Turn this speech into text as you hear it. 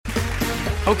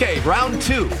Okay, round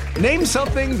 2. Name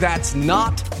something that's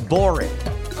not boring.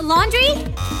 A laundry?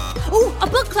 Ooh, a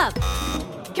book club.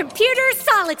 Computer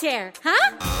solitaire,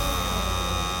 huh?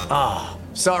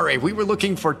 Sorry, we were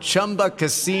looking for Chumba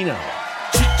Casino.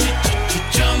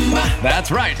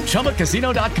 That's right.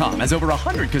 ChumbaCasino.com has over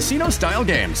 100 casino-style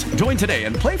games. Join today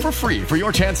and play for free for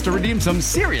your chance to redeem some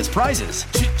serious prizes.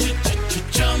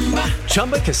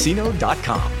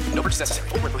 ChumbaCasino.com. No purchase necessary.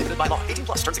 Void where prohibited by law. 18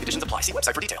 plus. Terms and conditions apply. See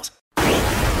website for details.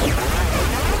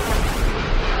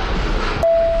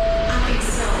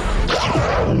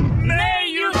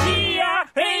 Meio-dia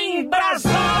em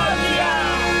Brasília.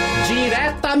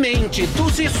 Diretamente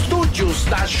dos estúdios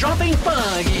da Jovem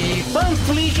Pan e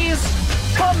Panflix,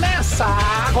 começa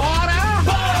agora...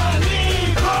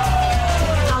 Pânico!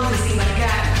 Ao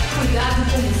desembarcar,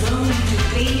 cuidado com o vão de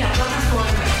trem e a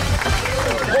plataforma.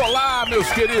 Olá, meus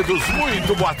queridos,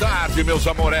 muito boa tarde, meus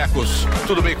amorecos.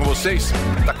 Tudo bem com vocês?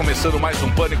 Tá começando mais um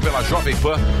Pânico pela Jovem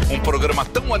Pan, um programa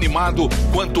tão animado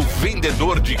quanto o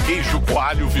vendedor de queijo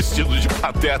coalho vestido de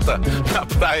pateta na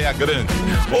Praia Grande.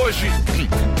 Hoje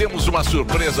temos uma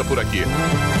surpresa por aqui.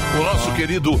 O nosso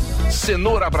querido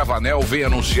Cenoura Bravanel vem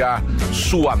anunciar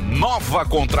sua nova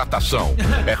contratação.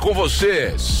 É com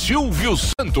você, Silvio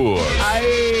Santos.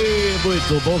 Aí,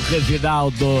 muito bom,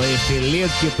 Reginaldo,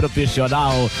 excelente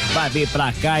profissional. Vai vir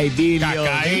pra cá, Emílio,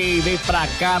 vem pra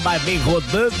cá, vai vir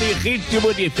rodando em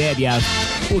ritmo de férias.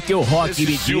 Porque o rock Esse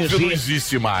me Silvio diz... não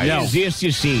existe mais. Não,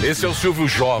 existe sim. Esse é o Silvio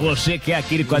jovem. Você quer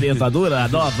aquele com a dentadura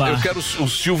nova? Eu quero o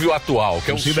Silvio atual,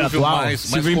 que é um Silvio atual? mais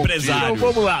Silvio empresário. Então,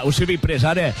 vamos lá, o Silvio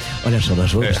empresário é... Olha só,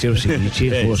 nós vamos ter o seguinte,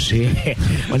 você...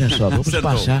 Olha só, vamos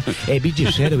passar... me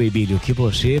disseram, Emílio, que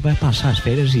você vai passar as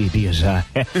férias em Ibiza.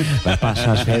 Vai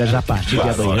passar as férias a partir de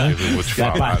amanhã.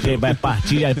 Vai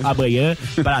partir amanhã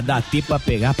para dar tempo pra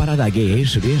pegar a parada gay. É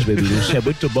isso mesmo, Emílio? Isso é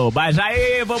muito bom. Mas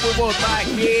aí, vamos voltar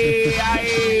aqui.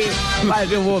 Aí.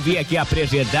 Mas eu vou vir aqui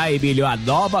apresentar, Emílio, a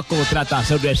nova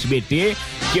contratação do SBT,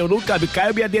 que eu nunca vi,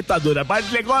 caiu minha dentadura. Mas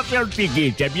o negócio é o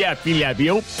seguinte, a minha filha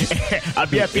viu,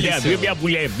 minha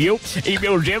mulher viu, e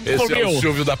meu genro comeu. Esse é o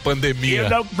Silvio da pandemia.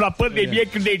 Na pandemia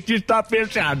que o dentista tá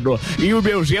fechado. E o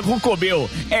meu genro comeu.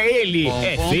 É ele,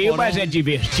 feio, mas é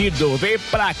divertido. Vem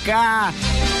pra cá,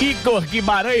 Igor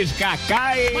Guimarães,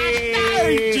 Cacá. Boa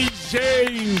tarde,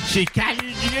 gente. Que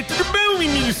alegria. Tudo bom,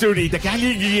 Emílio Surita? Que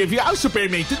alegria, viu? Ah, o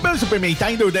Superman. Tudo bom, Superman?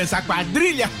 Tá indo dançar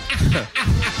quadrilha?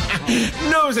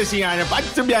 Nossa senhora, pode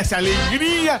subir essa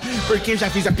alegria, porque eu já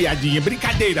fiz a piadinha.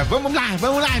 Brincadeira, vamos lá,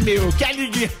 meu. Que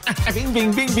alegria.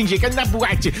 Vem, chegando na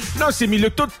boate. Nossa, Emílio,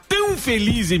 eu tô tão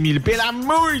feliz, Emílio. Pelo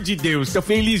amor de Deus, tô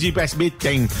feliz de ir pro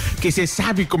SBT. Porque você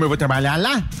sabe como eu vou trabalhar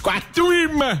lá? Com a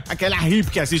turma. Aquela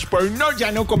hippie que assiste pornô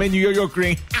já não comendo yo-yo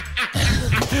cream.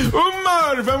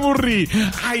 Humor, vamos rir.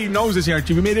 Ai, nossa senhora,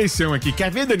 tive uma ereção aqui. Quer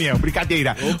ver, Daniel?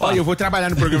 Brincadeira. Opa. Olha, eu vou trabalhar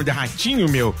no programa da Ratinho,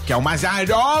 meu, que é o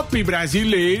Mazzaropi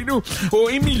brasileiro. Ô,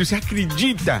 Emílio, você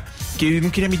acredita que ele não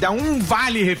queria me dar um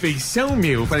vale-refeição,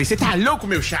 meu? Eu falei, você tá louco,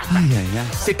 meu chapa?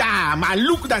 Você tá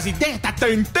maluco das ideias? Tá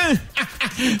tantã?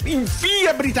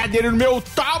 Enfia brincadeira no meu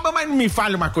toba, mas não me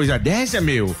fala uma coisa dessa,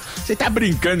 meu. Você tá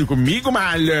brincando comigo,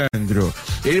 malandro?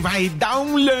 Ele vai dar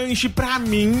um lanche pra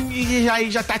mim e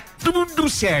aí já tá tudo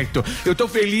certo. Eu tô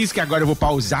feliz que agora eu vou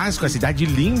pra Osasco, a cidade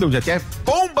linda, onde até é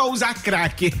bom pra usar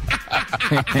crack.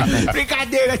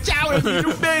 Brincadeira, tchau, Emílio,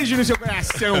 um beijo no seu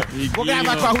coração. Vou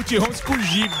gravar com a Ruth Rons com o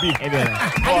Gibe. É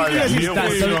verdade. Olha,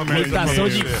 imitação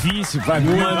difícil pra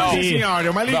manter. Não, senhora,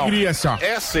 é uma alegria só.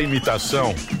 Essa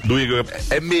imitação do Igor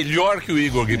é melhor que o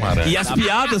Igor Guimarães. E as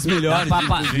piadas melhores.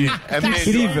 É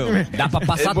incrível. Dá pra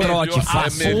passar trote.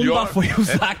 Façomba foi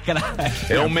usar crack.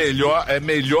 É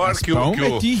melhor que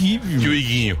o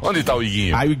Iguinho. Onde tá o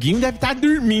Iguinho? Aí o Iguinho deve estar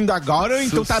dormindo agora, ou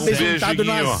então tá besuntado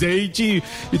no azeite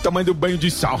e tomando banho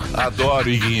de sal. Adoro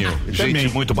o Iguinho. Gente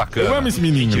muito bacana. Eu amo esse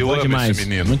menino. Eu amo demais. esse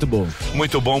menino. Muito bom.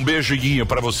 Muito bom. Um beijo, Iguinho,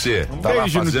 pra você. Tá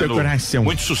beijo lá no teu fazendo coração.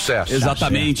 muito sucesso.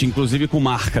 Exatamente, inclusive com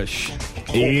marcas.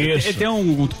 Isso. Ele tem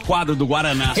um quadro do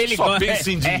Guaraná. Ele Só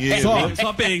pensa em dinheiro.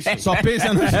 Só pensa. Só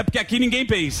pensa no... É porque aqui ninguém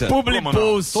pensa. Public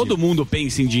post. Todo mundo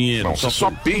pensa em dinheiro. Não, só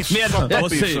pensa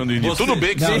pensando em dinheiro. Tudo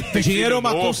bem que você tem dinheiro é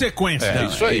uma novo. consequência. É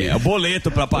isso aí. É o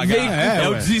boleto pra pagar. É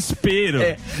o desespero.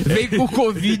 Vem com o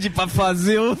Covid pra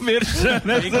fazer o merchan.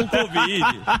 Vem com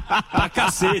Covid. Pra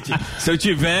cacete. Se eu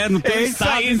tiver, não tem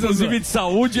estado, inclusive de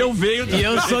saúde, eu venho. E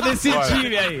eu sou desse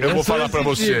time aí. Eu vou falar pra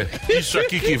você. Isso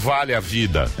aqui que vale a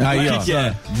vida. Aí, O que é?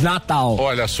 Natal.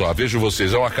 Olha só, vejo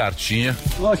vocês. É uma cartinha.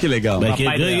 Olha que legal. Mas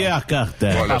quem ganha é a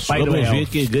carta. Olha só. Vamos ver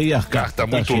quem ganha a carta. Carta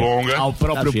muito longa. Ao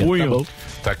próprio certo, punho. tá bom.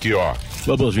 Tá aqui, ó.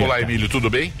 Vamos ver. Olá, Emílio, tudo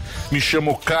bem? Me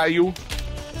chamo Caio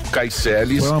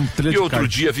Caiceles. Foi uma treta E de outro Caio.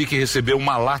 dia vi que recebeu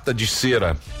uma lata de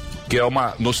cera que é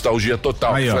uma nostalgia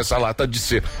total, Aí, que ó. foi essa lata de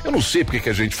cera. Eu não sei porque que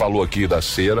a gente falou aqui da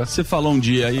cera. Você falou um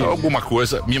dia aí. Alguma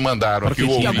coisa, me mandaram aqui, o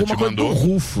ouvinte alguma coisa mandou do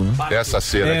Rufo, né? essa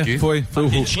cera aqui. Foi o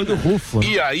Rufo. Foi do Rufo, né?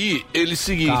 E aí, ele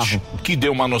seguinte, que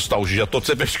deu uma nostalgia toda.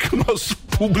 Você vê que o nosso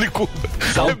público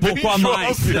Tá é um pouco bem a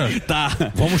mais. jovem. Tá.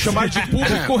 Vamos chamar de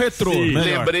público retrô.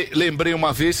 Melhor. Lembrei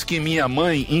uma vez que minha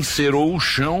mãe encerou o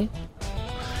chão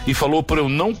e falou para eu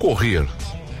não correr.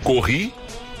 Corri,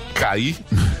 caí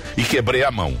e quebrei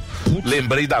a mão.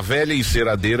 Lembrei da velha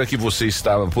enceradeira que você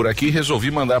estava por aqui e resolvi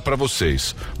mandar para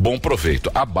vocês. Bom proveito.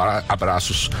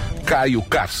 Abraços, Caio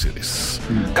Cárceres.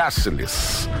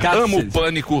 Cárceres. Amo o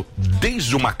Pânico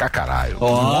desde o Macacaraio.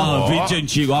 Ó, vídeo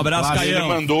antigo. Um abraço, Ele Caião.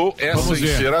 mandou essa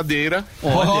enceradeira.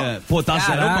 Olha, pô, tá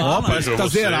zerado. Ó, parece que tá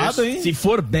Vocês. zerado, hein? Se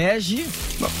for bege,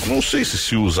 Não sei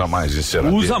se usa mais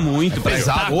enceradeira. Usa muito. Pra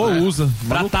taco, Ou né? usa.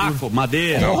 Pra taco,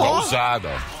 madeira. Não, tá usada.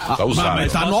 Ó. Tá usada.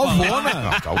 Mas tá novona.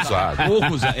 Não, tá usada.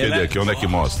 Pouco usa. Cadê aqui? Onde é que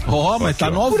mostra? Ó, mas Aqui, tá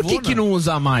ó. novona. por que não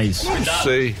usa mais? Não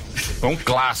sei. É um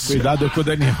clássico. Cuidado com o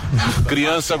Daniel.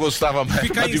 Criança gostava mais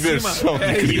Ficar da em diversão. cima.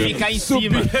 de criança. Ficar em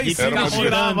cima. E Era uma ficar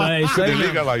girando. É isso aí.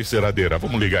 Liga lá a enceradeira.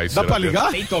 Vamos ligar a Dá enceradeira.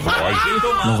 pra ligar?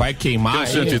 Pode. Não vai Tem queimar. um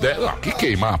 110. Ah, que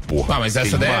queimar, porra. Ah, mas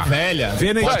essa daí é Queimar. velha.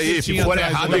 Vê na Aí, etiquetinha se for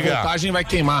atrás, Errado, vou a ligar. voltagem vai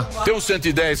queimar. Tem um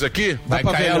 110 aqui? Vai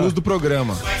cair a luz do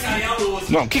programa.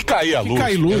 Não, que cair a luz.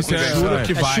 Cai luz, Que é. Juro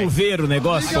que É vai. chuveiro o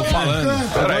negócio, tô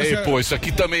falando. Peraí, pô, isso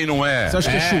aqui também não é. Você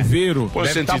acha que é chuveiro? Põe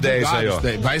Deve tá 110 aí, bugado ó. isso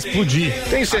daí. Vai explodir.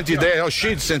 Tem 110, ó,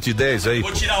 cheio de 110 aí.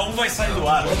 Vou tirar um, vai sair do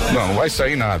ar. Não vai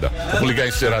sair nada. Vamos ligar a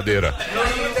enceradeira.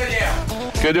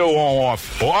 Cadê o on-off?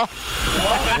 Ó,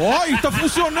 Ó, e tá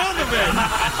funcionando, velho.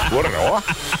 porra, ó.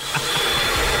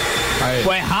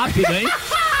 Pô, é rápido, hein?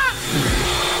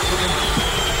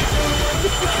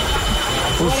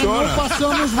 Funciona.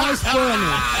 Passamos mais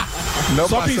pano.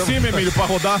 Sobe em cima, Emílio, pra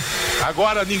rodar.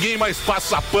 Agora ninguém mais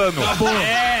passa pano.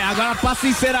 É, agora passa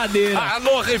enceradeira.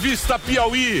 Alô, revista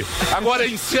Piauí. Agora é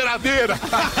enceradeira.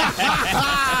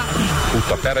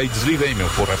 Puta, pera aí, desliga aí, meu.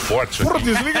 Porra, é forte isso Porra, aqui.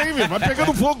 desliga aí, meu. Vai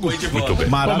pegando fogo. Muito bem.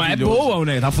 Pô, mas é Maravilhoso. boa,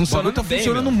 né? Tá O bagulho funcionando tá bem,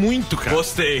 funcionando meu. muito, cara.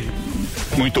 Gostei.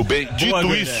 Muito bem. Dito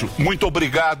Boa, isso, muito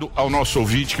obrigado ao nosso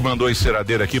ouvinte que mandou a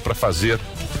enceradeira aqui pra fazer.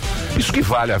 Isso que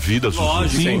vale a vida, Zuzu.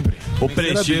 Lógico. Sempre. O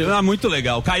prestígio. Ah, muito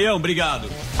legal. Caião, obrigado.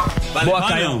 Vai Boa, levar,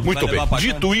 Caião. não? Muito Vai bem. levar pra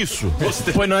Dito isso,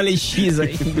 Põe no LX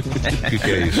aí. o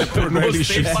que é isso?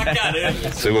 Gostei pra caramba.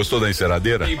 Você gostou da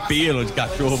enceradeira? Tem pelo de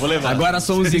cachorro, vou levar. Agora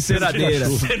somos enceradeira.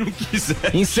 Se você não quiser.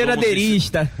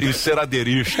 Enceradeirista.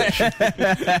 Enceradeirista.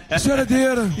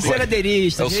 Enceradeira.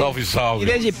 Enceradeirista. É o salve, Em salve.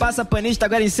 vez de passapanista,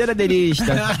 agora enceradeirista.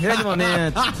 Grande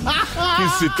momento.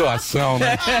 Que situação,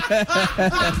 né?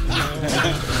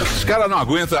 Os caras não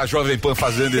aguentam a Jovem Pan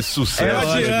fazendo esse sucesso.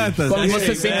 Não adianta. Como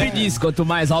você sempre disse, quanto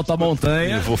mais alta a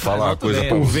montanha. Eu vou falar uma coisa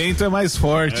pra O você. vento é mais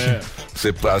forte.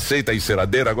 Você aceita a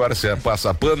enceradeira, agora você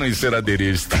passa pano ou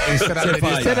enceradeirista?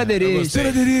 Enceradeirista.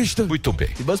 Enceradeirista. Muito bem.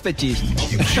 E bons petistas.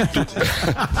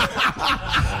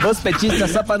 Bons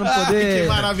petistas só pra não poder que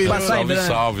maravilhoso. passar em Salve, branco.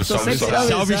 salve, Tô salve, sempre salve.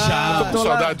 Salve, chá. Tô com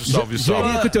saudade do salve, salve.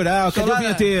 Engenharia cultural, cadê o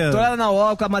vinheteiro? Tô lá na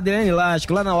UOL com a Madeleine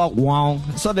Elástico, lá na UOL. Uau,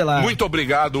 só ver lá. Muito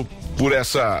obrigado por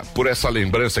essa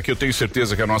lembrança que eu tenho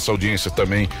certeza que a nossa audiência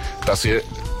também está se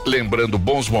lembrando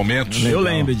bons momentos. Eu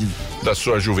lembro de... Da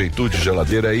sua juventude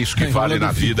geladeira, é isso que vale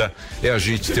na vida, é a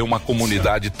gente ter uma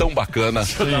comunidade tão bacana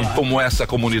como essa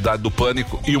comunidade do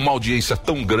Pânico e uma audiência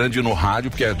tão grande no rádio,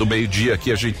 porque é do meio-dia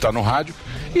aqui a gente tá no rádio,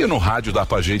 e no rádio dá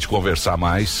pra gente conversar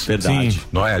mais. Verdade. Sim.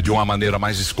 Não é? De uma maneira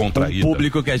mais descontraída. Um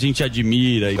público que a gente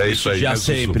admira e É isso aí, já né, Zuzu?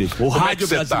 sempre. O Como é rádio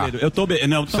que cê tá? brasileiro. Eu tô bem.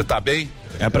 Não, Você tá bem?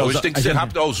 É pra Hoje usar- tem que ser a gente-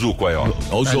 rápido ao Zuco aí, ó.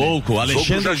 O Zouco, O Alexandre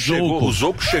Zuco já chegou, Zouco. o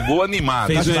Zuco chegou animado.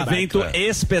 Fez um Tá evento bacana.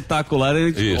 espetacular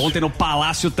Isso. ontem no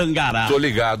Palácio Tangará. Tô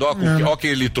ligado, ó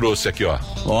quem ele trouxe aqui, ó.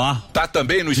 Ó. Tá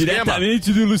também no esquema?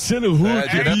 Diretamente do Luciano Huck. É,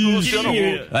 direto do Luciano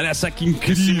Huck. Olha só que Esse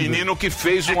incrível. menino que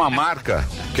fez uma marca,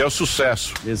 que é o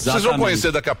sucesso. Vocês vão Exatamente.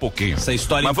 conhecer daqui a pouquinho. Essa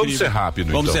história Mas vamos incrível. ser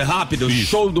rápido, Vamos então. ser rápido? Isso.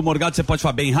 Show do Morgado, você pode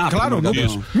falar bem rápido? Claro, no Morgado?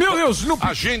 Isso. Meu Deus, no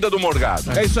Agenda do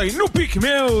Morgado. É isso aí, no pique,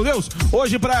 meu Deus.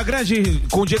 Hoje pra grande,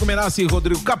 com Diego Menassi e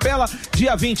Rodrigo Capella,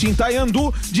 dia 20 em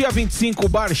Taiandu, dia 25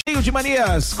 bar cheio de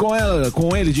manias,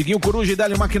 com ele, Diguinho Coruja e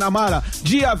Dali Maquinamara,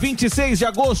 dia 26 de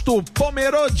agosto,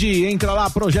 Pomerode, entra lá,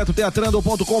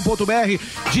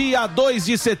 projetoteatrando.com.br, dia 2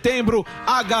 de setembro,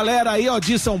 a galera aí, ó,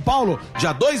 de São Paulo,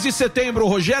 dia 2 de setembro,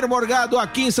 Rogério Morgado,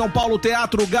 aqui em São Paulo,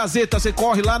 Teatro Gazeta, você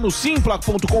corre lá no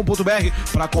simpla.com.br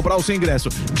pra comprar o seu ingresso.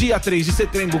 Dia 3 de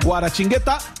setembro,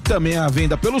 Guaratinguetá, também à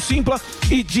venda pelo Simpla,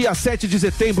 e dia 7 de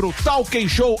setembro, Talco Whisky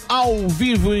Show ao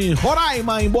vivo em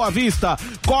Roraima, em Boa Vista.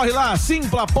 Corre lá,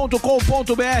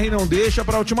 simpla.com.br, não deixa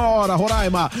pra última hora,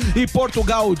 Roraima. E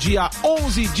Portugal, dia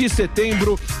 11 de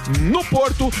setembro no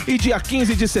Porto e dia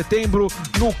 15 de setembro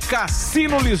no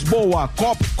Cassino Lisboa.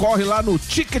 Corre lá no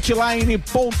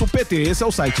ticketline.pt, esse é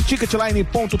o site,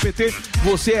 ticketline.pt.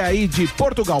 Você é aí de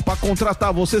Portugal, para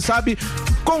contratar, você sabe,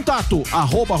 contato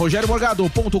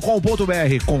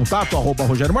 @rogeriomorgado.com.br, contato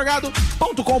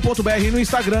 @rogeriomorgado.com.br, no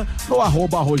Instagram, no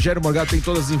 @Rogério Morgado, tem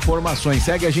todas as informações,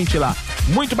 segue a gente lá.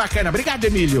 Muito bacana, obrigado,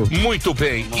 Emílio. Muito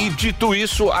bem, e dito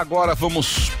isso, agora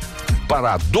vamos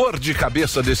para a dor de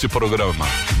cabeça desse programa.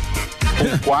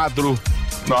 Um quadro...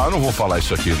 Não, eu não vou falar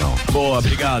isso aqui, não. Boa,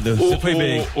 obrigado. Você foi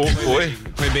bem. Oi?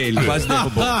 Foi bem, ele quase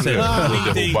derrubou. Vou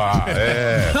derrubar,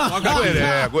 Gueré,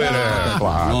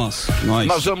 claro. Nossa, nós.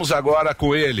 Nós vamos agora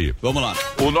com ele. Vamos lá.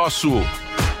 O nosso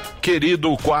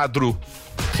querido quadro...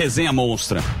 Resenha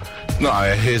Monstra. Não,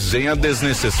 é resenha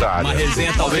desnecessária. Uma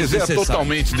resenha talvez desnecessária.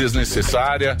 Totalmente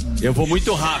desnecessária. Eu vou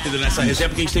muito rápido nessa resenha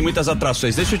porque a gente tem muitas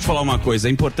atrações. Deixa eu te falar uma coisa,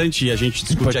 é importante a gente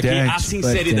discutir aqui a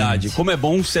sinceridade. Como é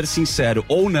bom ser sincero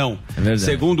ou não.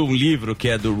 Segundo um livro que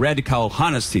é do Radical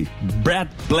Honesty, Brad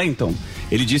Blanton,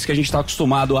 ele diz que a gente está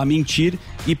acostumado a mentir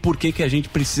e por que a gente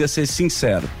precisa ser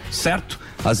sincero, certo?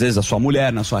 Às vezes a sua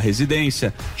mulher na sua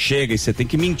residência chega e você tem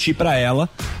que mentir pra ela,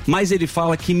 mas ele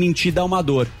fala que mentir dá uma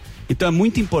dor. Então é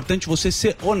muito importante você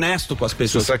ser honesto com as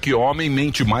pessoas. Você sabe que homem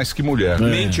mente mais que mulher.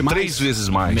 Mente mais. 3 vezes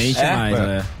mais.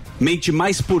 Mente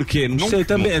mais por quê? Não sei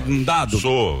também, um dado?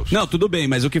 Não, tudo bem,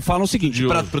 mas o que falam é o seguinte,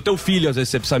 pro teu filho às vezes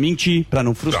você precisa mentir, pra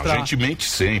não frustrar. Não, a gente mente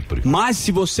sempre. Mas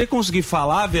se você conseguir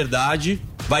falar a verdade,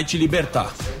 vai te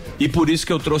libertar. E por isso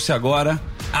que eu trouxe agora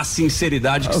a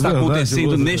sinceridade que está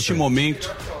acontecendo neste momento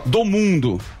do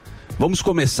mundo. Vamos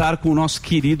começar com o nosso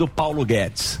querido Paulo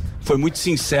Guedes. Foi muito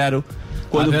sincero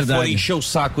quando foram encher o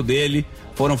saco dele,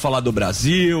 foram falar do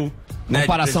Brasil,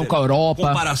 comparação com a Europa.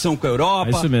 Comparação com a Europa. É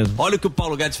isso mesmo. Olha o que o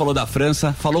Paulo Guedes falou da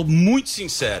França, falou muito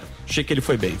sincero. Achei que ele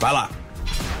foi bem. Vai lá.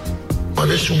 Uma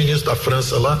vez tinha um ministro da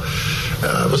França lá,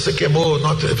 você tá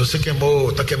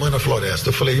queimando a floresta.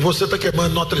 Eu falei, e você tá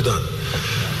queimando Notre Dame?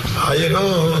 Aí ele,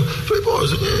 falei, pô,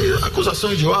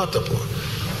 acusação idiota, pô.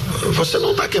 Você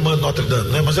não tá queimando Notre Dame,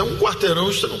 né? Mas é um quarteirão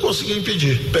e você não conseguiu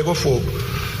impedir, pegou fogo.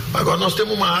 Agora nós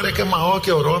temos uma área que é maior que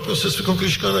a Europa e vocês ficam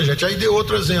criticando a gente. Aí dei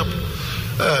outro exemplo.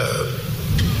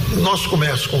 Nosso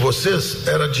comércio com vocês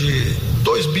era de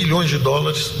 2 bilhões de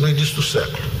dólares no início do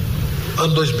século,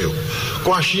 ano 2000.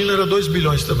 Com a China era 2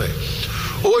 bilhões também.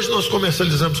 Hoje nós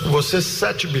comercializamos com vocês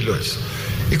 7 bilhões.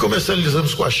 E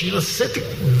comercializamos com a China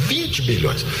 120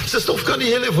 bilhões. Vocês estão ficando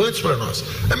irrelevantes para nós.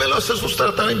 É melhor vocês nos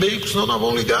tratarem bem, porque senão nós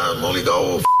vamos ligar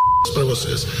o para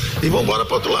vocês e vão embora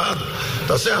para outro lado,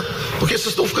 tá certo? Porque vocês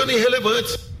estão ficando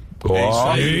irrelevantes.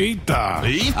 Eita!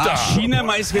 A China é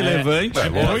mais relevante.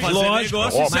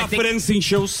 Lógico. Se a França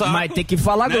encheu o saco. Mas tem que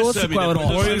falar grosso com a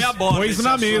Europa. Pois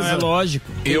na mesa. É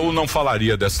lógico. Eu não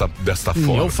falaria desta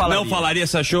forma. Não falaria,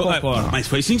 você achou? Mas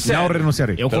foi sincero. Não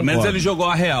renunciarei. Pelo menos ele jogou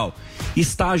a real.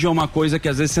 Estágio é uma coisa que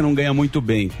às vezes você não ganha muito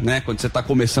bem, né? Quando você tá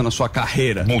começando a sua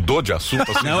carreira. Mudou de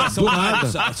assunto assim? Não, são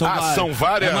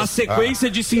várias. É uma sequência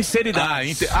de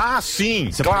sinceridade. Sim,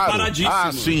 você claro.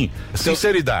 Preparadíssimo. Sim.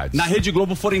 Sinceridade. Na Rede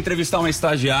Globo foram entrevistar uma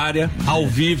estagiária ao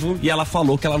vivo e ela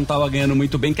falou que ela não estava ganhando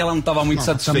muito bem, que ela não estava muito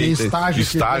satisfeita.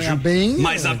 Estágio bem,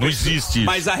 mas não existe.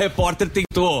 Mas a repórter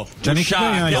tentou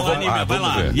puxar aquela anime. Vai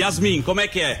lá. Yasmin, como é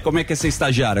que é? Como é que é ser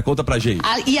estagiária? Conta pra gente.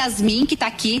 A Yasmin, que tá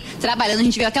aqui trabalhando, a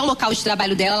gente veio até o local de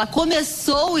trabalho dela, ela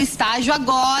começou o estágio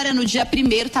agora, no dia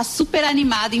 1º, tá super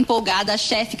animada, empolgada, a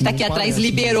chefe que tá aqui atrás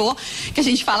liberou que a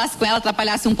gente falasse com ela,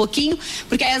 atrapalhasse um pouquinho,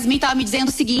 porque a Yasmin tava me dizendo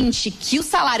o seguinte, que o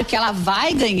salário que ela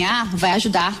vai ganhar vai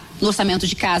ajudar no orçamento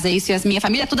de casa, é isso, Yasmin? A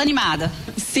família é toda animada.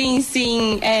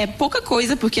 Sim, é pouca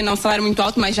coisa, porque não é um salário muito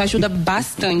alto, mas já ajuda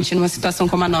bastante numa situação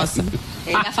como a nossa.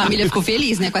 E a família ficou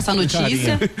feliz, né, com essa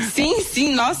notícia?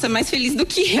 Sim, nossa, mais feliz do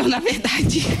que eu, na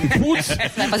verdade. Putz,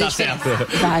 vai fazer diferença.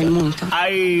 Vai, muito.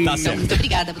 Tá certo. Muito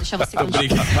obrigada, vou deixar você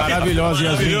Maravilhoso,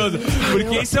 Yasmin.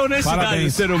 Porque isso é honestidade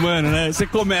do ser humano, né? Você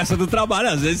começa do trabalho,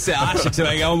 às vezes você acha que você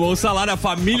vai ganhar um bom salário, a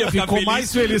família fica feliz.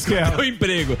 mais feliz que ela. O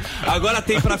emprego. Agora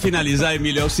tem pra finalizar,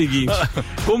 Emílio, é o seguinte,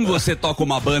 como você toca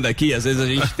uma banda aqui, às vezes a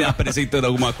gente tá apresentando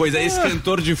alguma coisa, esse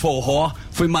cantor de forró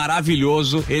foi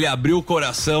maravilhoso, ele abriu o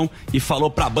coração e falou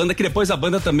pra banda, que depois a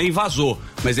banda também vazou,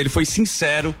 mas ele foi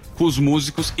sincero com os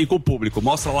músicos e com o público.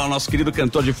 Mostra lá o nosso querido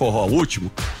cantor de forró, o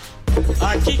último.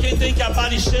 Aqui quem tem que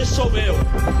aparecer sou eu.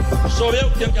 Sou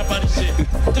eu que tenho que aparecer.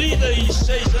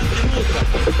 36 anos de luta.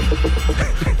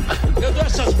 Eu dou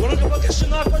essas broncas porque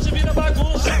senão a coisa vira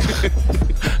bagunça.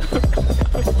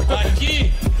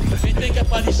 Aqui Quem tem que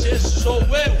aparecer sou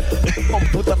eu.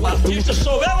 Puta o artista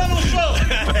sou eu ou não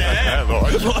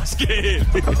sou? Lógico que é ele.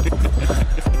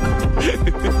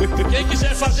 Quem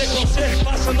quiser fazer concerto,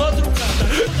 passa no outro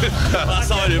canto.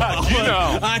 Passa, olha,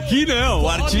 aqui não, o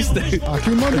artista. Aqui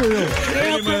mando eu.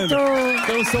 Ele manda.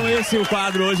 Então são esse o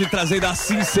quadro hoje, trazendo a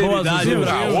sinceridade.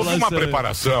 Houve uma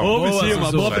preparação. Houve sim,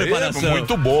 uma boa preparação.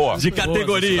 Muito boa. De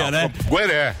categoria, né?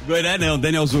 Gueré. Gueré não,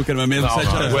 Daniel Zuckerman mesmo.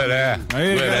 Não, Gueré.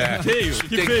 Feio.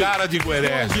 Tem cara de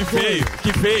Gueré.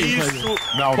 Que feio. Isso.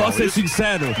 Posso ser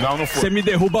sincero? Não foi. Você me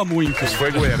derruba muito. Isso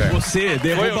foi Gueré. Você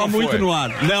derruba muito no ar.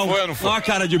 Não. Foi ou não foi? Olha a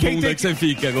cara de bunda que você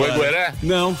fica agora. Foi Gueré?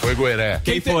 Não. Foi Gueré.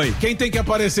 Quem foi? Quem tem que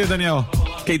aparecer, Daniel?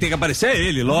 Quem tem que aparecer é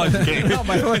ele, lógico. Não,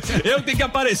 mas eu tenho que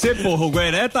aparecer, porra. O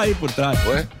Gueré tá aí por trás.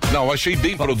 Ué? Não, eu achei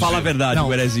bem produzido. Fala a verdade, não,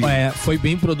 Guerezinho. Foi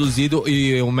bem produzido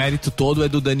e o mérito todo é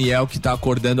do Daniel, que tá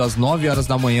acordando às 9 horas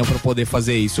da manhã pra poder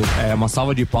fazer isso. É uma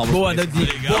salva de palmas. Boa, Daniel.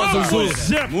 Boa, Zuzu.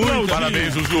 Muito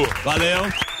parabéns, Zuzu. Valeu.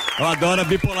 Eu adoro a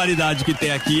bipolaridade que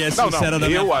tem aqui, é sincera da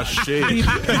minha eu achei.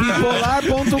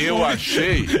 Bipolar.com. Eu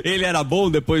achei. Ele era bom,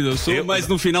 depois eu sou, mas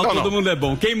no final todo mundo é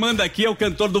bom. Quem manda aqui é o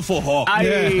cantor do forró.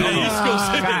 É isso que eu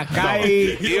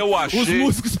sei. Eu achei. Os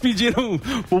músicos pediram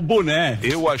o boné.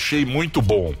 Eu achei muito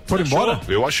bom. Foram embora?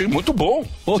 Eu achei muito bom.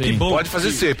 Pô, que bom. Pode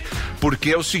fazer sempre. Porque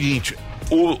é o seguinte,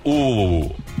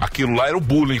 aquilo lá era o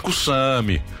bullying com o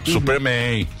Sammy,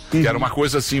 Superman, que era uma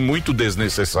coisa assim muito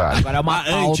desnecessária. Agora é uma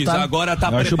antes, agora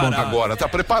tá preparado. Agora tá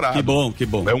preparado. Que bom, que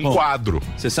bom. É um quadro.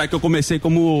 Você sabe que eu comecei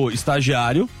como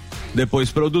estagiário,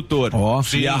 depois produtor.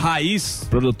 E a raiz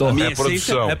produtor. A minha É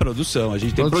essência produção. é produção. A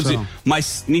gente tem que produzir.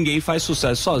 Mas ninguém faz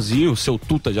sucesso sozinho. O seu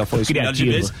Tuta já falou isso milhares de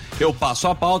vezes. Eu passo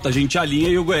a pauta, a gente alinha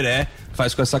e o Gueré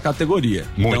faz com essa categoria.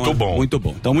 Muito bom. Muito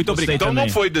bom. Então, muito obrigado. Então não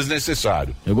foi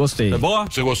desnecessário. Eu gostei. É boa?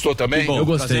 Você gostou também? Bom, eu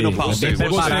gostei. Bem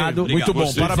preparado. Muito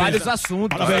bom. Parabéns. Vários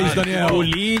assuntos. Parabéns, Daniel.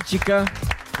 Política.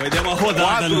 Foi dar uma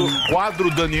rodada quadro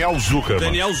Daniel Zuckerman.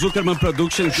 Daniel Zuckerman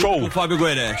Production Show. com o Fábio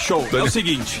Gueré. Show. É o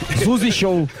seguinte. Zuzi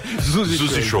Show.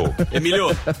 Zuzi Show.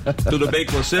 Emílio, tudo bem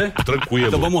com você? Tranquilo.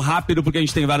 Então vamos rápido porque a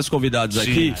gente tem vários convidados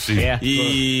aqui. Sim.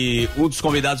 E um dos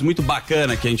convidados muito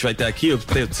bacana que a gente vai ter aqui,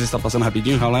 você está passando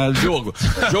rapidinho, é o Diogo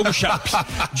Schalp.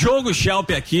 Diogo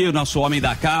Schalp aqui, o nosso homem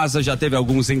da casa, já teve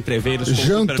alguns entreveiros com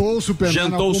Jantou o Superman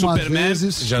Jantou o algumas Superman,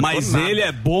 vezes. mas ele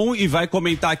é bom e vai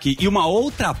comentar aqui. E uma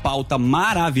outra pauta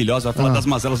maravilhosa, vai falar das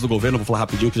mazelas do governo, vou falar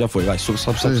rapidinho que já foi. Vai,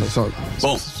 sobe.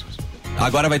 Bom,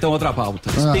 agora vai ter uma outra pauta.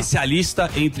 Especialista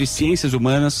entre ciências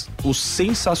humanas, o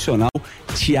sensacional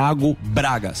Tiago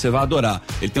Braga. Você vai adorar.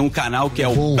 Ele tem um canal que é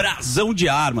o Brasão de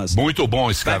Armas. Muito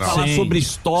bom esse canal. Vai falar sobre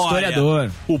história,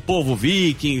 historiador, o povo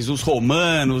vikings, os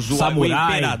romanos, o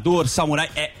imperador, samurai.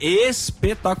 É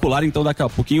espetacular. Então daqui a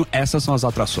pouquinho essas são as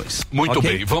atrações. Muito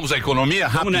bem. Vamos à economia?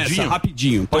 Vamos rapidinho? nessa,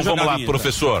 rapidinho. Então vamos lá,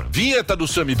 professor. Vinheta do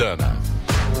Samidana.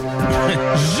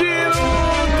 Giro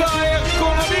da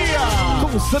economia.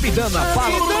 Com Samidana.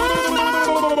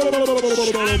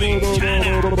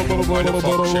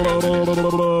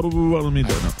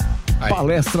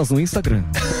 Palestras no Instagram.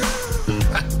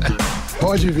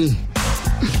 Pode vir.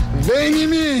 Vem em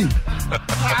mim.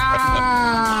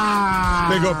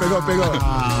 Pegou.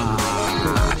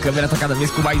 A câmera tá cada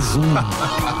vez com mais zoom.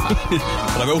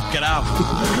 Pra ver o cravo.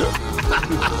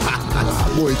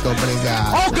 Muito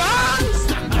obrigado.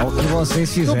 É o que vocês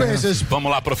Tudo fizeram. bem, vocês...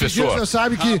 Vamos lá, professor. Você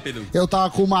sabe que eu tava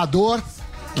com uma dor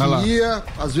que ia,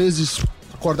 às vezes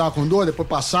acordava com dor, depois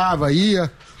passava,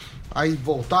 ia, aí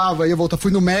voltava.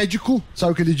 Fui no médico,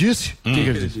 sabe o que ele disse? Que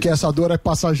ele disse? Que essa dor é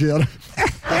passageira.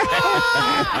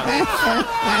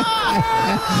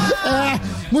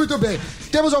 Muito bem.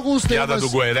 Temos alguns temas. Piada do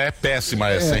Gueré é péssima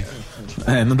essa, hein?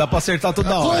 Não dá pra acertar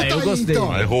toda hora. Conta Eu aí, gostei.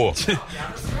 então. Errou.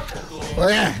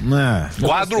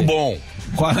 Quadro bom.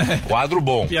 Quadro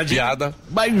bom. Piada.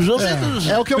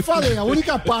 É o que eu falei, a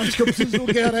única parte que eu preciso do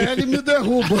Gueré, ele me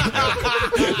derruba.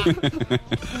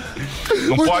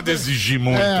 Não Muito pode bem. exigir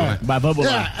muito, né? Mas vamos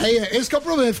lá. Esse que é o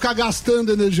problema, ficar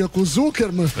gastando energia com o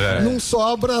Zuckerman, não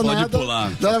sobra Pode nada.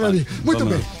 pular. Nada ali. Muito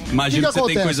Vamos bem. lá. Imagino que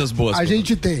você tem coisas boas. A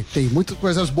gente tem muitas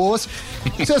coisas boas.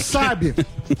 Você sabe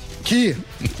que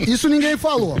isso ninguém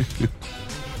falou.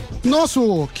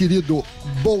 Nosso querido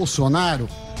Bolsonaro,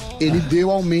 ele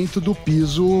deu aumento do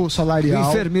piso salarial Do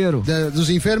enfermeiro. dos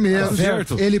enfermeiros.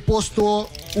 Certo. Ele postou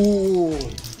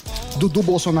Dudu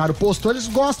Bolsonaro postou, eles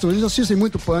gostam, eles assistem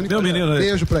muito Pânico. Meu menino,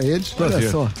 beijo pra eles.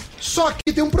 Olha só. Só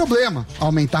que tem um problema,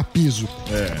 aumentar piso.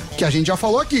 Que a gente já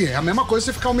falou aqui, é a mesma coisa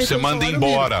você ficar aumentando. Você manda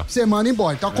embora. Mínimo. Você manda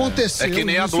embora. Então aconteceu. É que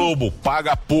nem isso. a Globo,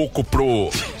 paga pouco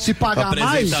pro. Se pagar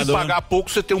mais. Se pagar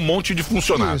pouco, você tem um monte de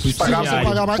funcionários. Se pagar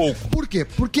mais. Pouco. Por quê?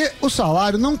 Porque o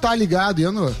salário não tá ligado. E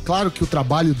claro que o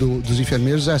trabalho dos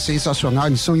enfermeiros é sensacional,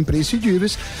 eles são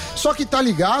imprescindíveis. Só que tá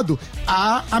ligado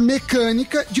à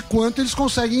mecânica de quanto eles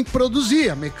conseguem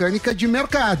produzir, a mecânica de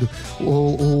mercado.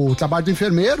 O trabalho do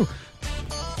enfermeiro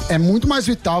é muito mais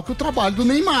vital que o trabalho do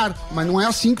Neymar, mas não é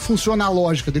assim que funciona a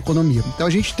lógica da economia. Então a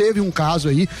gente teve um caso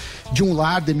aí de um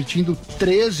lar demitindo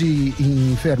 13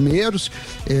 enfermeiros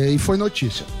e foi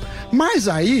notícia. Mas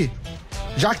aí,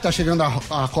 já que tá chegando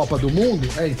a Copa do Mundo,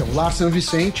 então, o Lar São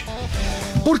Vicente,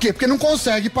 por quê? Porque não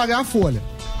consegue pagar a folha.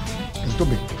 Muito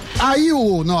bem. Aí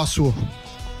o nosso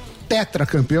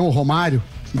tetracampeão, o Romário,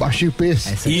 baixinho peixe,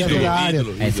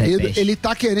 ídolo. Ele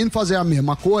tá querendo fazer a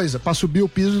mesma coisa para subir o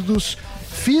piso dos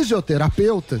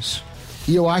fisioterapeutas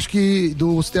e eu acho que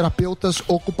dos terapeutas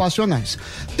ocupacionais.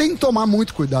 Tem que tomar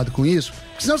muito cuidado com isso,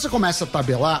 porque senão você começa a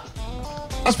tabelar,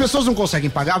 as pessoas não conseguem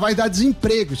pagar, vai dar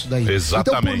desemprego isso daí. Exatamente.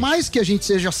 Então, por mais que a gente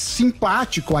seja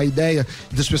simpático à ideia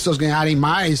das pessoas ganharem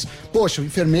mais, poxa, o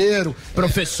enfermeiro,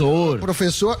 professor,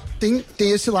 tem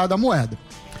esse lado da moeda.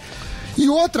 E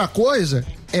outra coisa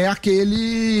é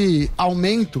aquele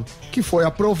aumento que foi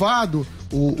aprovado,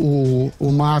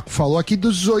 o Marco falou aqui,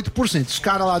 dos 18%. Os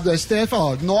caras lá do STF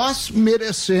falaram, nós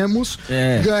merecemos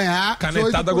ganhar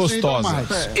canetada gostosa. Mais.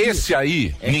 Esse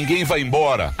aí, ninguém vai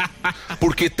embora,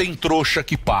 porque tem trouxa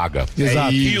que paga.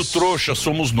 Exato. E o trouxa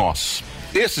somos nós.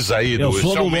 Esses aí,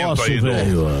 esse aumento nosso, aí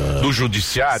do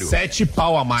judiciário... 7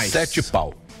 pau a mais. 7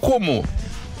 pau. Como?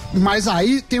 Mas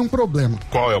aí tem um problema.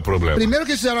 Qual é o problema? Primeiro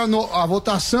que eles fizeram a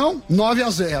votação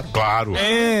 9-0. Claro.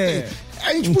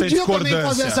 A gente podia também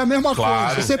fazer essa mesma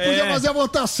coisa. Você podia fazer a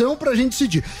votação pra gente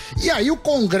decidir. E aí o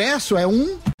Congresso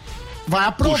vai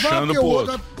aprovar, porque o outro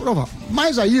vai aprovar.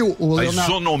 Mas aí o Leonardo... A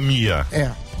isonomia.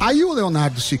 Aí o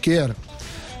Leonardo Siqueira,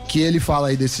 que ele fala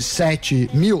aí desses 7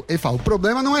 mil, ele fala, o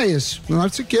problema não é esse. O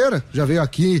Leonardo Siqueira já veio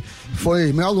aqui,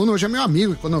 foi meu aluno, hoje é meu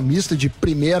amigo, economista de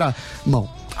primeira mão.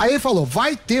 Aí ele falou,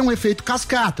 vai ter um efeito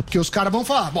cascata, porque os caras vão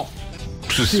falar, bom,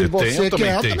 se você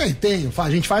quer, eu também tenho. A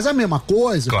gente faz a mesma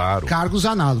coisa, claro. Cargos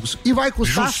análogos. E vai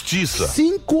custar Justiça.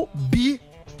 5 bi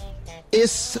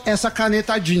essa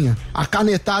canetadinha. A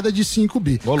canetada de 5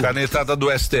 bi. Canetada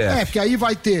do STF. Porque aí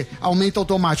vai ter aumento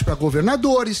automático para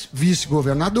governadores,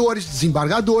 vice-governadores,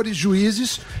 desembargadores,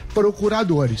 juízes,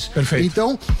 procuradores. Perfeito.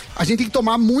 Então, a gente tem que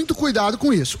tomar muito cuidado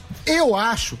com isso.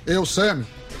 Sami,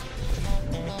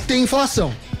 tem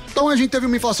inflação. Então a gente teve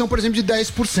uma inflação, por exemplo, de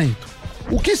 10%.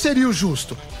 O que seria o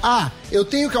justo? Eu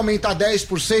tenho que aumentar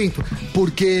 10%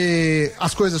 porque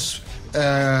as coisas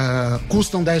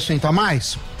custam 10% a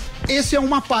mais? Esse é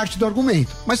uma parte do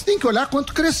argumento. Mas tem que olhar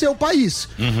quanto cresceu o país.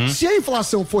 Se a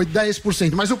inflação foi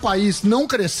 10%, mas o país não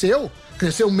cresceu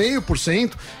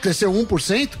 0,5%, cresceu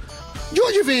 1%, de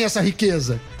onde vem essa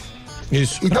riqueza?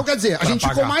 Isso. Então, quer dizer, a gente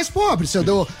ficou mais pobre.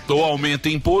 Ou aumenta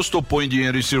imposto ou põe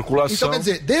dinheiro em circulação. Então, quer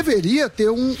dizer, deveria ter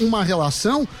uma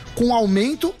relação com o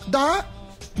aumento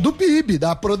do PIB,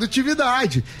 da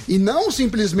produtividade, e não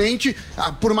simplesmente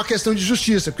por uma questão de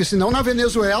justiça, porque senão na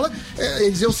Venezuela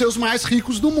eles iam ser os mais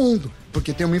ricos do mundo,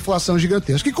 porque tem uma inflação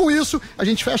gigantesca. E com isso, a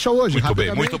gente fecha hoje. Muito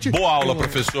bem, muito boa aula,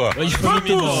 professor.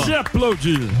 Vamos se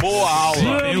aplaudir. Boa aula,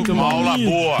 uma aula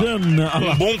boa.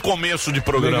 Um bom começo de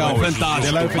programa. Legal,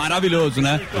 fantástico, maravilhoso,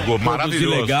 né?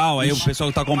 Maravilhoso. Legal, aí o pessoal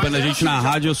que tá acompanhando a gente na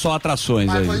rádio, só atrações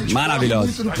aí. Maravilhoso.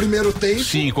 Muito no primeiro tempo.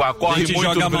 Sim, corre a gente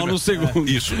muito joga mal no segundo.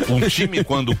 Isso, um time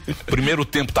quando o primeiro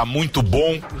tempo tá muito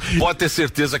bom, pode ter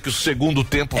certeza que o segundo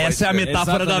tempo Essa é a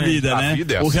metáfora da vida, né?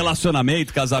 O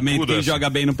relacionamento, casamento, quem joga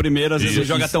bem no primeiro, às vezes você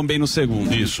joga tão bem no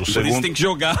segundo. Isso, Por isso tem que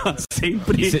jogar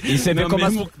sempre e você vê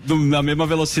na mesma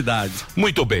velocidade.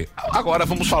 Muito bem. Agora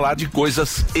vamos falar de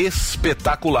coisas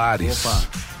espetaculares.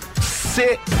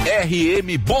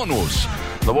 CRM Bônus.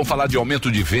 Nós vamos falar de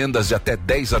aumento de vendas de até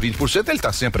 10 a 20%. Ele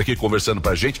está sempre aqui conversando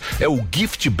pra gente. É o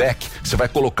gift back. Você vai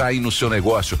colocar aí no seu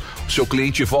negócio. O seu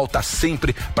cliente volta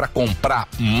sempre para comprar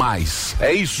mais.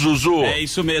 É isso, Zuzu? É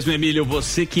isso mesmo, Emílio.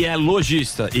 Você que é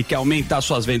lojista e quer aumentar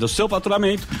suas vendas, o seu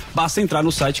faturamento, basta entrar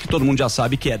no site que todo mundo já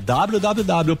sabe, que é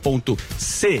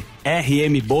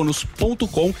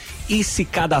www.crmbonus.com e se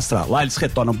cadastrar. Lá eles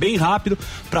retornam bem rápido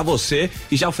para você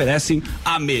e já oferecem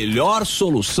a melhor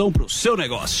solução para o seu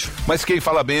negócio. Mas quem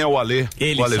fala bem é o Alê.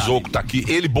 O Alê Zouco tá aqui.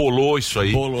 Ele bolou isso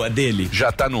aí. Bolou, é dele. Já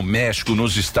tá no México,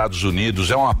 nos Estados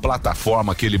Unidos. É uma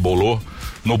plataforma que ele bolou.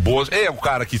 no bolso. É o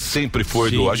cara que sempre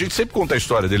foi a gente sempre conta a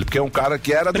história dele, porque é um cara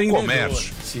que era do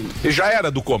comércio. Sim. Ele já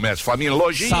era do comércio, família,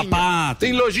 lojinha. Sapato.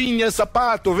 Tem lojinha,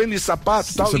 sapato, vende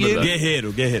sapato e tal. E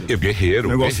ele... Guerreiro.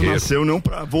 O negócio nasceu não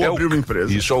pra abrir uma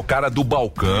empresa. Isso é o cara do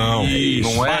balcão.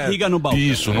 Isso, não é barriga no balcão.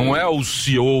 Isso, não é o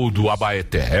CEO do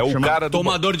Abaeté. É o cara do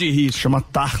tomador de risco. Chama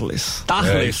Tarles.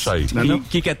 É isso aí. O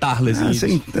que é Tarles?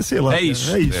 Sei lá. É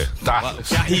isso. Tarles.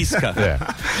 Que arrisca.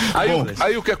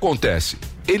 Aí o que acontece?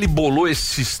 Ele bolou esse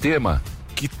sistema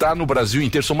que está no Brasil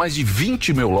inteiro, são mais de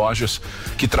 20 mil lojas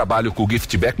que trabalham com o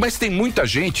gift back, mas tem muita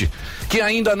gente que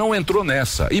ainda não entrou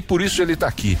nessa, e por isso ele está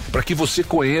aqui, para que você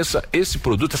conheça esse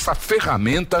produto, essa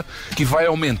ferramenta que vai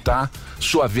aumentar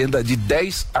sua venda de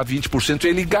 10 a 20%,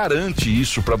 ele garante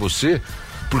isso para você,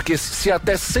 porque se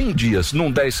até 100 dias não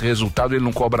der esse resultado, ele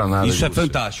não cobra nada. Isso é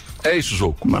fantástico. É isso,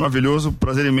 Zouco. Maravilhoso,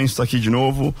 prazer imenso estar aqui de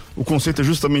novo. O conceito é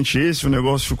justamente esse, o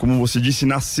negócio, como você disse,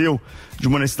 nasceu de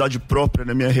uma necessidade própria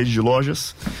na minha rede de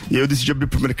lojas. E aí eu decidi abrir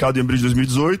para o mercado em abril de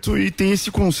 2018 e tem esse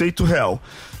conceito real.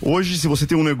 Hoje, se você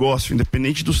tem um negócio,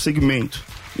 independente do segmento,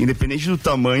 independente do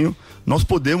tamanho, nós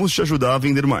podemos te ajudar a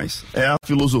vender mais. É a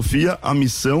filosofia, a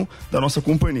missão da nossa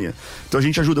companhia. Então a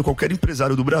gente ajuda qualquer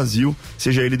empresário do Brasil,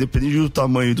 seja ele dependente do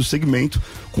tamanho e do segmento,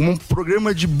 com um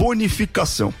programa de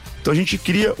bonificação. Então a gente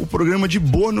cria o programa de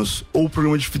bônus ou o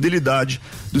programa de fidelidade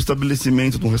do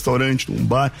estabelecimento, de um restaurante, de um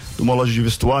bar, de uma loja de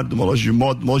vestuário, de uma loja de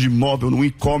moda, de uma loja de imóvel, no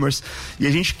e-commerce, e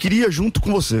a gente cria junto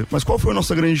com você. Mas qual foi a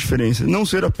nossa grande diferença? Não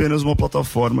ser apenas uma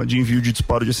plataforma de envio de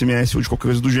disparo de SMS ou de qualquer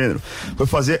coisa do gênero. Foi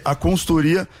fazer a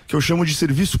consultoria que eu chamo de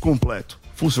serviço completo.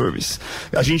 Full service.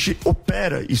 A gente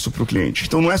opera isso para o cliente.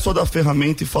 Então não é só dar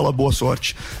ferramenta e falar boa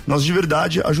sorte. Nós de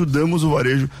verdade ajudamos o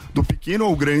varejo do pequeno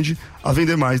ao grande a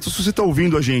vender mais. Então se você está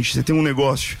ouvindo a gente, você tem um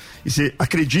negócio e você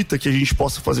acredita que a gente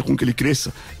possa fazer com que ele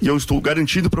cresça, e eu estou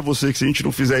garantindo para você que se a gente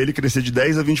não fizer ele crescer de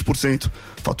 10 a 20%,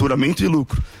 faturamento e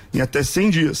lucro, em até 100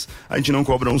 dias, a gente não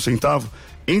cobra um centavo,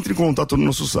 entre em contato no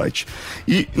nosso site.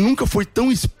 E nunca foi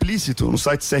tão explícito no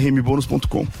site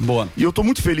crmbonus.com. Boa. E eu estou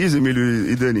muito feliz,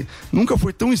 Emílio e Dani, nunca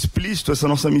foi tão explícito essa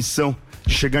nossa missão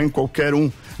de chegar em qualquer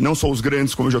um, não só os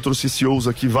grandes, como eu já trouxe CEOs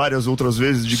aqui várias outras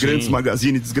vezes, de grandes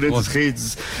magazines, de grandes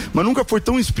redes, mas nunca foi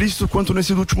tão explícito quanto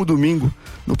nesse último domingo,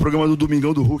 no programa do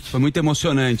Domingão do Hulk. Foi muito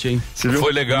emocionante, hein? Você viu?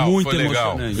 Foi legal, muito foi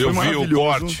legal. Emocionante. Eu vi o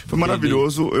corte. Foi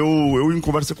maravilhoso. Eu em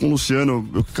conversa com o Luciano,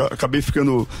 eu acabei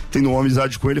tendo uma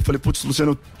amizade com ele, falei, putz,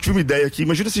 Luciano, eu tive uma ideia aqui,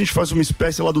 imagina se a gente faz uma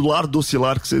espécie lá do lar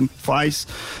docilar que você faz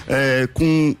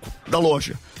da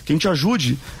loja. Que a gente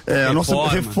ajude a nossa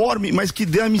reforme, mas que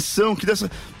dê a missão, que dê essa...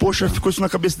 Poxa, ficou isso na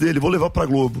cabeça dele, vou levar pra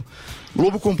Globo.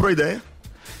 Globo comprou a ideia.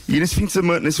 E nesse fim de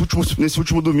semana, nesse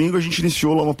último domingo, a gente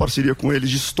iniciou lá uma parceria com eles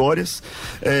de histórias,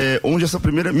 onde essa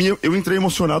primeira eu entrei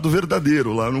emocionado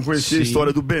verdadeiro lá. Eu não conhecia a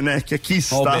história do Bené, que aqui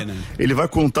está. Ele vai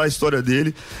contar a história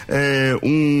dele.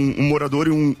 Um morador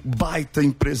e um baita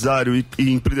empresário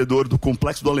e empreendedor do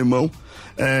Complexo do Alemão.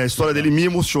 A história dele me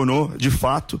emocionou, de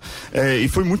fato, e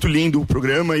foi muito lindo o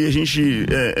programa. E a gente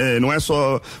não é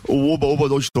só o oba-oba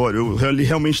do auditório, ele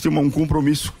realmente tem um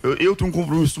compromisso, eu tenho um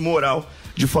compromisso moral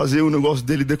de fazer o negócio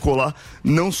dele decolar,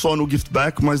 não só no gift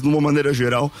back, mas de uma maneira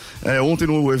geral. Ontem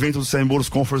no evento do CRM Bonus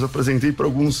Conference apresentei para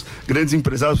alguns grandes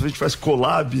empresários, a gente faz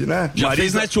collab, né? Já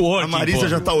fez networking. A Marisa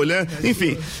já tá olhando.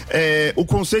 Enfim, o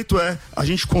conceito a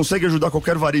gente consegue ajudar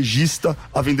qualquer varejista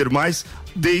a vender mais,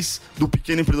 desde o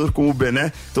pequeno empreendedor como o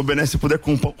Bené. Então, Bené, se puder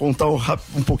contar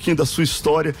um pouquinho da sua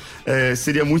história,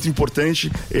 seria muito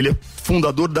importante. Ele é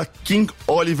fundador da King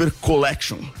Oliver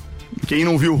Collection. Quem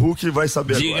não viu o Hulk vai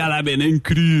saber agora. Diga lá, Bené, é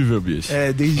incrível, bicho.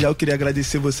 Desde já eu queria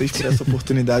agradecer vocês por essa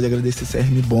oportunidade, agradecer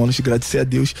CRM Bônus, agradecer a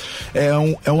Deus.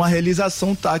 É uma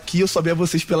realização estar aqui, eu só via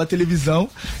vocês pela televisão,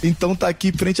 então estar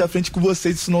aqui frente a frente com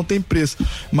vocês, isso não tem preço.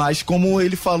 Mas como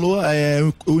ele falou,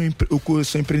 eu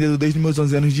sou empreendedor desde meus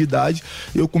 11 anos de idade,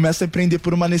 eu começo a empreender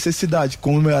por uma necessidade.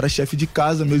 Como eu era chefe de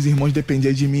casa, meus irmãos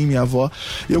dependiam de mim, minha avó,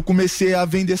 eu comecei a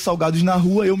vender salgados na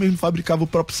rua, eu mesmo fabricava o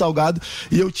próprio salgado,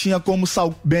 e eu tinha como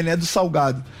Bené do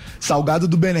salgado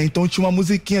do Bené. Então tinha uma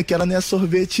musiquinha que era nem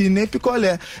sorvete nem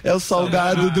picolé, é o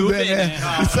salgado do Bené.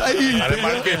 Isso aí. Cara, é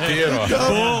marqueteiro, ó.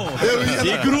 Então,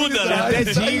 e gruda, né? Até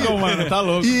jingle, mano, tá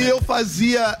louco. E eu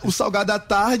fazia o salgado à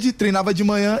tarde, treinava de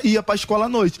manhã e ia pra escola à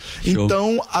noite. Show.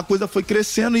 Então a coisa foi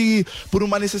crescendo e por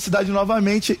uma necessidade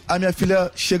novamente, a minha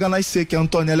filha chega a nascer, que é a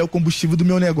Antonella, é o combustível do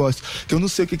meu negócio. Que eu não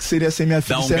sei o que seria ser minha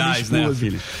filha, ser minha esposa. Né,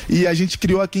 filha? E a gente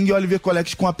criou a King Oliver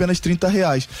Collection com apenas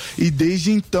R$30. E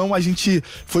desde então a gente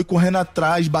foi correndo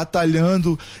atrás,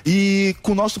 batalhando, e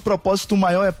com o nosso propósito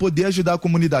maior é poder ajudar a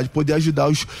comunidade, poder ajudar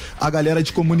a galera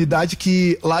de comunidade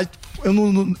que lá eu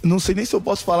não sei nem se eu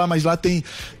posso falar, mas lá tem,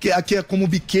 aqui é como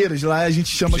biqueiras, lá a gente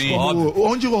chama como,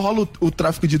 onde rola o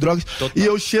tráfico de drogas. Total. E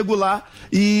eu chego lá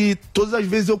e todas as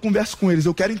vezes eu converso com eles,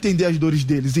 eu quero entender as dores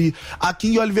deles. E a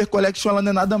King Oliver Collection, ela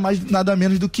não é nada mais, nada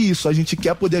menos do que isso. A gente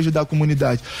quer poder ajudar a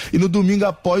comunidade. E no domingo,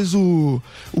 após o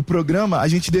programa, a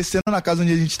gente descendo na casa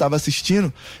onde a gente estava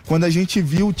assistindo, quando a gente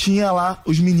viu, tinha lá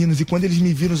os meninos. E quando eles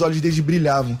me viram, os olhos deles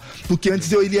brilhavam. Porque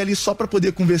antes eu iria ali só para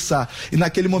poder conversar. E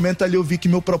naquele momento ali eu vi que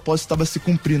meu propósito estava se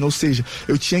cumprindo. Ou seja,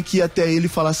 eu tinha que ir até ele e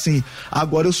falar assim,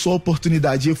 agora eu sou a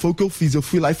oportunidade. E foi o que eu fiz. Eu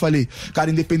fui lá e falei,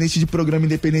 cara, independente de programa,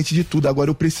 independente de tudo, agora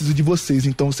eu preciso de vocês.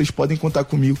 Então vocês podem contar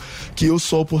comigo que eu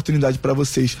sou a oportunidade para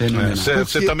vocês.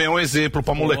 Você também é um exemplo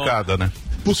pra molecada, né?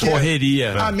 Porque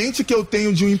correria. A mente que eu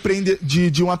tenho de um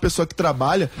de uma pessoa que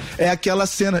trabalha é aquela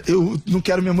cena, eu não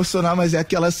quero me emocionar, mas é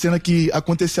aquela cena que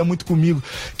acontecia muito comigo,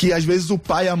 que às vezes o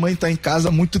pai e a mãe tá em casa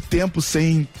há muito tempo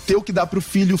sem ter o que dar pro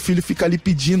filho, o filho fica ali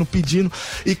pedindo,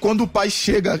 e quando o pai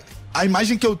chega, a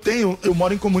imagem que eu tenho, eu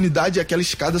moro em comunidade, aquela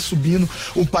escada subindo,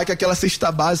 o pai com aquela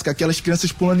cesta básica, aquelas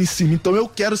crianças pulando em cima. Então eu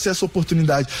quero ser essa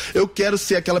oportunidade. Eu quero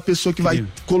ser aquela pessoa que vai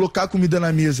colocar comida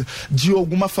na mesa de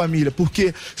alguma família.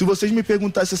 Porque se vocês me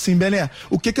perguntassem assim, Bené,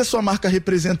 o que a sua marca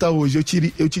representa hoje?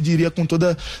 Eu te diria com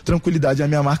toda tranquilidade, a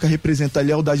minha marca representa a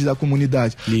lealdade da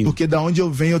comunidade. Porque da onde eu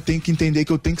venho, eu tenho que entender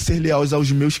que eu tenho que ser leal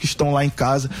aos meus que estão lá em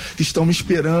casa, que estão me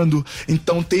esperando.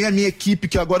 Então tem a minha equipe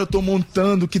que agora eu tô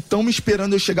montando, que estão me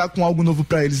esperando eu chegar com algo novo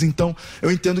pra eles. Então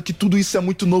eu entendo que tudo isso é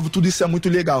muito novo, tudo isso é muito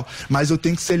legal, mas eu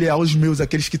tenho que ser leal aos meus,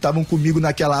 aqueles que estavam comigo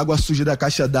naquela água suja da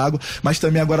caixa d'água, mas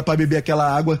também agora pra beber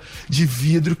aquela água de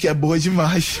vidro que é boa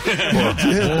demais.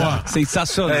 Boa.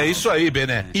 Sensacional. É isso aí,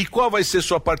 Bené. E qual vai ser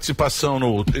sua participação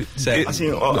no...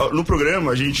 Assim, no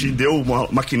programa a gente deu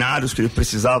maquinários que ele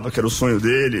precisava, que era o sonho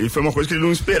dele, e foi uma coisa que ele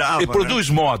não esperava. Ele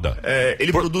produz moda.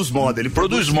 Ele produz moda. Ele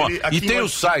produz moda. E tem o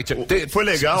site. Foi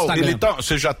legal.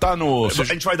 Você já tá no... A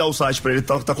gente vai dar o site pra ele,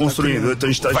 tá construindo. Então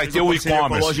a gente vai ter o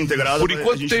e-commerce. Por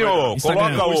enquanto tem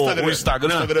coloca o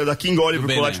Instagram da King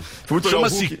Oliver Collection.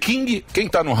 Chama-se King, quem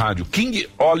tá no rádio? King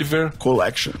Oliver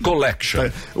Collection.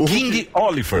 King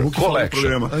Oliver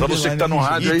Collection. Pra você que tá no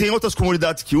rádio aí. E tem outras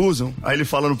comunidades que usam, aí ele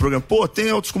fala no programa, pô,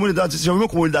 tem outras comunidades, você já viu uma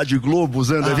comunidade Globo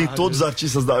usando? Aí vem todos os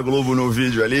artistas da Globo no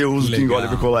vídeo ali, eu uso King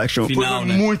Oliver Collection. Foi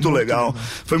muito legal,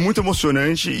 foi muito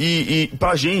emocionante e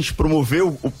pra gente promover,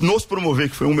 nos promover,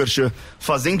 que foi um merchan,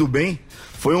 fazendo bem,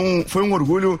 foi um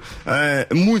orgulho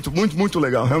muito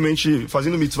legal. Realmente,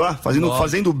 fazendo mitzvah,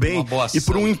 fazendo bem. E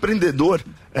por um empreendedor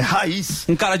raiz.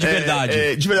 Um cara de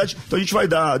verdade. De verdade. Então a gente vai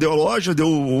deu a loja, deu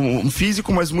um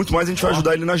físico, mas muito mais a gente vai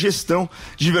ajudar ele na gestão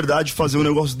de verdade, fazer o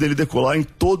negócio dele decolar em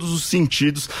todos os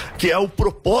sentidos, que é o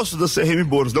propósito da CRM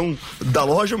Boros. Não da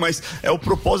loja, mas é o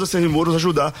propósito da CRM Boros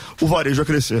ajudar o varejo a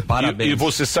crescer. Parabéns. E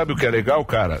você sabe o que é legal,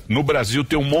 cara? No Brasil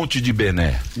tem um monte de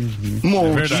Bené.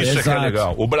 Isso é que é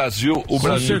legal. O Brasil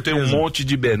tem um monte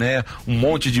de Bené, um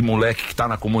monte de moleque que tá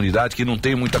na comunidade, que não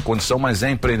tem muita condição, mas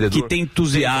é empreendedor. Que tem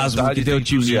entusiasmo, que tem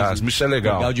otimismo. Isso é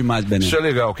legal. Legal demais, Bené. Isso é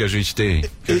legal que a gente tem.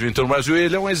 Que a gente tem no Brasil,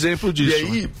 ele é um exemplo disso. E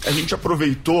aí, a gente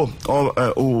aproveitou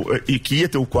e que ia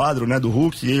ter o quadro, né, do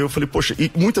Hulk, e aí eu falei, poxa,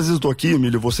 e muitas vezes eu tô aqui,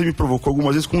 Emílio, você me provocou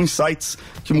algumas vezes com insights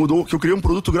que mudou, que eu criei um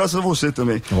produto graças a você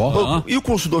também. E o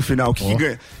consumidor final, o que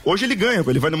ganha? Hoje ele ganha,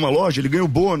 ele vai numa loja, ele ganha o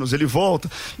bônus, ele volta,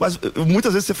 mas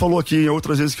muitas vezes você falou aqui,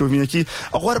 outras vezes que eu vim aqui,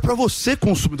 agora pra você,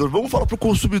 consumidor, vamos falar pro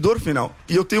consumidor final.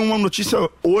 E eu tenho uma notícia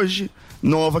hoje,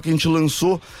 nova, que a gente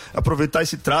lançou, aproveitar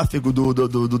esse tráfego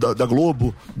da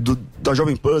Globo, da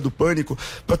Jovem Pan, do Pânico,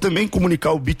 para também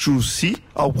comunicar o B2C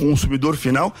ao consumidor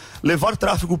final, levar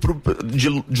tráfego de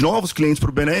novos clientes para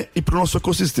o Bené e para o nosso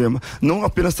ecossistema, não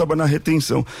apenas trabalhar na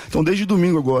retenção. Então, desde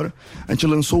domingo agora, a gente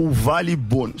lançou o Vale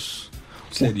Bônus.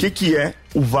 O que é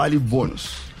o Vale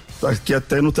Bônus? Tá aqui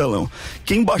até no telão.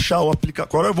 Quem baixar o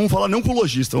aplicativo, agora vamos falar não com o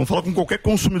lojista, vamos falar com qualquer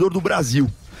consumidor do Brasil.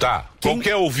 Tá,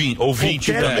 qualquer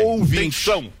ouvinte.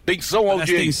 Atenção,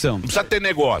 audiência. Não precisa ter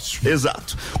negócio.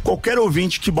 Exato. Qualquer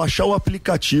ouvinte que baixar o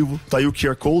aplicativo, tá aí o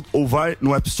QR Code, ou vai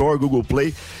no App Store, Google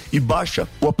Play, e baixa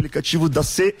o aplicativo da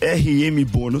CRM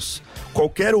Bônus.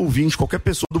 Qualquer ouvinte, qualquer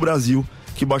pessoa do Brasil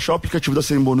que baixar o aplicativo da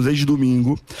CRM Bônus desde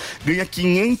domingo, ganha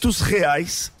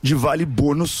R$500 de Vale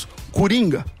Bônus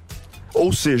Coringa.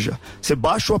 Ou seja, você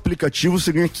baixa o aplicativo,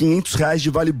 você ganha R$500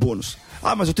 de Vale Bônus.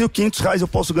 Ah, mas eu tenho R$500, eu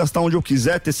posso gastar onde eu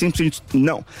quiser, ter 100%.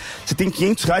 Não. Você tem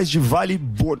R$500 de vale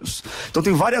bônus. Então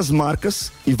tem várias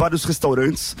marcas e vários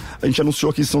restaurantes. A gente anunciou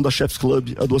a aquisição da Chef's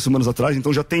Club há 2 semanas atrás,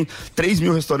 então já tem 3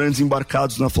 mil restaurantes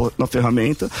embarcados na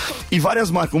ferramenta. E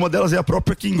várias marcas. Uma delas é a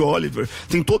própria King Oliver.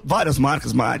 Tem várias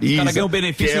marcas, Marisa, O cara ganha o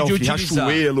benefício Kelf, de utilizar.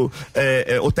 Riachuelo,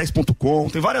 Hotéis.com,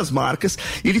 tem várias marcas.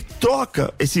 Ele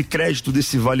troca esse crédito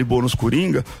desse vale bônus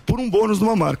Coringa por um bônus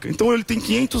numa marca. Então ele tem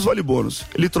 500 vale bônus.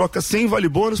 Ele troca 100 vale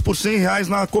bônus por R$100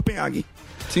 na Copenhagen.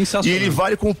 Sensacional. E ele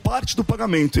vale como parte do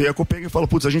pagamento. E a Copenhagen fala,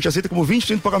 putz, a gente aceita como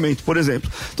 20% do pagamento, por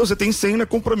exemplo. Então você tem 100 na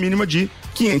compra mínima de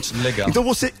 500. Legal. Então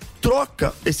você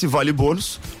troca esse vale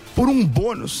bônus por um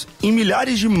bônus em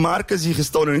milhares de marcas e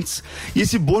restaurantes, e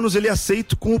esse bônus ele é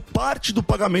aceito como parte do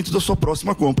pagamento da sua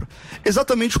próxima compra.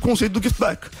 Exatamente o conceito do gift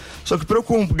back. Só que para eu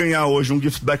ganhar hoje um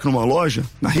gift back numa loja,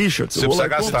 na Richards, você precisa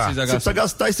gastar. Você precisa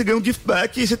gastar e você ganha um gift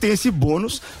back e você tem esse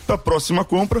bônus para a próxima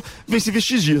compra vencível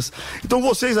estes dias. Então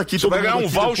vocês aqui... Você vai ganhar um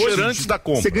voucher antes da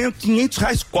compra. Você ganha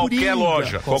R$500 qualquer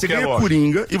loja. Você ganha loja.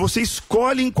 Coringa e você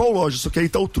escolhe em qual loja, só que aí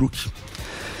tá o truque.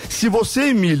 Se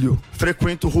você, Emílio,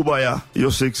 frequenta o Rubaiá, e eu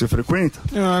sei que você frequenta,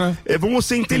 vamos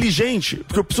ser inteligente,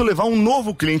 porque eu preciso levar um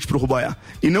novo cliente pro Rubaiá,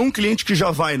 e não um cliente que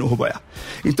já vai no Rubaiá.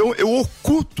 Então eu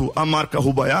oculto a marca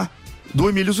Rubaiá do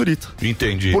Emílio Zurita.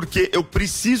 Entendi. Porque eu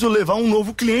preciso levar um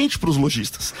novo cliente pros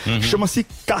lojistas. Chama-se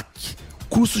CAC,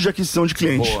 custo de aquisição de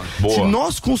cliente. Boa. Se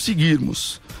nós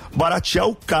conseguirmos baratear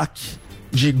o CAC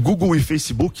de Google e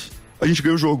Facebook, a gente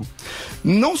ganha o jogo.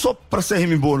 Não só para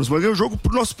CRM bônus, mas ganha o jogo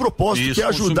pro nosso propósito, Isso, que é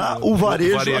ajudar o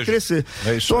varejo a crescer.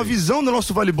 Então a visão do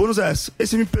nosso vale bônus é essa. Aí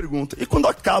você me pergunta, e quando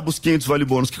acaba os 500 vale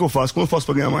bônus, o que eu faço? Como eu faço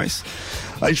para ganhar mais?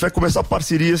 A gente vai começar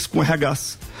parcerias com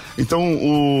RHs. Então,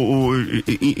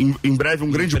 em breve, um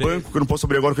grande banco, que eu não posso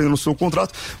abrir agora, porque ainda não sou o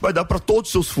contrato, vai dar para todos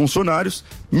os seus funcionários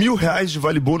R$1.000 de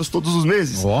vale bônus todos os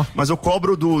meses. Mas eu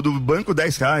cobro do banco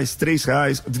R$10,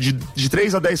 R$3, de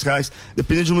 3 a R$10,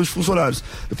 dependendo do número de funcionários.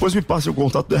 Depois me passem o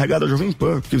contato do RH da Jovem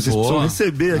Pan, porque vocês precisam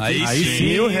receber aqui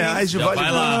R$1.000 de vale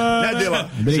bônus. Né,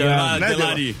 Dela? Obrigado. Né,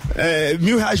 Dela?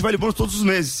 R$1.000 de vale bônus todos os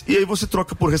meses. E aí você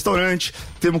troca por restaurante,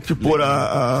 temos que pôr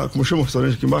como chama o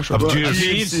restaurante aqui embaixo?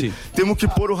 Dirce. Temos que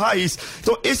pôr o Raiz.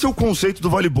 Então, esse é o conceito do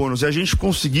vale bônus, é a gente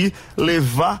conseguir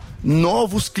levar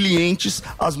novos clientes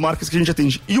às marcas que a gente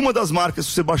atende. E uma das marcas,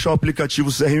 se você baixar o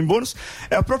aplicativo CRM Bônus,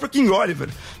 é a própria King Oliver.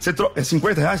 Você troca, é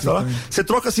R$50, tá lá? Você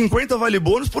troca 50 vale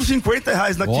bônus por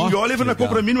R$50 na King Oliver, na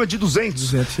compra mínima de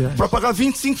 200 para pagar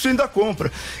 25% da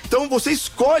compra. Então, você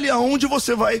escolhe aonde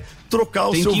você vai trocar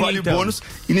o seu vale bônus.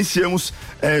 Iniciamos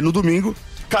no domingo.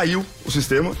 Caiu o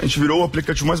sistema, a gente virou o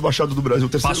aplicativo mais baixado do Brasil.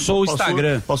 Passou o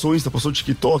Instagram. Passou o Insta, passou o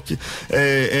TikTok.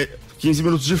 15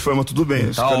 minutos de fama, tudo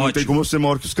bem. Não tem como ser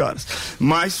maior que os caras.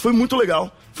 Mas foi muito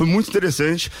legal, foi muito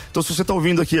interessante. Então, se você está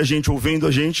ouvindo aqui ouvindo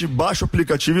a gente, baixa o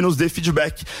aplicativo e nos dê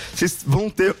feedback. Vocês vão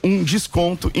ter um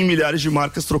desconto em milhares de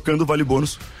marcas trocando vale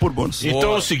bônus por bônus.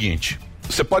 Então é o seguinte.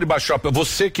 Você pode baixar,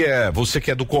 você que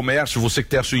é do comércio, você que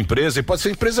tem a sua empresa, e pode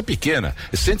ser empresa pequena,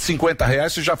 R$150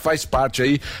 você já faz parte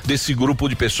aí desse grupo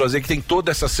de pessoas aí que tem toda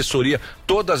essa assessoria,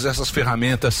 todas essas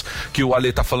ferramentas que o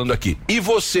Ale tá falando aqui. E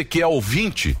você que é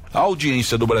ouvinte, a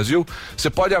audiência do Brasil, você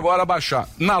pode agora baixar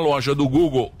na loja do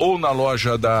Google ou na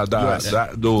loja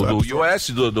do iOS,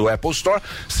 do Apple Store,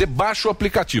 você baixa o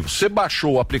aplicativo. Você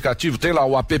baixou o aplicativo, tem lá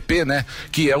o app, né,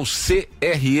 que é o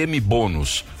CRM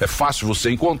Bônus. É fácil você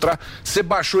encontrar. Você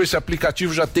baixou esse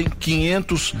aplicativo, já tem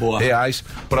R$500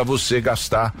 pra você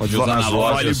gastar. Pode usar nas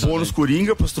lojas. Vale bônus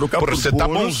Coringa pra trocar por você bônus.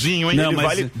 Tá bonzinho, hein? Não,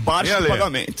 vale baixo do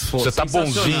pagamento. Você tá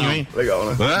bonzinho, hein? Legal,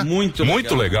 né?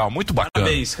 Muito legal, muito bacana.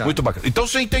 Parabéns, cara. Muito bacana. Então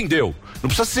você entendeu. Não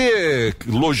precisa ser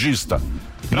lojista.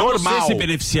 Normal. Você se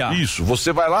beneficiar. Isso.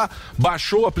 Você vai lá,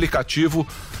 baixou o aplicativo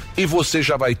e você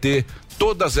já vai ter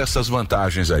todas essas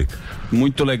vantagens aí.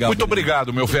 Muito legal. Muito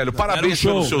obrigado, meu velho. Parabéns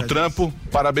pelo seu trampo.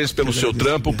 Parabéns pelo seu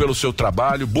trampo, pelo seu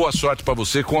trabalho. Boa sorte pra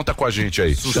você. Conta com a gente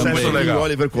aí. Sucesso, muito legal.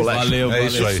 Oliver Collection. Valeu.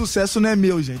 Isso aí. Esse sucesso não é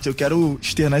meu, gente. Eu quero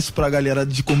externar isso pra galera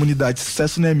de comunidade. Esse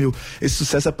sucesso não é meu. Esse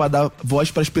sucesso é pra dar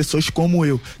voz pras pessoas como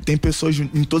eu. Tem pessoas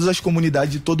em todas as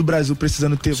comunidades de todo o Brasil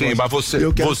precisando ter voz. Sim, mas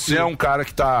você é um cara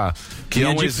que é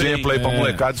um exemplo aí pra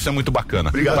molecada. Isso é muito bacana.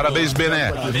 Obrigado. Parabéns,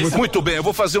 Bené. Muito bem. Eu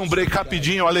vou fazer um break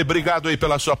rapidinho. Ale, obrigado aí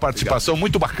pela sua participação.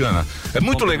 Muito bacana. É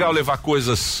muito legal levar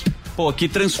coisas... Pô, que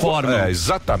transforma.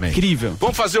 Exatamente. Incrível.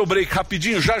 Vamos fazer o break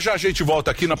rapidinho. Já a gente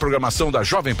volta aqui na programação da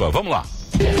Jovem Pan. Vamos lá.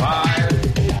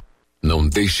 Não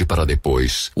deixe para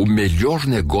depois o melhor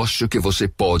negócio que você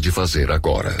pode fazer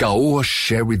agora. Caoa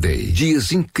Sherry Day.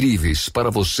 Dias incríveis para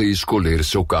você escolher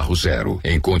seu carro zero.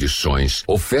 Em condições,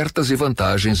 ofertas e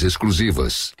vantagens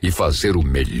exclusivas. E fazer o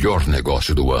melhor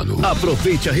negócio do ano.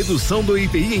 Aproveite a redução do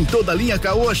IPI em toda a linha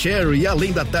Caoa Sherry.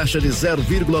 Além da taxa de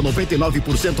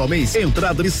 0,99% ao mês.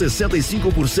 Entrada de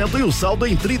 65% e o saldo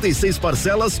em 36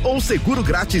 parcelas ou seguro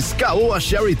grátis. Caoa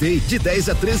Sherry Day. De 10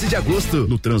 a 13 de agosto.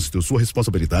 No trânsito, sua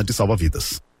responsabilidade salva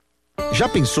vidas. Já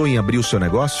pensou em abrir o seu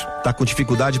negócio? Tá com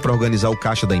dificuldade para organizar o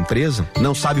caixa da empresa?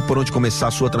 Não sabe por onde começar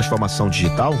a sua transformação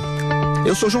digital?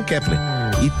 Eu sou João Kepler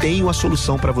e tenho a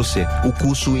solução para você, o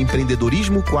curso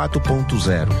Empreendedorismo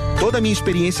 4.0. Toda a minha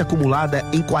experiência acumulada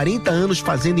em 40 anos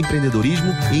fazendo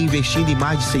empreendedorismo e investindo em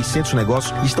mais de 600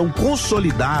 negócios estão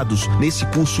consolidados nesse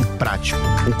curso prático.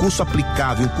 Um curso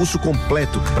aplicável, um curso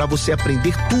completo para você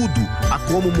aprender tudo a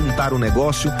como montar um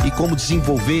negócio e como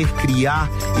desenvolver, criar,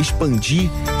 expandir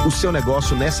o seu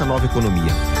negócio nessa nova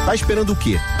economia. Tá esperando o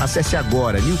quê? Acesse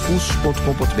agora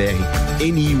niucursos.com.br,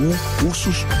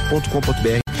 niucursos.com.br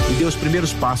e dê os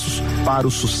primeiros passos para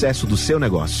o sucesso do seu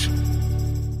negócio.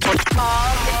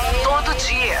 Todo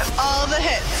dia. All the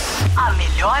hits. A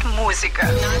melhor música.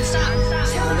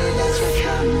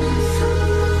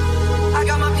 I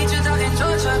got my peaches out in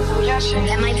Georgia. Yeah, shit.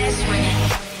 And my best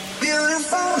friend.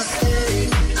 Beautiful city.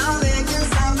 I'm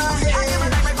inside my head. I get my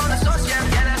life on the source, yeah,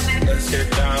 that's it. Let's get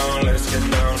down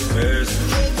to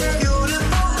business.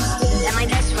 Beautiful. And my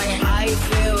best friend. I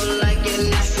feel like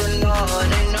an astronaut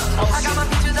in the ocean. I got my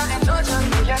peaches out in Georgia.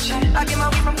 Yeah, shit. I get my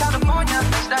weed from California.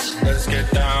 That's that shit. Let's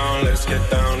get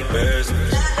down to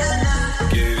business.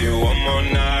 Give you one more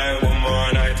night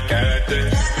to get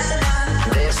this.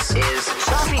 This is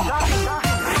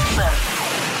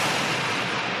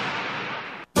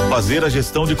Fazer a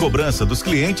gestão de cobrança dos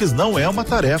clientes não é uma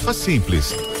tarefa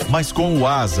simples. Mas com o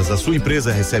Asas, a sua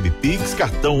empresa recebe Pix,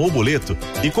 cartão ou boleto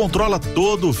e controla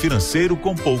todo o financeiro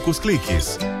com poucos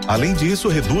cliques. Além disso,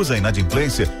 reduz a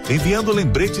inadimplência enviando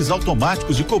lembretes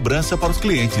automáticos de cobrança para os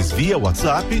clientes via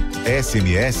WhatsApp,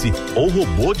 SMS ou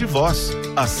robô de voz.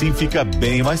 Assim fica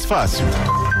bem mais fácil.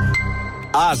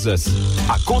 Asas,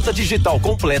 a conta digital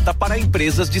completa para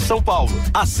empresas de São Paulo.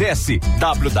 Acesse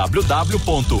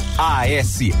www.asaas.com.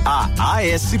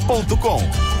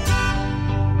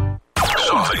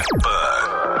 Jovem Pan.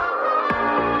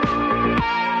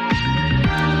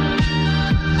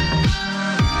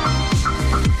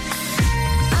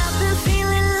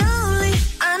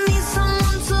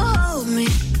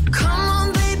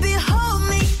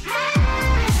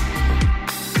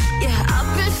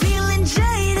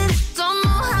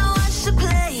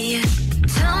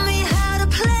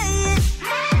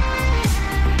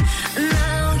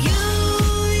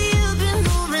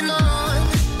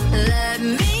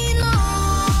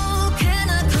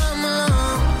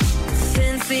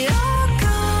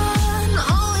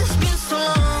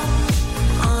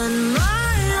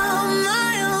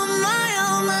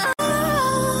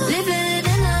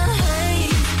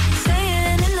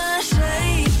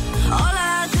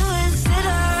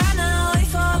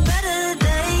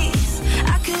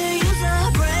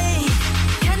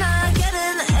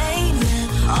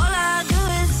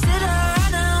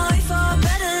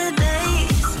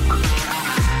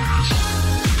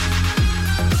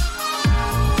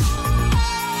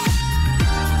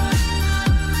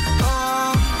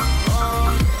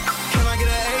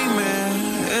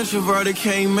 Introverted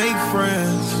can't make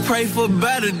friends. Pray for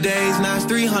better days. Now it's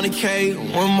 300K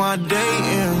when my day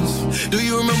ends. Do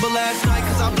you remember last night?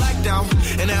 Cause I blacked out.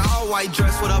 In that all white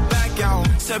dress with her back out.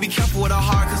 Said be careful with her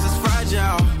heart cause it's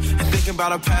fragile. And thinking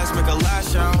about her past make her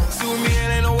lash out. See with me it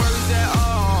ain't no worries at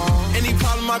all. Any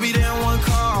problem I be there in one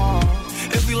call.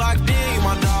 If we locked in, you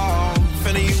my dog.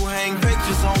 Finna you hang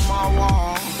pictures on my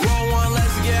wall. Roll one,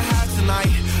 let's get high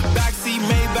tonight. Backseat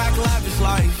made back lavish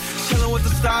life. Chillin' with the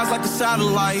stars like a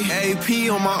satellite. AP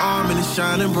on my arm and it's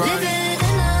shining bright. Living in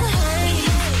the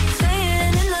haze,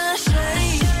 staying in the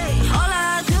shade. All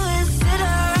I do is sit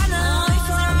around and wait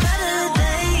for better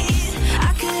days.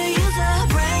 I could use a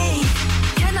break.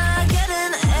 Can I get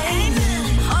an amen?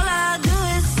 All I do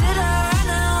is sit around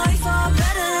and wait for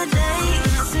better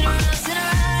days. Sit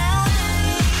around,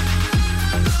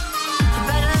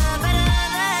 better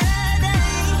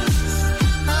days.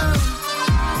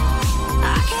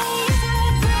 I can't.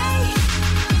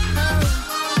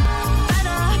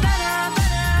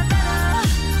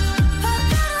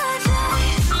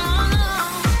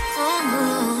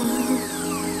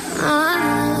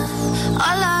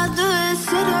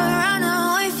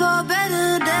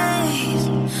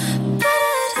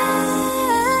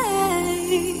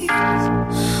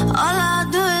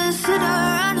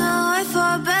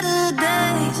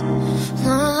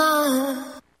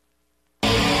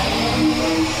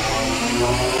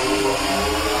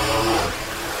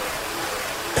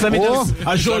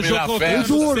 A Jojo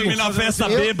Durmo. na festa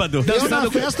bêbado. Eu na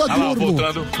festa durmo.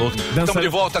 Voltando. Estamos de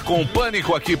volta com o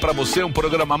Pânico aqui pra você, um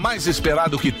programa mais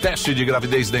esperado que teste de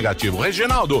gravidez negativo.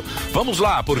 Reginaldo, vamos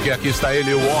lá, porque aqui está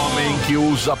ele, o homem que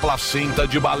usa placenta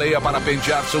de baleia para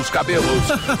pentear seus cabelos.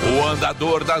 O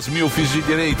andador das milfes de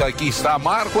direita. Aqui está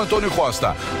Marco Antônio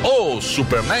Costa, o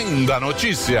Superman da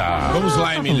notícia. Vamos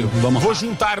lá, Emílio. Vou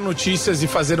juntar notícias e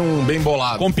fazer um bem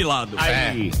bolado. Compilado.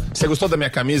 Você gostou da minha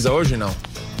camisa hoje, não?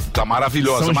 Tá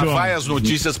maravilhosa, São mas João. vai as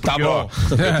notícias porque, Tá bom.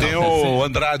 ó, eu tenho o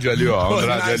Andrade ali, ó.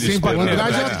 Andrade ali Sim, o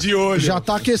Andrade de olho. já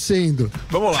tá aquecendo.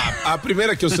 Vamos lá. A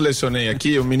primeira que eu selecionei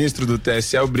aqui, o ministro do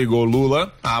TSE obrigou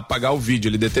Lula a apagar o vídeo.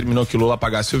 Ele determinou que Lula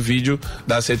apagasse o vídeo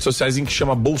das redes sociais em que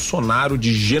chama Bolsonaro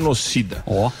de genocida.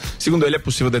 Segundo ele, é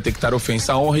possível detectar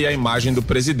ofensa à honra e à imagem do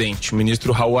presidente, o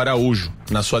ministro Raul Araújo,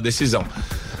 na sua decisão.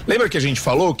 Lembra que a gente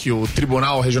falou que o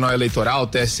Tribunal Regional Eleitoral, o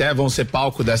TSE, vão ser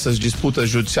palco dessas disputas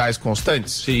judiciais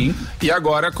constantes? Sim. E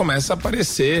agora começa a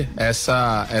aparecer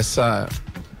essa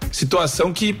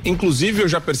situação que, inclusive, eu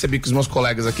já percebi que os meus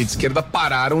colegas aqui de esquerda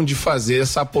pararam de fazer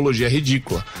essa apologia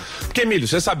ridícula. Porque, Emílio,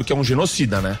 você sabe que é um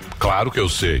genocida, né? Claro que eu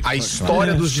sei. A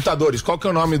história dos ditadores. Qual que é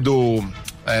o nome do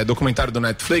documentário do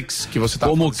Netflix que você tá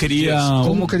Como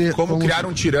criar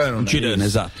um tirano. Um tirano,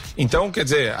 exato. Então, quer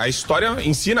dizer, a história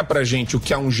ensina pra gente o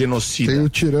que é um genocida. Tem o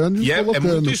tirano E é colocando.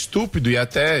 muito estúpido e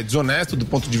até desonesto do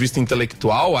ponto de vista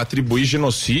intelectual atribuir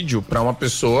genocídio pra uma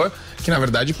pessoa que, na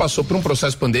verdade, passou por um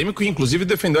processo pandêmico e, inclusive,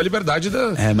 defendeu a liberdade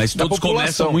da mas da todos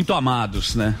população. começam muito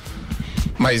amados, né?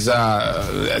 Mas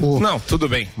não, tudo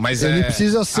bem. Mas Ele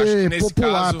precisa acho que ser nesse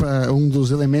popular. caso- Um dos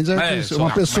elementos é que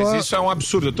uma pessoa. Mas isso é um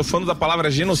absurdo. Eu tô falando da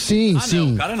palavra genocídio. Sim,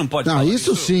 sim. O cara não pode Não, falar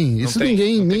isso sim. Não Isso tem-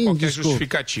 ninguém não tem nem qualquer discute.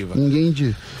 justificativa.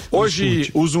 Ninguém Hoje,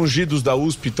 os ungidos da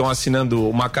USP estão assinando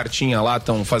uma cartinha lá,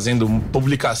 estão fazendo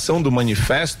publicação do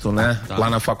manifesto, né? Lá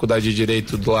na Faculdade de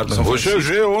Direito do Largo São Hoje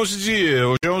Francisco.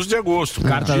 é 11 de agosto.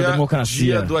 Carta da democracia.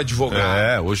 Dia do advogado.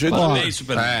 É, hoje é Parabéns, dia.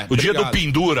 Superman. O dia do Obrigado.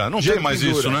 pendura. Não Dia tem do mais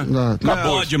pendura. isso, né? Não.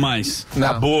 Acabou demais.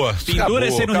 Acabou. Pendura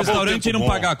é ser no Acabou o restaurante e tempo não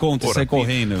bom. pagar a conta, Porra, sair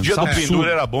correndo. Dia do Absurdo.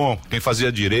 pendura era bom. Quem fazia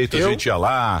direito, a gente ia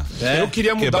lá. Eu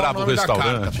queria mudar o quebrava nome da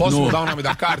restaurante. carta. Posso mudar o nome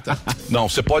da carta? Não,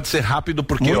 você pode ser rápido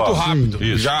porque, Muito ó, rápido.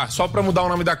 Isso. Já, só pra mudar o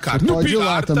nome da carta. Você pode ir lá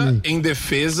Carta também. em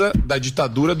defesa da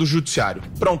ditadura do judiciário.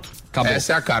 Pronto. Acabou.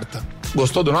 Essa é a carta.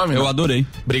 Gostou do nome? Eu não? adorei.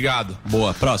 Obrigado.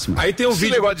 Boa, próxima. Aí tem um Esse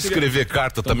vídeo. negócio de escrever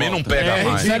carta também não pega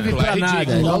mais. serve pra nada.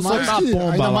 Ainda Igual mais soltar que,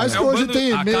 pomba ainda lá. mais que É um hoje bando-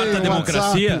 tem a e-mail, carta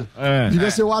democracia? WhatsApp.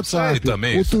 Devia ser o Aí WhatsApp,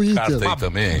 também, o esse Twitter. carta aí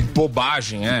também.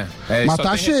 Bobagem, é. Mas só tá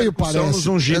tem cheio, repercussão parece. nos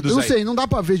ungidos Eu não aí. sei, não dá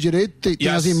pra ver direito, tem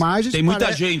as- as imagens. tem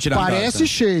muita gente na Parece carta.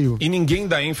 cheio. E ninguém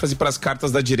dá ênfase para as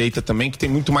cartas da direita também, que tem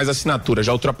muito mais assinatura.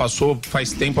 Já ultrapassou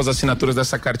faz tempo as assinaturas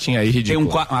dessa cartinha aí, Tem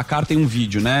ridícula. uma carta e um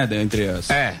vídeo, né? Entre as.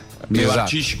 Meio exato.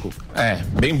 artístico. É,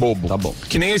 bem bobo. Tá bom.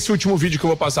 Que nem esse último vídeo que eu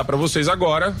vou passar pra vocês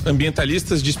agora.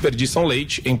 Ambientalistas desperdiçam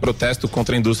leite em protesto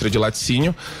contra a indústria de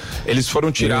laticínio. Eles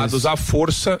foram tirados à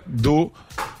força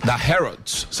da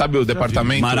Harrods, sabe o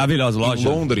departamento? Maravilhosa loja. Em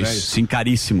Londres. Sim,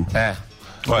 caríssimo. É.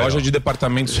 Loja de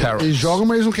departamentos Harrods. Eles jogam,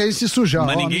 mas eles não querem se sujar.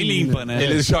 Mas ó, ninguém menina. limpa, né?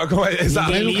 Eles jogam,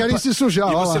 exato. Eles não querem se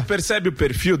sujar, E ó você lá. percebe o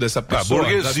perfil dessa pessoa?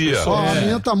 burguesia. das pessoas? Ó, a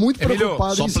menina tá muito Emílio,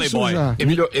 preocupada só em se playboy. sujar.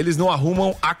 Emílio, eles não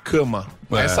arrumam a cama.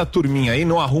 Essa turminha aí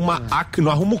não arruma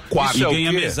não arruma o quarto. E é o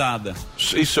ganha quê? mesada.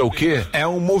 Isso é o quê? É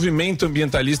um movimento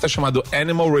ambientalista chamado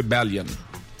Animal Rebellion.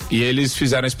 E eles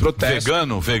fizeram esse protesto.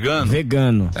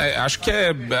 Vegano. É, acho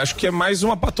que é mais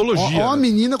uma patologia. Ó a né?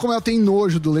 menina como ela tem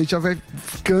nojo do leite, ela vai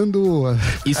ficando...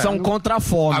 E são contra a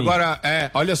fome. Agora,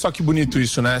 olha só que bonito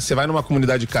isso, né? Você vai numa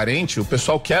comunidade carente, o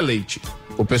pessoal quer leite.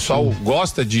 O pessoal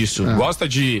gosta disso, gosta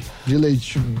de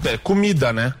leite.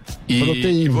 Comida, né? Proteína.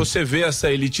 E você vê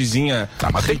essa elitezinha. Tá,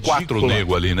 mas tem 4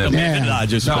 negros ali, né? É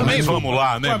verdade. Isso Também vamos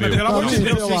lá, né, meu? pelo amor de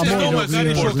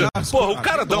Deus, Porra, o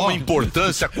cara dá uma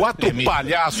importância, 4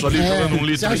 palhaços ali jogando um Se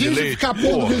litro a de gente leite. ficar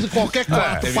pondo de qualquer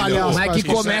palhaço... Mas que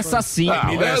faz começa assim.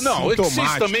 Não, é que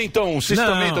vocês também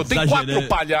estão. Tem 4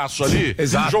 palhaços ali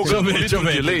jogando um litro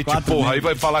de leite, porra, aí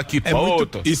vai falar que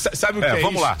puta. E sabe o que é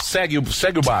Vamos isso? lá, segue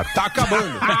o bar. Tá acabando.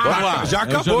 Vamos lá. Já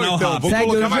acabou, então. Vou Segue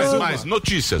colocar o mais jogo. uma. Mais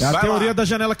notícias. É a Vai teoria lá. da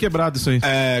janela quebrada, isso aí.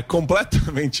 É,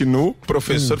 completamente nu,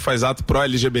 professor faz ato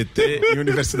pró-LGBT em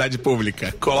universidade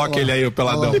pública. Coloca ele aí, o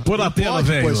peladão. Pô na tela, Pode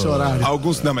pôr velho. esse horário.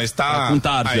 Alguns, não, mas tá. com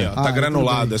tarja. Aí, ó, tá Ah,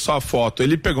 granulado, tudo é só a foto.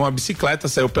 Ele pegou uma bicicleta,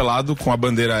 saiu pelado com a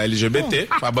bandeira LGBT,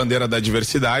 com a bandeira da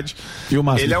diversidade. E o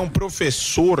máximo? Ele é um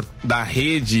professor da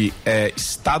rede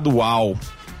estadual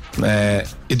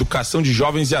Educação de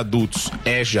Jovens e Adultos,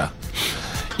 EJA.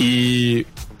 E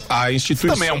a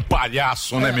instituição... Também é um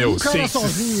palhaço, né, meu? Um cara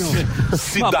sozinho.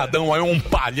 Cidadão é um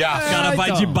palhaço. O cara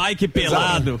vai de bike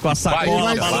pelado, com a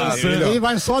sacola balançando. Ele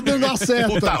vai só dando a seta.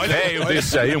 Puta velho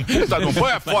desse aí, um puta, não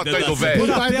põe a foto aí do velho.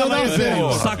 Ele vai dando a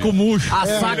seta. Saco murcho. A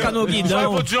saca no Mas eu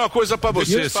guidão. vou dizer uma coisa pra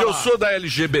você, se eu sou da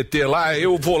LGBT lá,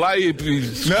 eu vou lá e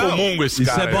excomungo esse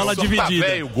isso cara. é bola eu sou dividida.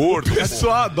 Tá velho, gordo. O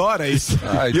pessoal adora isso.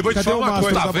 Ai, E eu vou te falar uma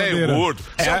coisa. Tá velho, gordo.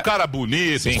 Você é um cara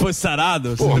bonito. Se fosse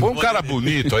sarado. Pô, um cara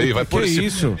bonito aí, vai pôr esse...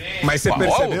 isso? Mas você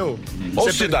percebeu? Olha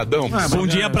o cidadão.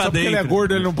 Bundinha pra Só porque ele é dentro.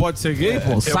 gordo, ele não pode ser gay,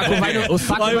 pô? O saco vai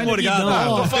no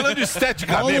guidão. Tô falando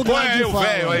esteticamente. Olha o Põe lugar aí de o fala.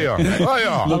 velho aí, ó.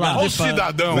 Olha, ó. Olha o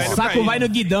cidadão. O saco vai no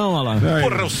guidão, olha lá.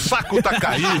 Porra, o saco tá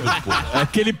caído, pô. É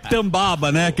aquele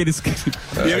tambaba, né? Aqueles...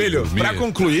 E, Emílio, pra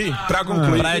concluir,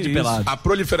 praia de pelado. a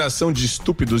proliferação de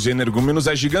estúpidos e energúmenos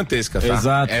é gigantesca, tá?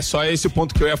 Exato. É só esse o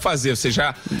ponto que eu ia fazer. Você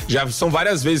já são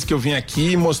várias vezes que eu vim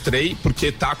aqui e mostrei,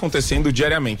 porque tá acontecendo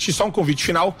diariamente. E só um convite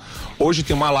final. Hoje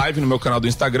tem uma live no meu canal do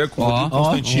Instagram com o Rodrigo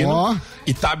Constantino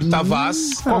e Tabita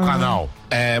Vaz. Qual canal?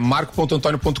 É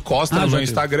marco.antônio.costa no meu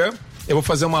Instagram. Eu vou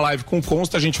fazer uma live com o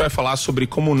Consta, a gente vai falar sobre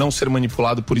como não ser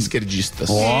manipulado por esquerdistas.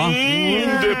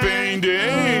 Independente.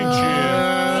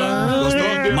 Gostou?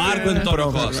 Marco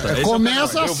Antônio Costa.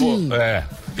 Começa assim.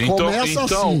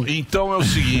 Então é o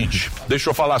seguinte, deixa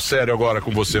eu falar sério agora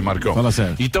com você, Marcão. Fala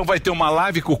sério. Então vai ter uma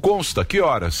live com o Consta, que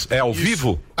horas? É ao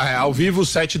vivo? É, ao vivo,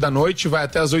 7 da noite, vai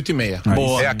até as 8h30.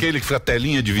 É aquele que fica a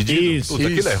telinha dividida? Isso, Puta,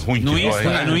 aquilo é ruim. No que Insta,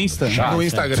 dói, é no Insta? Chato. No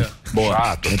Instagram. Boa.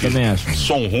 Chato. Eu também acho.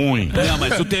 Som ruim. Não,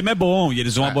 mas o tema é bom e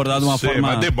eles vão abordar de uma Sei, forma...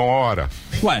 mas demora.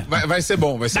 Ué, Vai ser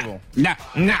bom, vai ser bom.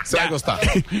 Você vai gostar.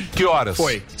 Que horas?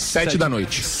 Foi, 7 da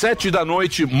noite. 7 da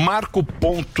noite,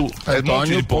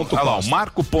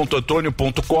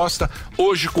 marco.antônio.costa,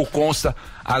 hoje com o Consta,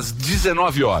 às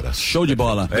 19 horas. Show de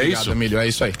bola. É Obrigado, isso? Emílio, é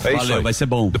isso aí. É isso Valeu, aí. vai ser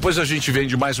bom. Depois a gente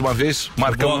vende mais uma vez,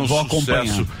 marcando Vou um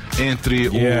sucesso acompanhar. entre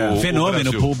o Fenômeno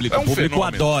Brasil. público. É um O público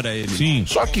fenômeno. adora ele. Sim.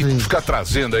 Só que ficar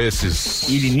trazendo aí esses...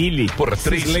 Ilinili. Porra,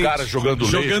 3 caras jogando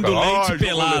leite. Jogando cara. leite Ai,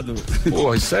 pelado.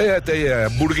 Porra, isso aí é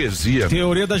burguesia.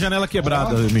 Teoria da janela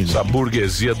quebrada, Emílio. Essa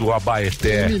burguesia do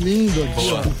Abaeté. Que lindo.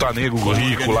 Os puta nego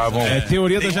rico lá vão... É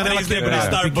teoria da janela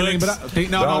quebrada. Tem que lembrar.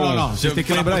 Não. Vocês têm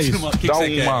que lembrar isso. Dá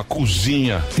uma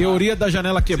cozinha. Teoria da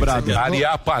janela quebrada.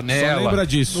 Arear a Só panela. lembra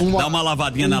disso. Dá uma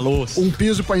lavadinha na louça. Um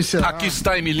piso pra encerrar. Aqui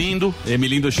está Emilindo.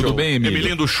 Emilindo Show. Tudo bem, Emílio?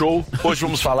 Emilindo Show. Hoje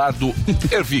vamos falar do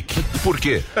Ervic. Por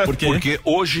quê? Por quê? Porque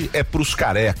hoje é pros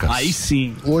carecas. Aí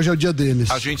sim. Hoje é o dia deles.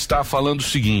 A gente está falando o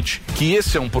seguinte, que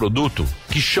esse é um produto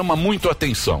que chama muito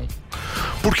atenção.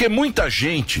 Porque muita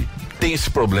gente tem esse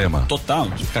problema. Total.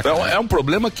 É um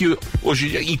problema que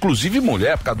hoje, inclusive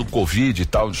mulher, por causa do Covid e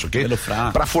tal, não sei o quê,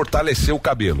 pra fortalecer o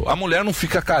cabelo. A mulher não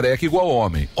fica careca igual o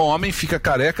homem. O homem fica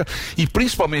careca e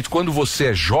principalmente quando você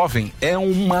é jovem, é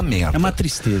uma merda. É uma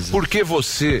tristeza. Porque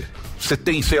você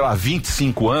tem, sei lá,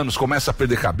 25 anos, começa a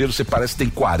perder cabelo, você parece que tem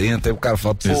 40, aí o cara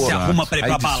fala, pô, Você arruma pra ir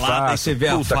pra balada, aí você vê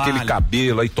a puta, falha. aquele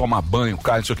cabelo, aí toma banho,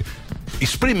 cai, não sei o quê.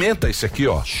 Experimenta esse aqui,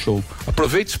 ó. Show.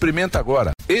 Aproveita e experimenta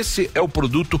agora. Esse é o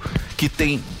produto que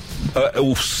tem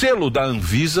o selo da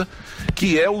Anvisa,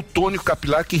 que é o tônico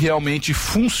capilar que realmente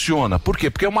funciona. Por quê?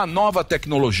 Porque é uma nova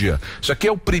tecnologia. Isso aqui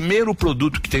é o primeiro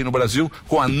produto que tem no Brasil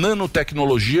com a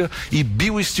nanotecnologia e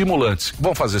bioestimulantes.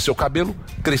 Vão fazer seu cabelo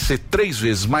crescer 3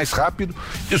 vezes mais rápido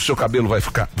e o seu cabelo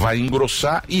vai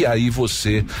engrossar e aí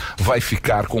você vai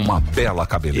ficar com uma bela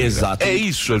cabeleira. Exato. É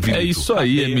isso, Ervildo. É isso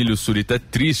aí, Emílio Surita. É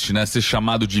triste, né? Ser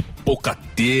chamado de pouca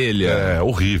telha. É,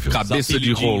 horrível. Cabeça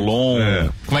de rolon. É.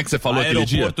 Como é que você falou aquele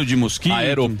dia? Aeroporto de mosquito.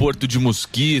 Aeroporto de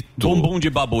mosquito. Bumbum de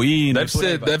babuína.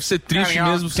 Deve ser triste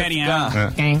mesmo você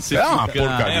ficar... É uma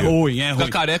porcaria. É ruim. Fica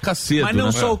careca cedo, Mas não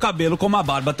né? só o cabelo, como a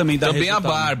barba também dá Também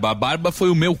resultado. a barba. A barba foi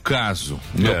o meu caso.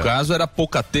 O meu caso era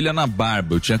pouca telha na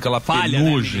barba. Eu tinha aquela Falha,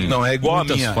 penugem. né? Não, é igual a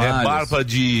muitas minha. falhas. É barba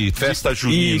de festa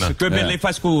junina. Isso, que o Eberlei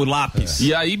faz com o lápis.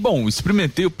 E aí, bom,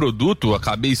 experimentei o produto,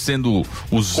 acabei sendo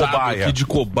usado Cobaia. aqui de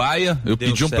cobaia. Eu Deu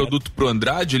pedi um certo. produto pro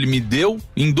Andrade, ele me deu.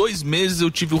 Em 2 meses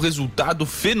eu tive um resultado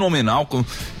fenomenal.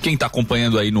 Quem tá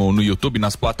acompanhando aí no YouTube,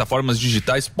 nas plataformas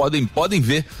digitais, podem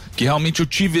ver que realmente eu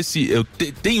tive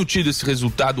tenho tido esse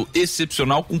resultado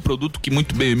excepcional com um produto que,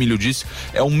 muito bem o Emílio disse,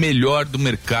 é o melhor do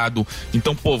mercado.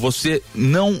 Então, pô, você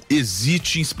não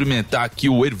hesite em experimentar aqui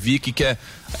o Ervic, que é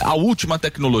a última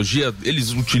tecnologia,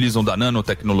 eles utilizam da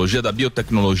nanotecnologia, da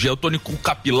biotecnologia, é o tônico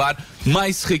capilar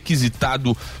mais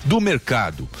requisitado do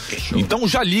mercado. Então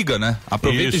já liga, né?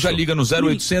 Aproveita e já liga no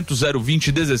 0800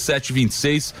 020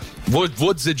 1726.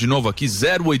 Vou dizer de novo aqui,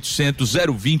 0800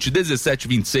 020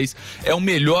 1726 é o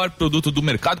melhor produto do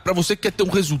mercado para você que quer ter um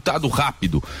resultado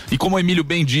rápido. E como o Emílio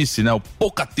bem disse, né?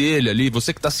 Pouca telha ali,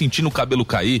 você que tá sentindo o cabelo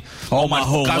cair. Ó, o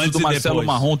Marrom, caso do Marcelo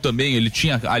Marrom também, ele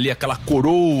tinha ali aquela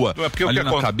coroa ali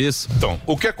na cabeça. Então,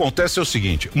 o que acontece é o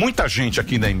seguinte, muita gente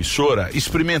aqui na emissora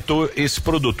experimentou esse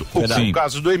produto. O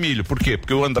caso do Emílio, por quê?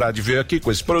 Porque o Andrade veio aqui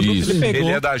com esse produto, ele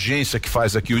é da agência que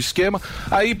faz aqui o esquema,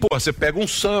 aí, pô, você pega um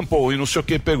sample e não sei o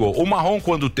que pegou. O Marrom,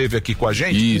 quando teve aqui com a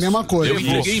gente... Mesma coisa. Eu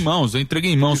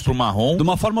entreguei em mãos pro Marrom. De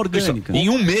uma forma orgânica. Em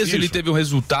um mês ele teve um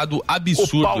resultado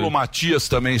absurdo. O Paulo Matias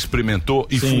também experimentou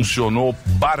e funcionou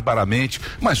barbaramente,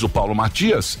 mas o Paulo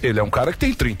Matias, ele é um cara que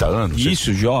tem 30 anos.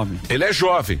 Isso, jovem. Ele é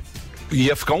jovem.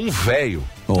 Ia ficar um velho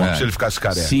se ele ficasse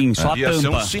careca. Sim, só ia ser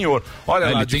um senhor. Olha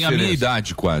lá, ele tem a minha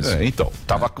idade quase. Então,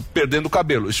 tava perdendo o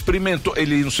cabelo. Experimentou,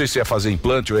 ele não sei se ia fazer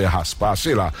implante ou ia raspar,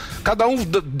 sei lá. Cada um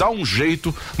dá um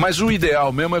jeito, mas o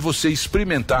ideal mesmo é você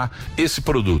experimentar esse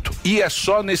produto. E é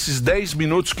só nesses 10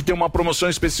 minutos que tem uma promoção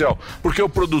especial. Porque o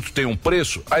produto tem um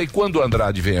preço, aí quando o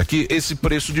Andrade vem aqui, esse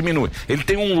preço diminui. Ele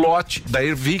tem um lote da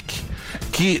Ervic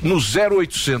que no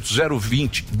 0800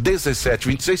 020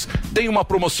 1726 tem uma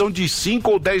promoção de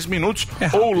 5 ou 10 minutos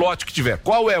ou o lote que tiver.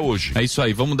 Qual é hoje? É isso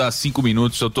aí, vamos dar 5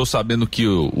 minutos. Eu tô sabendo que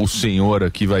o senhor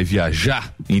aqui vai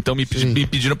viajar, então me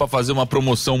pediram para fazer uma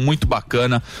promoção muito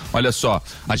bacana. Olha só,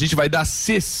 a gente vai dar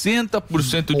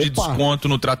 60% de desconto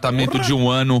no tratamento de um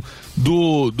ano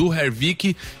do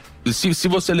Hervik. Se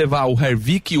você levar o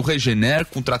Hervik e o Regener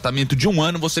com tratamento de um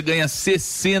ano, você ganha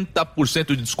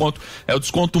 60% de desconto. É o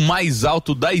desconto mais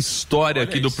alto da história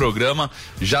aqui do programa,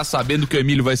 já sabendo que o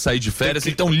Emílio vai sair de férias.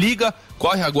 Então liga,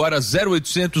 corre agora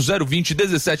 0800 020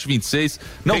 1726.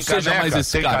 Não tem seja caneca, mais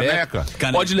esse careca.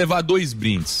 Pode levar 2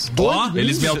 brindes.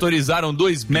 Eles me autorizaram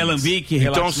 2 brindes. Melanvic,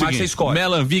 Relax Max, você escolhe.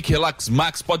 Melanvic, Relax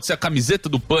Max, pode ser a camiseta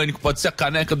do Pânico, pode ser a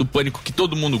caneca do Pânico que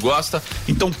todo mundo gosta.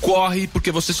 Então corre,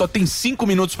 porque você só tem 5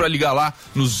 minutos para ligar lá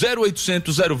no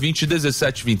 0800 020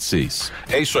 1726.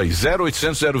 É isso aí,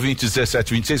 0800 020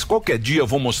 1726. Qualquer dia eu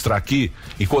vou mostrar aqui,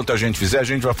 enquanto a gente fizer, a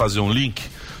gente vai fazer um link.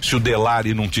 Se o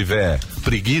Delari não tiver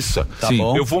preguiça,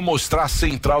 eu vou mostrar a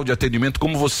central de atendimento,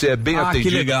 como você é bem atendido.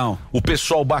 Que legal. O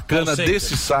pessoal bacana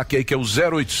desse saque aí, que é o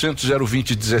 0800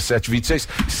 020 1726.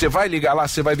 Você vai ligar lá,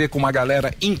 você vai ver como a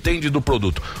galera entende do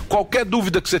produto. Qualquer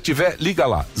dúvida que você tiver, liga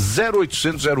lá.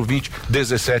 0800 020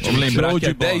 1726. Vamos lembrar que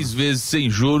é 10 vezes sem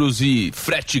juros e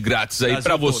frete grátis aí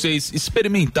para vocês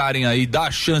experimentarem aí, dar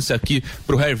a chance aqui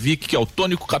pro Hervik, que é o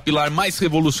tônico capilar mais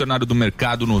revolucionário do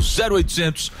mercado, no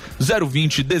 0800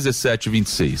 020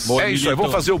 1726. É isso aí,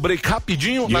 vamos fazer o break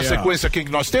rapidinho. Na sequência, quem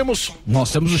que nós temos?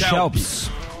 Nós temos o Shelps.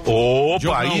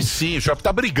 Opa, aí sim, o Shelps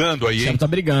tá brigando aí, hein? O Shelps tá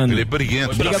brigando. Ele é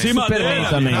briguento. Briga super bem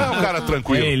também. Não é um cara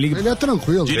tranquilo. Ele é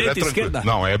tranquilo. Direita, esquerda?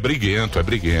 Não, é briguento, é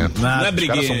briguento. Não é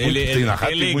briguento,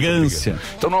 elegância.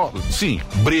 Então, não, sim,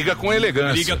 briga com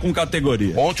elegância. Briga com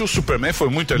categoria. Ontem o Superman foi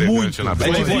muito elegante na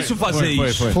briga. É difícil fazer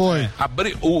isso. Foi.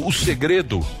 O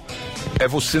segredo é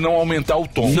você não aumentar o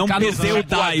tom. Não perder o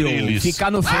dial.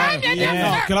 Ficar no flat.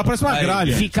 Aquela parece uma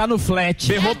gralha. Ficar no flat.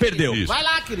 Ferrou, perdeu. Isso. Vai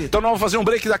lá, querido. Então nós vamos fazer um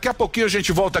break. Daqui a pouquinho a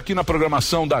gente volta aqui na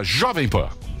programação da Jovem Pan.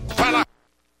 Vai lá.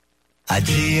 Há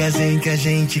dias em que a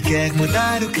gente quer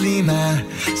mudar o clima,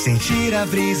 sentir a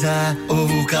brisa ou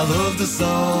o calor do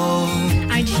sol.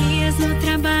 Há dias no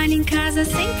trabalho, em casa,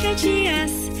 sempre há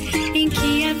dias em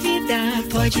que a vida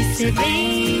pode ser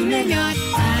bem melhor.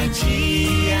 Há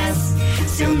dias,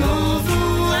 seu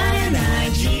novo ar na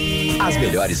Dias. As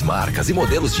melhores marcas e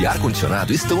modelos de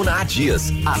ar-condicionado estão na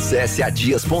Adias. Acesse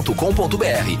adias.com.br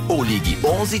ou ligue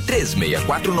 11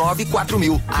 3649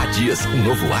 4000. Adias, um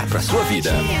novo ar para sua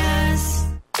vida.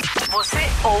 Você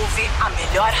ouve a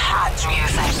melhor rádio.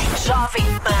 Jovem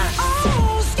Pan.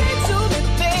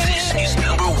 This is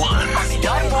number one. A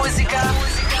melhor música.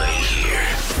 Play here.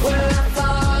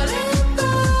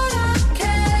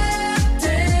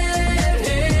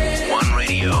 One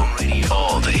radio,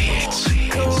 all the hits.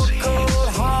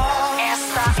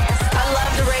 Esta, I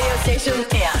love the radio station.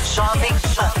 É a Jovem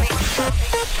Pan.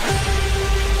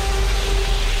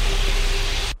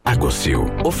 A Gocil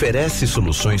oferece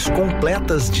soluções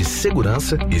completas de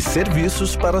segurança e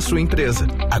serviços para a sua empresa.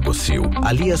 A Gocil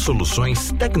alia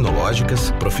soluções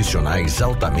tecnológicas, profissionais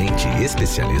altamente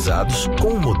especializados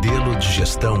com um modelo de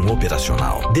gestão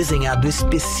operacional desenhado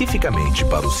especificamente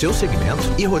para o seu segmento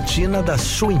e rotina da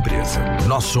sua empresa.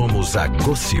 Nós somos a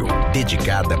Gocil,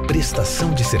 dedicada à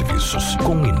prestação de serviços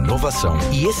com inovação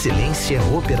e excelência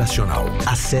operacional.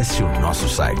 Acesse o nosso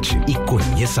site e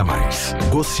conheça mais.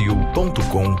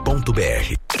 gocil.com.br.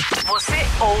 Você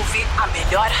ouve a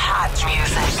melhor rádio.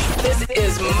 This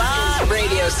is my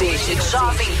radio station,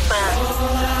 Jovem Pan.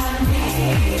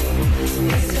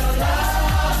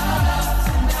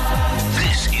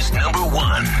 This is number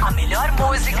one. A melhor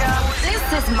música. This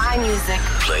is my music.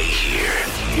 Play here.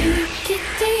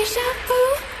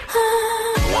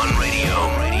 One radio,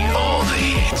 all the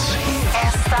hits.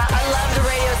 Esta, I love the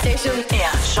radio station, é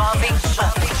a Jovem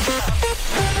Pan.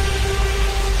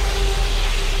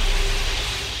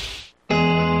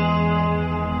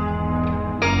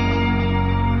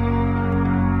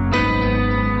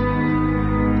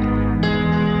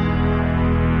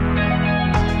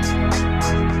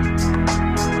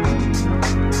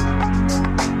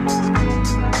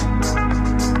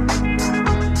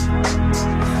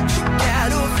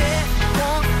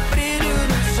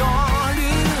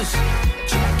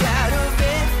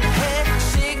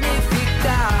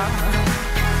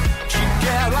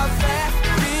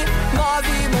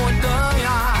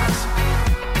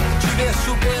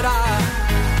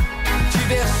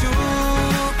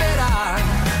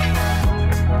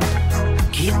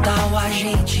 Que tal a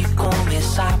gente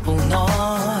começar por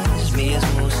nós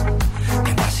mesmos?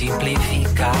 Tentar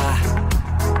simplificar.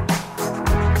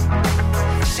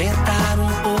 Sentar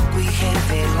um pouco e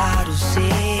revelar os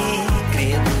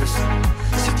segredos.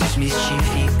 Se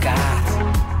desmistificar.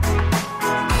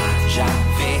 Já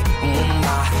vê um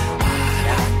mar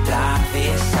para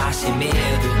atravessar sem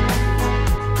medo.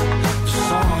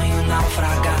 Sonho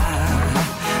naufragar.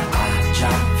 Já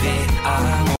vê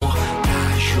amor pra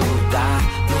ajudar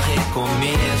no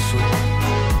recomeço.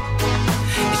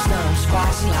 Estamos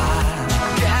quase lá.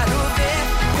 Quero ver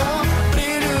com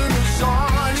brilho nos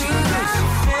olhos.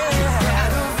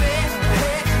 Quero ver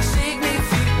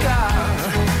ressignificar.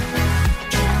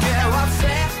 Te quero a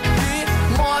fé que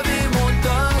move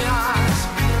montanhas.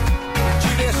 Te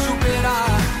ver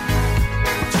superar.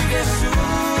 Te ver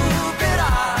superar.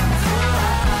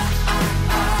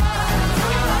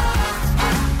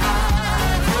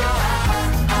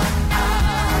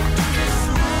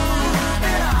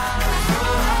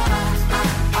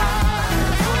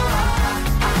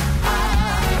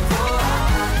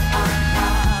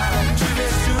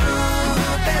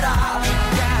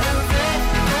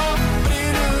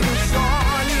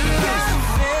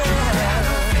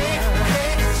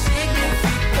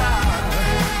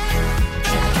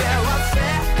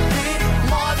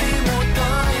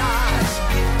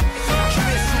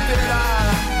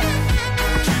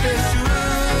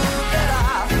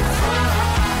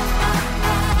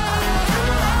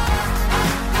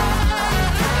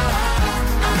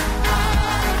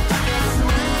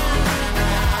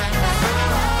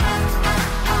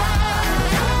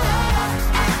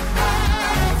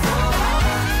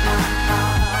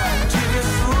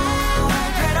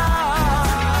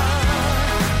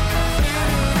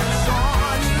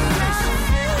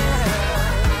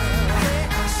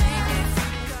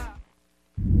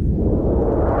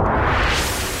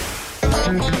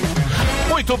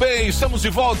 Muito bem, estamos de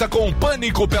volta com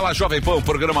Pânico pela Jovem Pan, o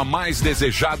programa mais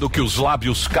desejado que os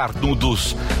lábios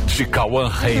carnudos de Cauã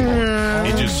Raymond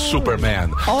e de Superman.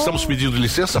 Estamos pedindo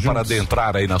licença para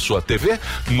adentrar aí na sua TV,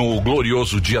 no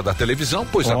glorioso dia da televisão,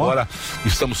 pois agora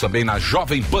estamos também na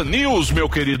Jovem Pan News, meu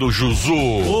querido Juzu.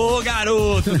 Ô,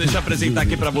 garoto, deixa eu apresentar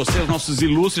aqui pra você os nossos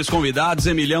ilustres convidados.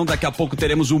 Emilhão, daqui a pouco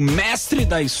teremos o mestre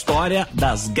da história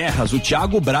das guerras, o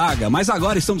Thiago Braga. Mas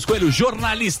agora estamos com ele, o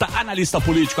jornalista, analista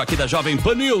político aqui da Jovem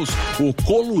Pan News, o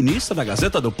colunista da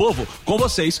Gazeta do Povo, com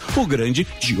vocês, o grande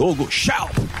Diogo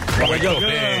Schelp.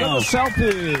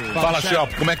 Fala,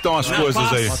 Schelp, como é que estão as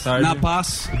coisas aí? Na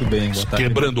paz. Tudo bem, boa tarde.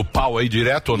 Quebrando o pau aí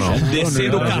direto ou não?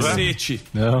 Descendo o cacete.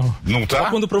 Não. Não tá? Só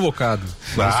quando provocado.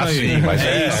 Ah, sim, mas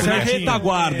Isso é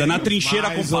retaguarda, na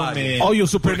trincheira, compadre. Olha o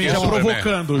Superman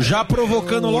já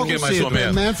provocando, logo que mais cedo. ou menos? O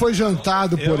Superman foi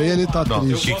jantado por ele e tá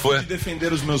triste. Eu gosto de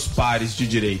defender os meus pares de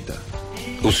direita.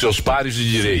 Os seus pares de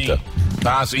direita.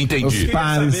 Ah, entendi.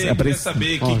 Queria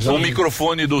saber que O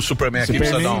microfone do Superman aqui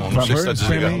precisa dar não sei se está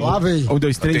desligado. Lá vem. 1,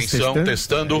 2, 3, Atenção,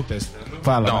 testando.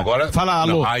 Fala. Não, agora. Fala,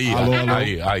 alô. Não,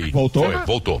 aí. Voltou? Foi,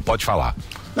 voltou, pode falar.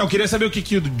 Não, eu queria saber o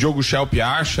que o Diogo Schelp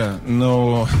acha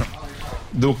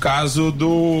do caso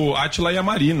do Átila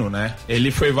Yamarino, né?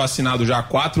 Ele foi vacinado já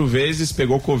 4 vezes,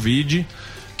 pegou Covid.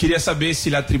 Queria saber se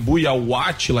ele atribui ao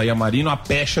Átila Yamarino a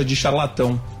pecha de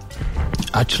charlatão.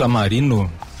 Átila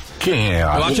Yamarino? Quem é? O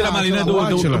Átila Yamarino é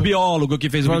do biólogo que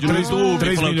fez o vídeo no YouTube.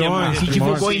 3 milhões. Que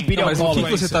divulgou em Mas o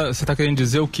que você tá querendo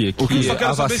dizer o quê? Que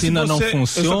a vacina não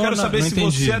funciona? Eu só quero saber não se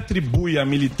entendi. você atribui a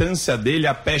militância dele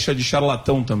a pecha de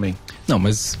charlatão também. Não,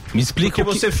 mas me explica. Porque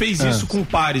você fez isso com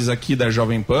pares aqui da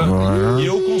Jovem Pan e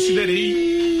eu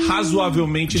considerei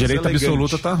razoavelmente direito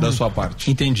absoluta tá da sua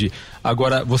parte. Entendi.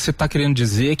 Agora, você está querendo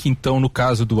dizer que então no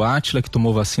caso do Átila, que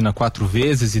tomou vacina 4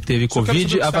 vezes e teve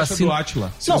Covid, a vacina do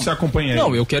Átila, se você acompanha ele.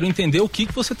 Não, eu quero entender o que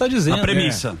você está dizendo. A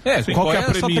premissa. Qual é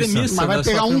a sua premissa? Mas vai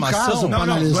pegar um caso para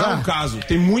analisar? Não é um caso.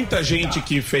 Tem muita gente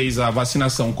que fez a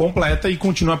vacinação completa e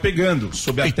continua pegando,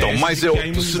 sob a tese mas de que a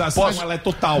imunização ela é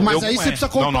total. Mas aí você precisa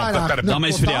comparar. Dá uma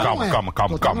esfriada. Calma.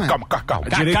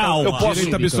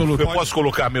 Eu posso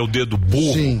colocar meu dedo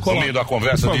burro no meio da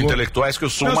conversa de intelectuais, que eu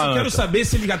sou uma anta. Eu quero saber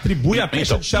se ele atribui a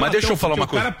pecha de charlatão. Mas deixa eu falar uma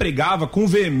coisa. O cara pregava com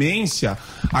veemência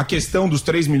a questão dos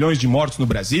 3 milhões de mortos no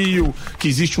Brasil, que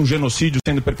existe um genocídio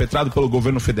sendo perpetrado pelo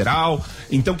governo federal.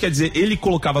 Então, quer dizer, ele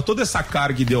colocava toda essa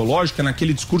carga ideológica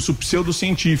naquele discurso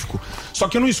pseudocientífico. Só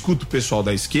que eu não escuto o pessoal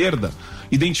da esquerda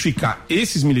identificar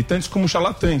esses militantes como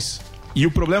charlatães. E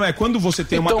o problema é quando você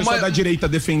tem uma pessoa da direita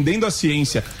defendendo a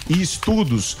ciência e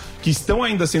estudos que estão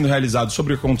ainda sendo realizados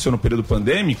sobre o que aconteceu no período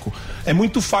pandêmico, é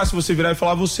muito fácil você virar e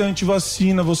falar: você é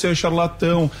antivacina, você é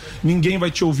charlatão, ninguém vai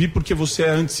te ouvir porque você é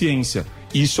anti-ciência.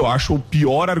 Isso eu acho o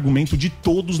pior argumento de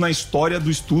todos na história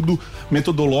do estudo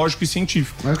metodológico e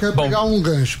científico. Mas eu quero pegar um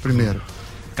gancho primeiro.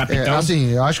 Capitão.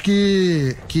 Assim, eu acho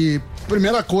que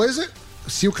primeira coisa,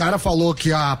 se o cara falou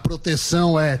que a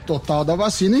proteção é total da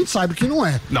vacina, a gente sabe que não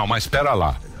é. Não, mas espera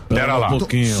lá. Pera lá. O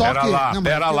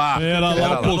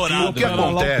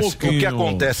que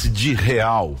acontece de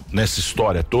real nessa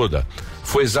história toda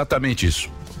foi exatamente isso.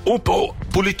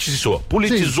 Politizou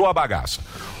a bagaça.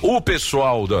 O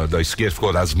pessoal da esquerda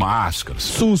ficou das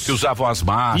máscaras, que usavam as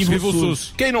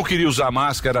máscaras. Quem não queria usar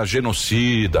máscara era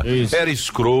genocida, era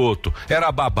escroto,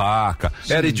 era babaca,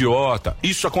 era idiota.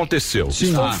 Isso aconteceu.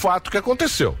 Isso foi um fato que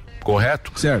aconteceu,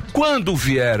 correto? Certo. Quando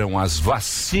vieram as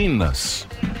vacinas,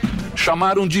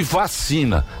 chamaram de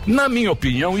vacina. Na minha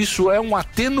opinião, isso é um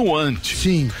atenuante.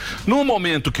 Sim. No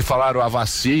momento que falaram a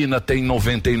vacina tem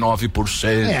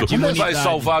 99%, vai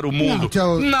salvar o mundo.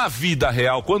 Na vida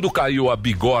real, quando caiu a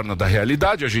bigorna da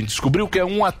realidade, a gente descobriu que é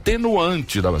um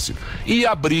atenuante da vacina. E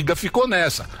a briga ficou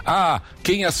nessa.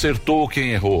 Quem acertou, quem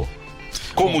errou.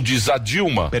 Como diz a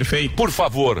Dilma. Perfeito. Por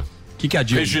favor. Que é a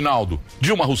Dilma? Reginaldo,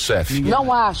 Dilma Rousseff.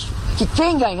 Não acho que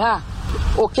quem ganhar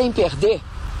ou quem perder,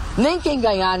 nem quem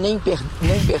ganhar nem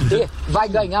perder vai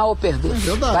ganhar ou perder.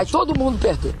 Vai todo mundo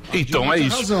perder. Então é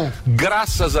isso.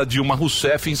 Graças a Dilma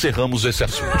Rousseff encerramos esse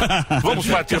assunto. Vamos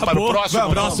partir para o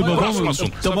próximo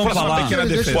assunto. Então vamos falar.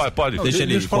 Pode. Deixa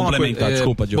ele complementar.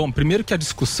 Desculpa, Dilma. Bom, primeiro que a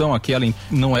discussão aqui ela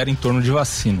não era em torno de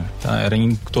vacina, tá? Era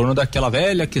em torno daquela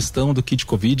velha questão do kit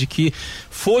Covid que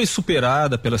foi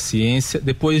superada pela ciência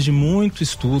depois de muito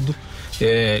estudo.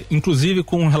 Inclusive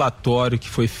com um relatório que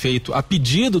foi feito a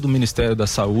pedido do Ministério da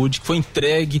Saúde, que foi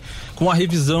entregue com a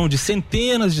revisão de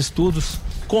centenas de estudos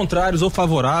contrários ou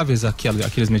favoráveis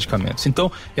àqueles medicamentos.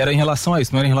 Então, era em relação a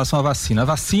isso, não era em relação à vacina. A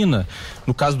vacina,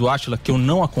 no caso do Átila, que eu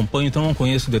não acompanho, então não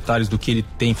conheço detalhes do que ele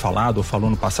tem falado ou falou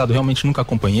no passado, realmente nunca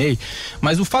acompanhei,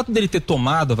 mas o fato dele ter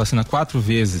tomado a vacina 4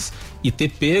 vezes e ter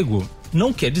pego,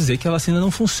 não quer dizer que a vacina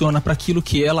não funciona para aquilo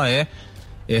que ela é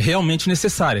realmente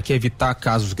necessária, que é evitar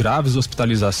casos graves,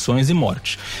 hospitalizações e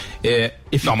morte.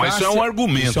 Não, mas isso é um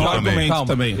argumento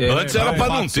também. Antes era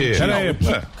para não ter.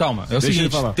 Calma, é o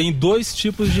seguinte, tem 2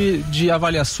 tipos de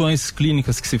avaliações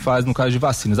clínicas que se faz no caso de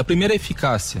vacinas. A primeira é a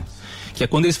eficácia, que é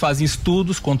quando eles fazem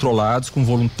estudos controlados com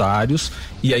voluntários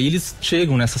e aí eles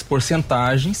chegam nessas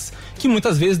porcentagens que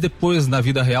muitas vezes depois na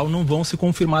vida real não vão se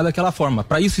confirmar daquela forma.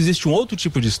 Para isso existe um outro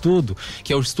tipo de estudo,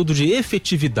 que é o estudo de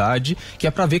efetividade, que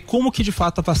é para ver como que de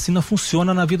fato a vacina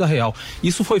funciona na vida real.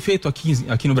 Isso foi feito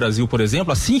aqui no Brasil, por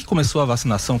exemplo, assim que começou a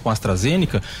vacinação com a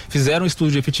AstraZeneca, fizeram um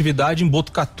estudo de efetividade em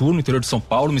Botucatu, no interior de São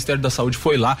Paulo, o Ministério da Saúde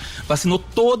foi lá, vacinou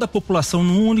toda a população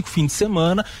num único fim de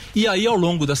semana e aí ao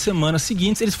longo das semanas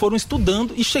seguintes eles foram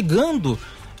estudando e chegando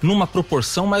numa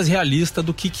proporção mais realista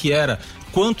do que era.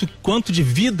 Quanto de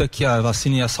vida que a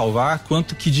vacina ia salvar,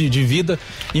 quanto que de vida,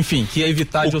 enfim, que ia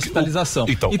evitar de hospitalização.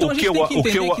 Então a gente tem que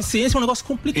entender que ciência é um negócio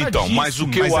complicadíssimo. Então, mas o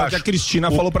que eu acho... que a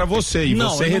Cristina falou pra você, e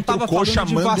você retrucou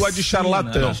chamando-a de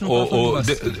charlatão.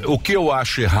 O que eu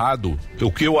acho errado,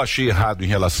 o que eu achei errado em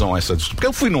relação a essa discussão, porque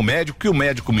eu fui no médico, o que o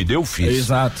médico me deu, eu fiz.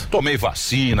 Exato. Tomei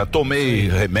vacina, tomei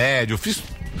remédio, fiz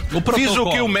Fiz o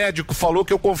que o médico falou,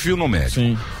 que eu confio no médico.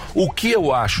 Sim. O que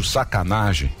eu acho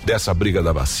sacanagem dessa briga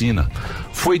da vacina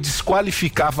foi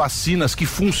desqualificar vacinas que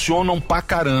funcionam pra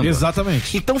caramba.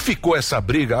 Exatamente. Então ficou essa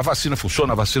briga, a vacina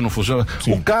funciona, a vacina não funciona.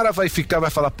 Sim. O cara vai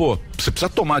falar, pô, você precisa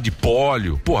tomar de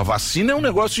pólio. Pô, a vacina é um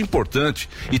negócio importante.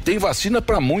 E tem vacina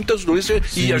pra muitas doenças.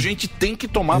 Sim. E a gente tem que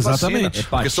tomar vacina.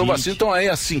 Porque são vacinas estão aí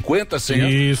há 50, 100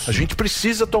 anos. A gente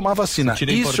precisa tomar vacina.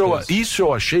 Isso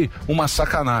eu achei uma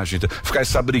sacanagem. Ficar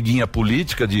essa briguinha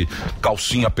política de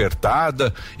calcinha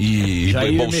apertada e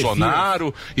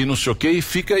Bolsonaro e não sei o que,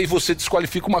 e você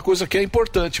desqualifica uma coisa que é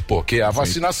importante, pô, que é a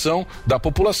vacinação da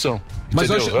população. Mas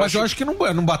eu acho que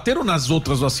não bateram nas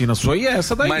outras vacinas, foi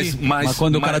essa daí. Mas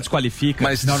quando o cara desqualifica.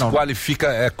 Mas desqualifica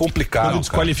é complicado. Quando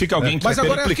desqualifica alguém que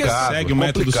segue o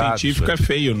método científico é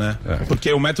feio, né?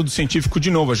 Porque o método científico, de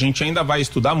novo, a gente ainda vai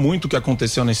estudar muito o que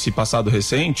aconteceu nesse passado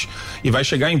recente e vai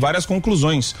chegar em várias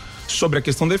conclusões sobre a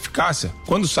questão da eficácia.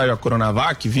 Quando saiu a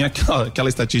Coronavac, vinha aquela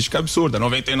estatística absurda,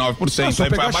 99%, aí foi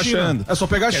abaixando. É só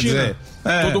pegar a China.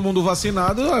 Todo mundo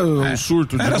vacinado, um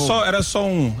surto. Era só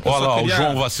um... Olha lá, o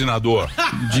João vacinador.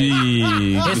 De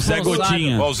Zé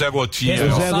Gotinha. Olha o Zé Gotinha.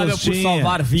 Responsável por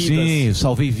salvar vidas. Sim,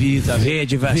 salvei vidas.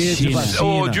 Rede vacina.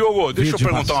 Ô, Diogo, deixa eu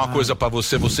perguntar uma coisa pra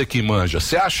você que manja.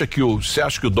 Você acha que o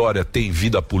Dória tem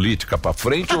vida política pra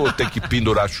frente ou tem que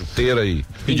pendurar a chuteira e...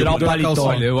 Pendurar o paletó?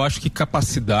 Olha, eu acho que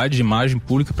capacidade de imagem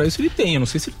pública pra isso ele tem. Eu não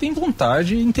sei se ele tem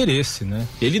vontade e interesse, né?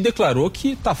 Ele declarou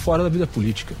que tá fora da vida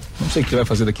política. Não sei o que ele vai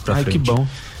fazer daqui pra frente. Que bom.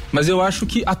 Mas eu acho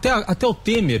que até o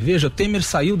Temer, veja, o Temer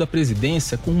saiu da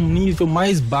presidência com um nível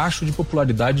mais baixo de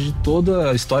popularidade de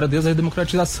toda a história desde a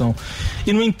democratização.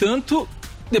 E, no entanto,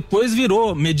 depois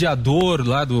virou mediador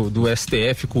lá do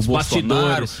STF com o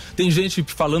Bolsonaro. Tem gente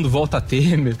falando volta a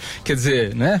Temer, quer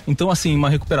dizer, né? Então, assim, uma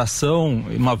recuperação,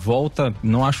 uma volta,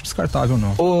 não acho descartável,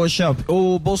 não. Ô, Champ,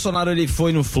 o Bolsonaro, ele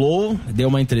foi no Flow, deu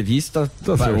uma entrevista,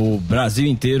 o Brasil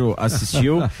inteiro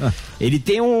assistiu. Ele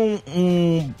tem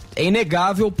é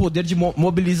inegável o poder de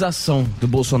mobilização do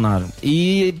Bolsonaro.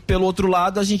 E, pelo outro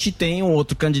lado, a gente tem um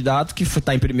outro candidato que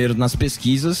está em primeiro nas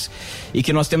pesquisas e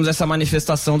que nós temos essa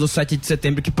manifestação do 7 de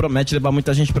setembro que promete levar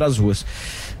muita gente para as ruas.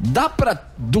 Dá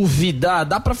para duvidar,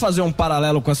 dá para fazer um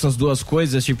paralelo com essas duas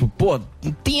coisas? Tipo, pô,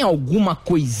 tem alguma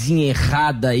coisinha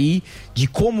errada aí de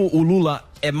como o Lula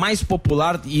é mais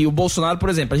popular e o Bolsonaro, por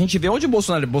exemplo, a gente vê onde o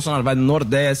Bolsonaro vai no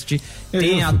Nordeste,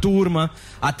 tem a turma,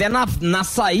 até na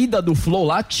saída do Flow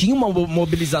lá tinha uma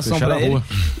mobilização para ele.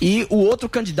 E o outro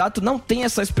candidato não tem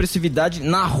essa expressividade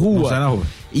na rua. Não sai na rua.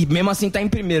 E mesmo assim tá em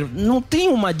primeiro. Não tem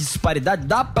uma disparidade,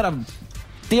 dá para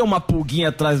ter uma pulguinha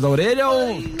atrás da orelha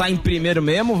ou tá em primeiro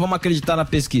mesmo? Vamos acreditar na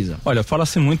pesquisa? Olha,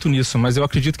 fala-se muito nisso, mas eu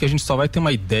acredito que a gente só vai ter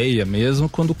uma ideia mesmo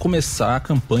quando começar a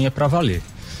campanha para valer.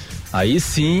 Aí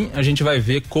sim a gente vai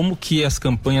ver como que as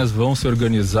campanhas vão se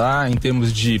organizar em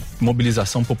termos de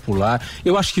mobilização popular.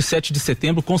 Eu acho que 7 de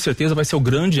setembro com certeza vai ser o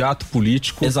grande ato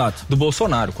político do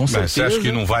Bolsonaro, com certeza. Mas você acha que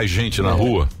não vai gente na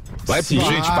rua? Vai sim,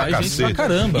 gente pra cacete. Gente pra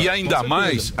caramba, e ainda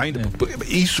mais,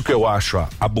 isso que eu acho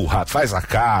a burrada. Faz a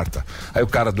carta, aí o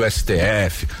cara do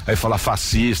STF, aí fala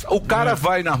fascista. O cara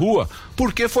vai na rua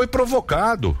porque foi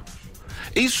provocado.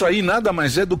 Isso aí nada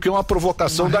mais é do que uma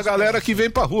provocação da galera que vem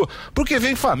pra rua. Porque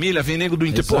vem família, vem nego do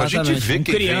interior. Pô, a gente vê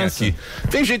quem criança. Vem aqui.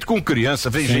 Vem gente com criança,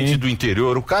 vem gente do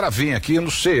interior. O cara vem aqui, eu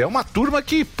não sei. É uma turma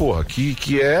que, porra,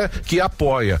 que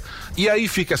apoia. E aí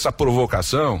fica essa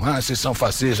provocação. Ah, vocês são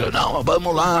fascistas. Não,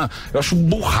 vamos lá. Eu acho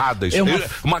burrada isso.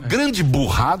 Uma grande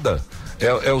burrada.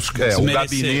 O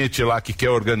gabinete lá que quer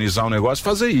organizar um negócio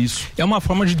fazer isso. É uma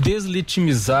forma de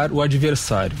deslegitimizar o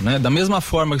adversário, né? Da mesma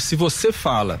forma que se você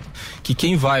fala que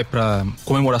quem vai para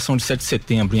comemoração de 7 de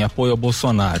setembro em apoio ao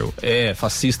Bolsonaro é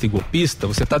fascista e golpista,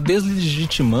 você está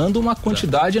deslegitimando uma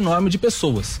quantidade enorme de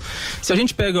pessoas. Se a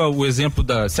gente pega o exemplo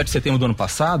da 7 de setembro do ano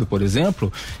passado, por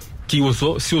exemplo, que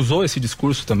se usou esse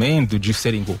discurso também de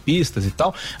serem golpistas e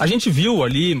tal, a gente viu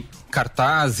ali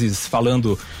cartazes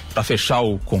falando para fechar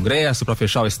o Congresso, para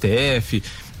fechar o STF,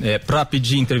 para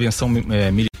pedir intervenção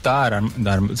militar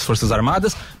das Forças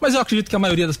Armadas, mas eu acredito que a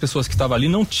maioria das pessoas que estava ali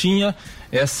não tinha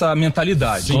essa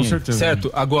mentalidade. Sim, com certeza.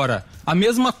 Certo? Agora, a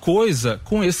mesma coisa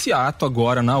com esse ato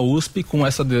agora na USP, com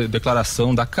essa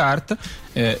declaração da carta,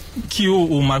 que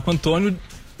o Marco Antônio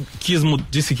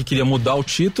disse que queria mudar o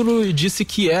título e disse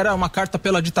que era uma carta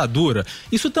pela ditadura.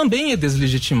 Isso também é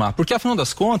deslegitimar, porque afinal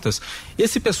das contas,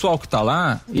 esse pessoal que está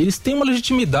lá, eles têm uma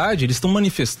legitimidade, eles estão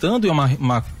manifestando, e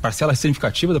uma parcela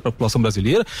significativa da população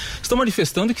brasileira, estão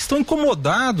manifestando que estão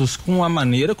incomodados com a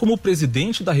maneira como o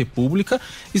presidente da República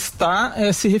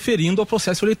está se referindo ao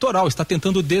processo eleitoral, está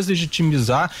tentando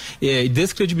deslegitimizar e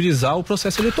descredibilizar o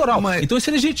processo eleitoral. Então isso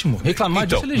é legítimo, reclamar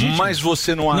disso é legítimo. Mas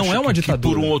você não acha é uma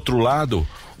ditadura. Que por um outro lado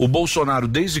o Bolsonaro,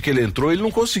 desde que ele entrou, ele não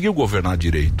conseguiu governar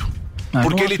direito.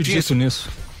 Porque ele tinha nisso.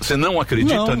 Você não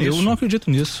acredita nisso? Eu não acredito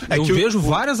nisso. Eu vejo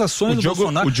várias ações do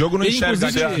Bolsonaro. O Diogo não enxerga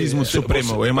ativismo do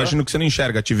Supremo. Eu imagino que você não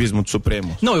enxerga ativismo do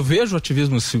Supremo. Não, eu vejo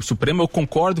ativismo do Supremo. Eu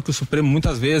concordo que o Supremo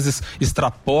muitas vezes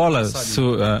extrapola...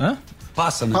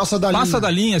 Passa, né? Passa da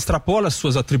linha, extrapola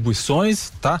suas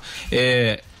atribuições, tá?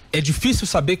 É difícil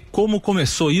saber como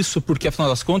começou isso, porque afinal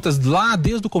das contas, lá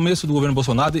desde o começo do governo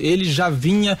Bolsonaro, ele já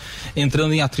vinha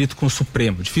entrando em atrito com o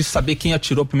Supremo. Difícil saber quem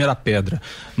atirou a primeira pedra,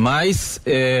 mas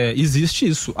existe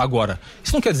isso. Agora,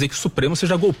 isso não quer dizer que o Supremo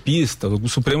seja golpista, o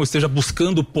Supremo esteja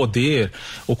buscando poder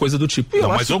ou coisa do tipo.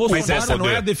 Mas essa não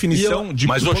é a definição do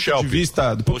ponto de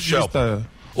vista...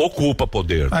 Ocupa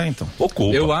poder. Então.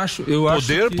 Ocupa. Eu acho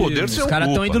Poder, que os caras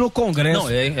estão indo no Congresso. Não,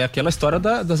 é aquela história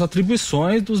das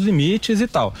atribuições, dos limites e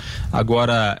tal.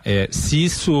 Agora, se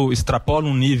isso extrapola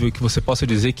um nível que você possa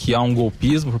dizer que há um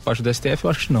golpismo por parte do STF, eu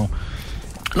acho que não.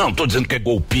 Não tô dizendo que é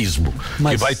golpismo,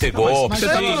 que vai ter golpe.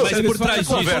 Mas por trás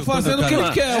disso, estão fazendo o que eles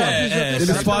querem.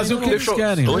 Eles fazem o que eles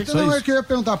querem. Então, eu queria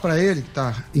perguntar para ele, que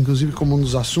tá, inclusive, como um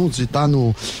dos assuntos, e tá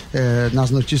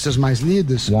nas notícias mais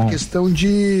lidas, a questão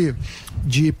de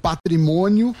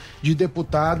patrimônio de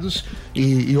deputados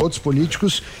e outros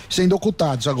políticos sendo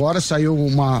ocultados. Agora saiu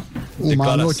uma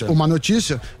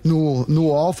notícia no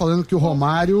UOL falando que o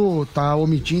Romário está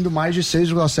omitindo mais de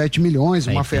 6,7 milhões,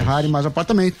 uma Ferrari mais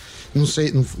apartamento. Não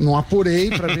sei, não apurei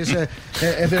para ver se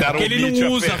é verdade. Porque ele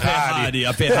não usa a Ferrari.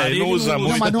 A Ferrari não usa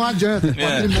muito. Não, mas não adianta,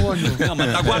 patrimônio. Não,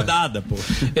 mas tá guardada, pô.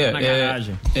 Na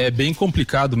garagem. É bem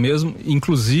complicado mesmo.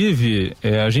 Inclusive,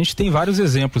 a gente tem vários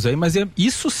exemplos aí, mas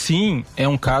isso sim é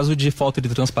um caso de falta de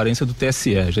transparência do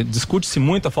TSE. Discute-se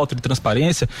muito a falta de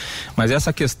transparência, mas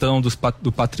essa questão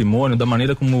do patrimônio, da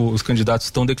maneira como os candidatos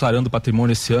estão declarando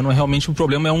patrimônio esse ano, realmente um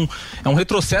problema, é um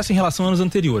retrocesso em relação a anos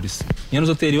anteriores. Em anos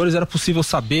anteriores era possível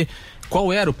saber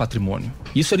qual era o patrimônio.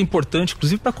 Isso era importante,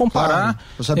 inclusive, para comparar.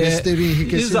 Para saber se teve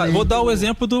enriquecimento. Vou dar o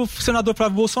exemplo do senador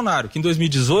Flávio Bolsonaro, que em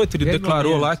 2018 ele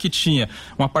declarou lá que tinha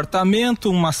um apartamento,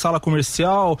 uma sala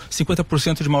comercial,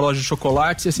 50% de uma loja de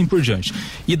chocolates e assim por diante.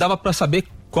 E dava para saber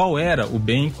qual era o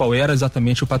bem, qual era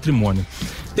exatamente o patrimônio.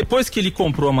 Depois que ele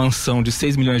comprou a mansão de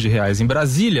 6 milhões de reais em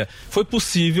Brasília, foi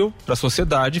possível para a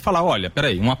sociedade falar, olha,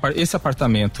 peraí, esse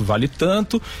apartamento vale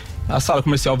tanto, a sala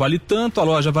comercial vale tanto, a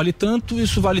loja vale tanto,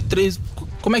 isso vale 3.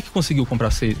 Como é que conseguiu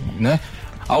comprar 6, né?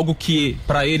 Algo que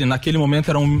para ele naquele momento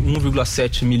era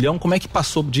 1,7 milhão, como é que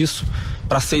passou disso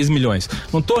para 6 milhões?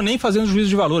 Não estou nem fazendo juízo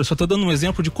de valor, só estou dando um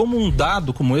exemplo de como um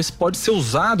dado como esse pode ser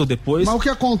usado depois. Mas o que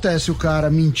acontece se o cara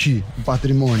mentir o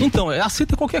patrimônio? Então,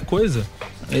 aceita qualquer coisa.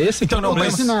 Esse então não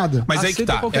acontece nada. Mas aí que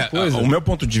tá. O meu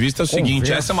ponto de vista é o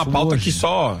seguinte, essa é uma pauta que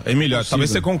só, Emílio, talvez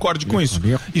você concorde com isso.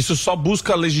 Isso só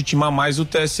busca legitimar mais o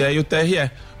TSE e o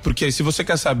TRE. Porque se você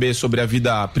quer saber sobre a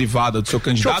vida privada do seu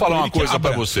candidato... Deixa eu falar uma coisa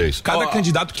pra vocês. Cada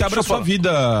candidato que abra a sua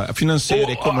vida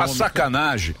financeira, econômica.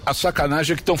 A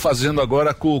sacanagem é que estão fazendo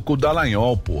agora com o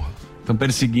Dallagnol, porra. Estão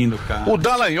perseguindo o cara. O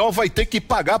Dallagnol vai ter que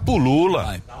pagar pro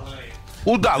Lula.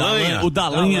 O Dallagnol,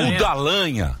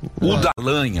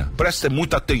 presta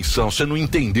muita atenção, você não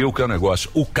entendeu o que é o negócio.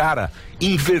 O cara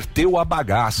inverteu a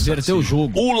bagaça. Inverteu o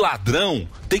jogo. O ladrão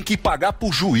tem que pagar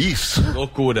pro juiz.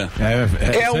 Loucura.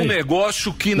 É um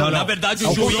negócio que não. Na verdade,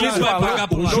 o juiz vai pagar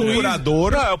pro juiz.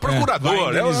 Procurador. Não, é o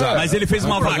procurador. Mas ele fez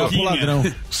uma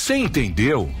vaquinha. Você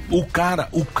entendeu?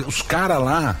 Os caras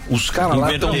lá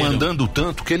estão mandando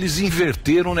tanto que eles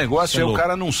inverteram o negócio. Aí o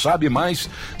cara não sabe mais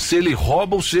se ele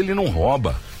rouba ou se ele não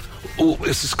rouba.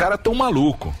 Esses caras tão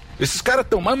malucos. Esses caras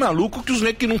estão mais malucos que os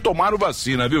negros que não tomaram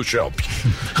vacina, viu, Shelp?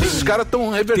 Esses caras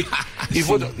estão...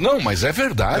 Não, mas é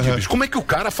verdade, bicho. Como é que o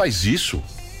cara faz isso?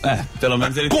 Pelo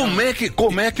menos ele...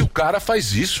 Como é que o cara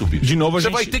faz isso, bicho? De novo, Você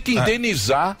vai ter que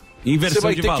indenizar... Você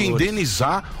vai ter que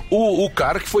indenizar o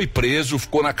cara que foi preso,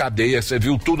 ficou na cadeia, você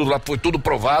viu tudo lá, foi tudo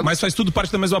provado. Mas faz tudo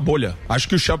parte da mesma bolha. Acho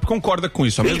que o Shelp concorda com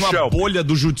isso. A mesma bolha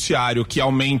do judiciário que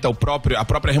aumenta a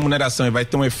própria remuneração e vai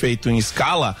ter um efeito em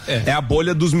escala, é a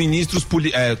bolha dos ministros,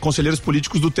 conselheiros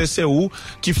políticos do TCU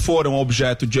que foram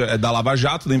objeto da Lava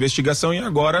Jato, da investigação e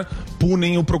agora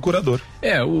punem o procurador.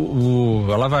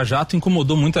 A Lava Jato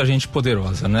incomodou muita gente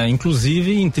poderosa, né?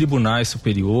 Inclusive em tribunais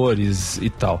superiores e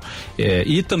tal.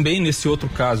 E também nesse outro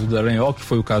caso do Dallagnol, que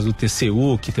foi o caso do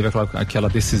TCU, que teve aquela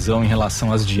decisão em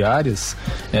relação às diárias,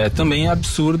 também é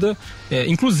absurda,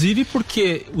 inclusive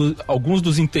porque alguns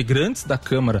dos integrantes da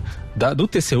Câmara do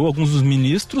TCU, alguns dos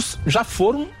ministros, já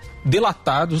foram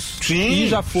delatados e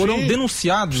já foram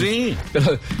denunciados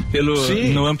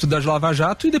no âmbito da Lava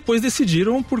Jato e depois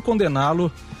decidiram por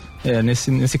condená-lo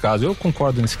nesse caso. Eu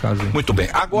concordo nesse caso aí. Muito bem.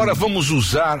 Agora vamos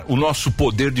usar o nosso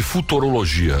poder de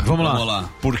futurologia. Vamos lá.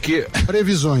 Porque...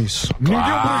 Previsões.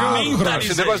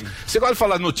 Você gosta de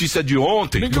falar notícia de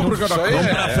ontem? Vamos pra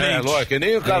frente. Lógico, que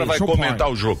nem o cara vai comentar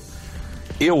o jogo.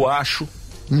 Eu acho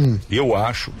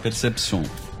Percepção.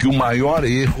 que o maior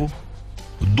erro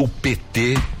do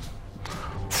PT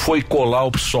foi colar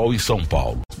o PSOL em São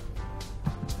Paulo.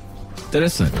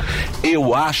 Interessante.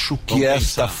 Eu acho que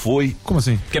esta foi... Como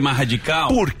assim? Que é mais radical?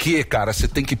 Porque, cara, você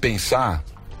tem que pensar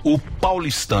o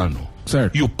paulistano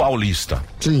e o paulista.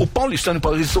 Sim. O paulistano e o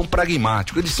paulista são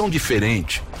pragmáticos, eles são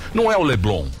diferentes. Não é o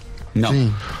Leblon. Não.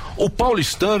 Sim. O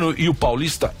paulistano e o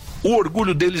paulista, o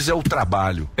orgulho deles é o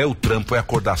trabalho, é o trampo, é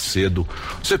acordar cedo.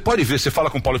 Você pode ver, você fala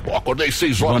com o paulista, acordei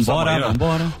 6 horas da manhã.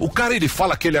 Vambora. O cara, ele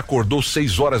fala que ele acordou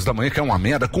 6 horas da manhã, que é uma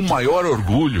merda, com o maior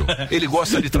orgulho. Ele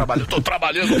gosta de trabalhar. Eu tô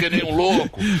trabalhando que nem um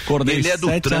louco. Acordei ele é do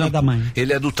 7 trampo, horas da manhã.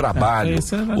 ele é do trabalho.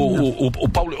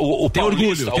 O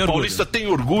paulista tem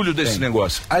orgulho desse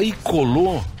negócio. Aí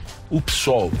colou o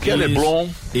PSOL, que é Leblon.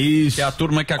 Isso. Que é a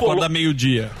turma que acorda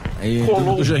meio-dia.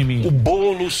 Colou o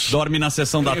Boulos. Dorme na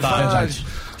sessão da tarde.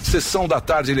 Sessão da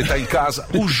tarde ele tá em casa.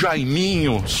 O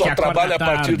Jaiminho só trabalha a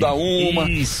partir da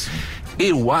 1.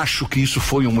 Eu acho que isso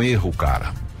foi um erro,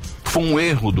 cara. Foi um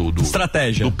erro do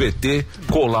estratégia do PT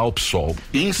colar o PSOL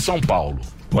em São Paulo.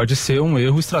 Pode ser um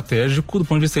erro estratégico do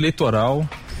ponto de vista eleitoral.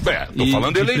 Tô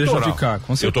falando eleitoral.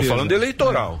 Com certeza. Eu tô falando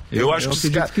eleitoral. Eu acho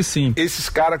que sim. Esses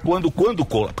caras, quando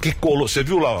cola, porque colou, você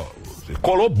viu lá,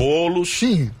 colou Boulos.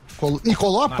 Sim. E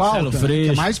colou a pauta, que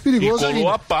é mais perigoso ainda.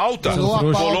 Colou a pauta.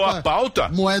 Colou a pauta.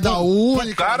 Moeda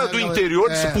única. O cara do interior,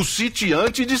 pro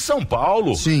sitiante de São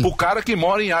Paulo. Sim. O cara que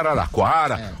mora em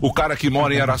Araraquara, o cara que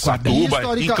mora em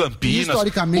Araçatuba, em Campinas,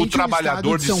 o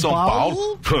trabalhador de São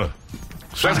Paulo.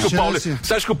 Você acha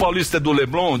que o paulista é do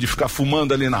Leblon, de ficar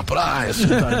fumando ali na praia?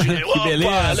 Que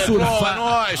beleza, surfar.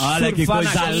 Olha que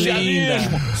coisa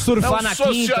linda. Surfar na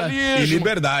quinta. E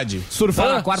liberdade.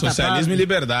 Surfar na quarta Socialismo e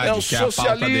liberdade. É o que é a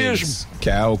pauta deles, que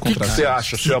é o que você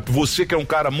acha, Celso? Você que é um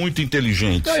cara muito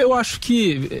inteligente. Eu acho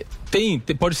que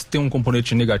pode ter um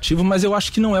componente negativo, mas eu acho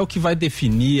que não é o que vai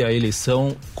definir a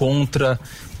eleição contra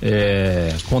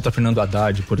Fernando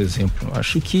Haddad, por exemplo. Eu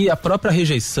acho que a própria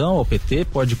rejeição ao PT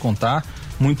pode contar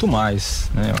muito mais,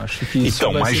 né? Eu acho que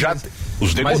então, mas já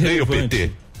os nego odeiam o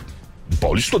PT. O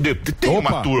Paulista odeia. Tem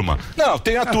uma turma. Não,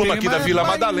 tem a turma aqui da Vila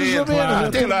Madalena.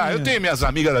 Tem lá, eu tenho minhas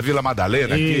amigas da Vila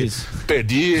Madalena aqui.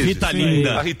 Perdiz,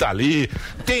 a Rita Lee.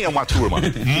 Tem uma turma.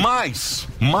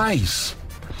 Mas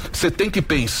você tem que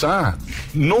pensar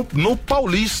no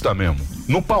paulista mesmo.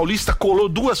 No paulista colou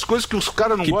duas coisas que os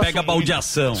caras não gostam. Que pega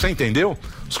baldeação. Você entendeu?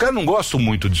 Os caras não gostam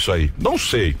muito disso aí. Não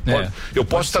sei. Eu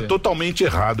posso estar totalmente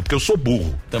errado, porque eu sou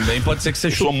burro. Também pode ser que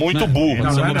você sou muito burro.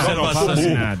 Não, sou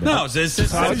burro. Não, às vezes você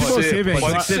sabe de você, velho.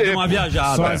 Pode ser que você dê uma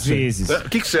viajada. Só às vezes. O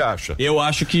que você acha? Eu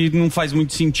acho que não faz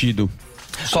muito sentido.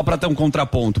 Só pra ter um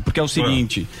contraponto, porque é o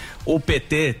seguinte, o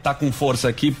PT tá com força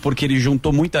aqui porque ele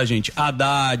juntou muita gente.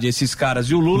 Haddad, esses caras.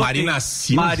 E o Lula. Marina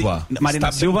Silva.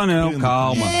 Marina Silva não,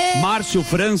 calma. Márcio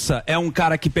França é um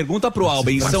cara que pergunta pro Alba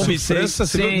em São Vicente.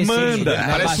 Manda.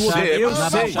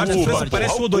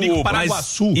 Parece o Odorico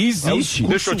Paraguaçu. Existe.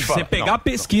 Deixa eu te falar. Você pegar a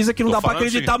pesquisa que não dá pra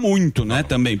acreditar muito, né?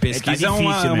 Também. Pesquisa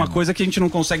é uma coisa que a gente não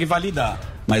consegue validar.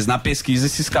 Mas na pesquisa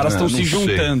esses caras estão se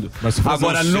juntando.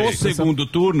 Agora, no segundo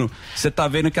turno, você tá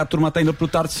vendo que a turma tá indo pro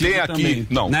Tarcísio também.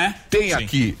 Não, né? Tem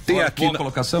aqui Boa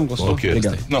colocação, gostou?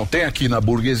 Não, tem aqui na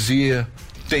burguesia,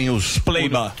 tem os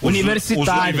Playba,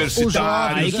 universitários.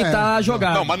 Aí que tá a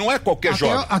jogada. Não, mas não é qualquer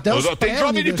jovem. Tem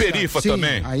jovem de perifa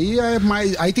também.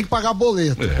 Aí tem que pagar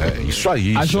boleto. Isso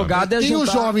aí. A jogada é tem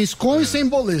os jovens com e sem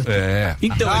boleto.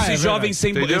 Então, esses jovens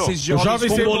sem boleto, esses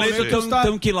jovens com boleto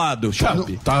estão que lado,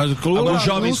 Chape? Os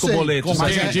jovens com boleto.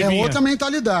 Mas é outra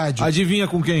mentalidade. Adivinha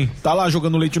com quem? Tá lá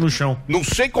jogando leite no chão. Não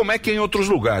sei como é que é em outros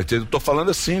lugares. Eu tô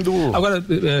falando assim do... Agora,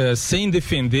 sem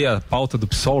defender a pauta do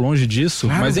PSOL, longe disso,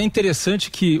 mas é interessante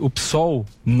que o PSOL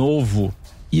novo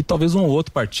e talvez um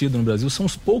outro partido no Brasil são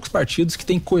os poucos partidos que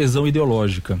têm coesão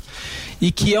ideológica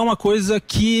e que é uma coisa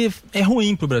que é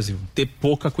ruim para o Brasil, ter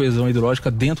pouca coesão ideológica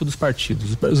dentro dos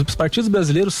partidos. Os partidos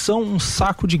brasileiros são um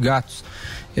saco de gatos.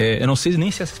 Eu não sei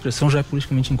nem se essa expressão já é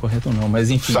politicamente incorreta ou não,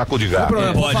 mas enfim. Saco de gato.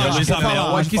 Pode, Luiz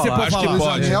Amel. Aqui você pode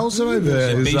falar. Luiz Amel, você vai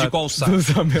ver. Depende de qual saco.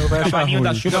 Luiz Amel vai achar ruim.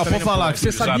 Não, pode falar.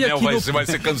 Você sabia que vai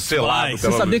ser cancelado.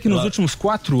 Você sabia que nos últimos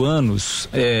 4 anos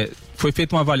foi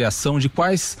feita uma avaliação de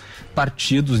quais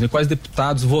partidos, de quais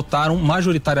deputados votaram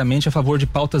majoritariamente a favor de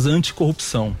pautas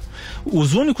anticorrupção.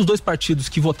 Os únicos 2 partidos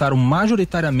que votaram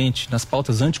majoritariamente nas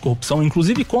pautas anticorrupção,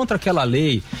 inclusive contra aquela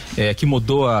lei que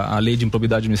mudou a lei de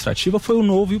improbidade administrativa, foi o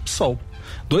Novo e o PSOL.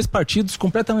 dois partidos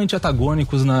completamente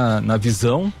antagônicos na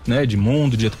visão, né, de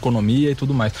mundo, de economia e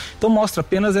tudo mais. Então mostra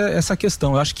apenas essa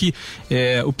questão. Eu acho que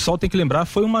o PSOL tem que lembrar,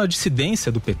 foi uma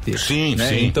dissidência do PT. Sim, né?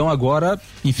 sim. Então agora,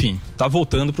 enfim, tá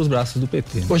voltando pros braços do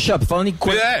PT. Ô, Chap, falando em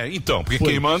então, porque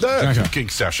quem manda, quem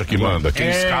que você acha que manda? Quem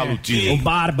escala o time? O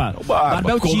Barba. O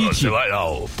Barba é o Tite.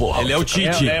 Ele é o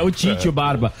Tite. É o Tite, o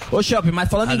Barba. Ô, Chap, mas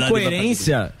falando em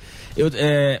coerência,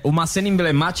 uma cena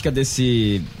emblemática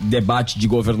desse debate de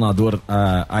governador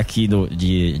aqui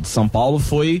de São Paulo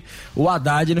foi o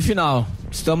Haddad no final.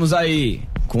 Estamos aí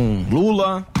com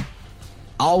Lula,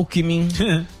 Alckmin,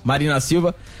 Marina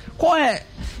Silva.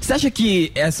 Você acha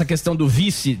que essa questão do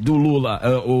vice do Lula,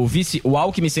 o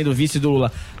Alckmin sendo vice do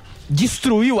Lula,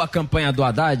 destruiu a campanha do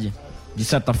Haddad, de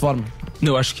certa forma?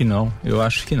 Eu acho que não.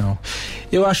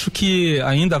 Eu acho que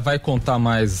ainda vai contar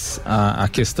mais a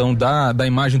questão da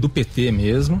imagem do PT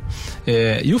mesmo.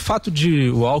 E o fato de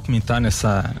o Alckmin estar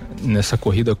nessa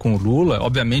corrida com o Lula,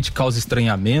 obviamente causa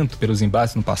estranhamento pelos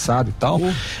embates no passado e tal,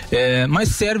 mas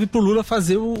serve para o Lula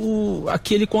fazer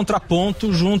aquele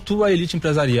contraponto junto à elite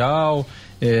empresarial.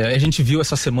 A gente viu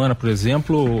essa semana, por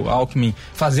exemplo, o Alckmin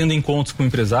fazendo encontros com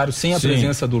empresários sem a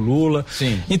presença do Lula.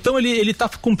 Sim. Então ele está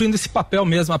cumprindo esse papel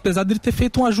mesmo, apesar de ele ter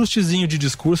feito um ajustezinho de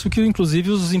discurso que inclusive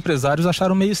os empresários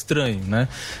acharam meio estranho, né?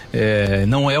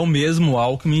 Não é o mesmo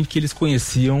Alckmin que eles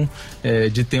conheciam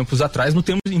de tempos atrás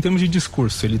em termos de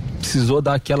discurso. Ele precisou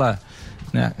dar aquela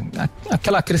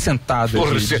acrescentada.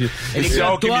 Ele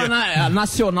cantou a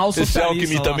Nacional Socialista.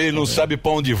 Esse Alckmin também não sabe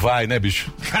pra onde vai, né,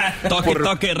 bicho?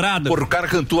 Toque errado. O cara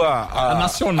cantou a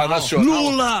Nacional.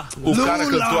 Lula! Cara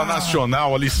cantou a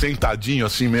Nacional ali sentadinho,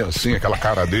 assim, meio assim, aquela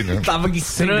cara dele, né? Tava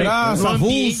estranho.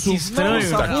 avulso. Estranho.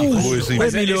 Que coisa, hein?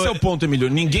 Mas esse é o ponto, Emílio.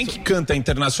 Ninguém que canta a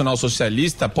Internacional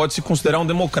Socialista pode se considerar um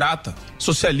democrata.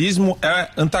 Socialismo é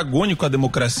antagônico à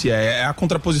democracia, é a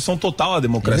contraposição total à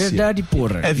democracia. É verdade,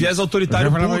 porra. É viés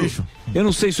autoritário puro. Eu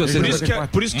não sei se você...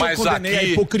 Por isso que eu condenei a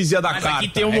hipocrisia da carta. Aqui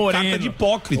tem o Moreno. Carta de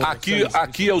hipócrita.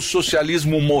 Aqui é o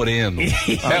socialismo moreno.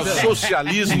 É o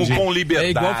socialismo com liberdade.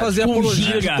 É igual fazer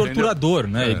apologia de torturador,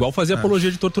 né? Igual fazer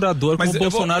apologia de torturador, como o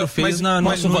Bolsonaro fez na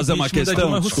nossa fazer uma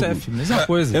questão. Mesma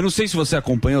coisa. Eu não sei se você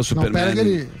acompanhou o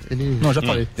Superman. Não, já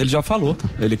falei. Ele já falou.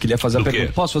 Ele queria fazer a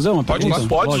pergunta. Posso fazer uma pergunta?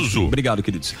 Pode, Zuzu. Obrigado,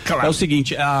 queridos. Claro. É o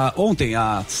seguinte, ontem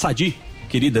a Sadi,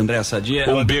 querida Andréa Sadi...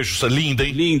 beijo, linda,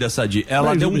 hein? Linda, Sadi.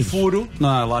 Ela deu um furo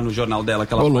lá no jornal dela,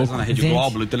 que ela faz na Rede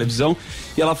Globo, televisão,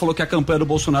 e ela falou que a campanha do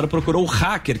Bolsonaro procurou o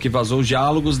hacker que vazou os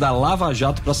diálogos da Lava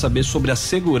Jato para saber sobre a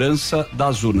segurança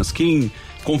das urnas. Quem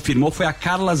confirmou foi a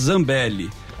Carla Zambelli,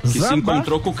 que se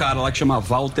encontrou com o cara lá que chama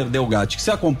Walter Delgatti.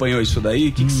 Você acompanhou isso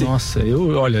daí? Nossa,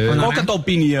 olha... Qual que é a tua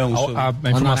opinião?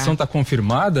 A informação está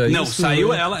confirmada? Não,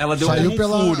 saiu ela deu um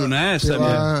furo, né,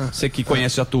 Samir? Você que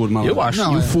conhece a turma. Eu acho.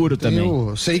 E o furo também.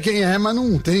 Sei quem é, mas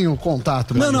não tenho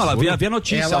contato. Não, ela havia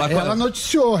notícia. Ela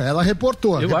noticiou, ela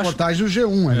reportou. Reportagem do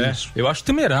G1, isso. Eu acho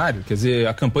temerário. Quer dizer,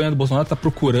 a campanha do Bolsonaro está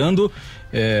procurando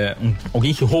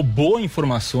alguém que roubou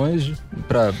informações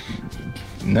para...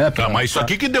 mas isso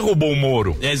aqui que derrubou o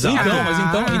Moro. Exato.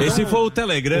 Então, esse foi o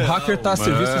Telegram. O hacker tá a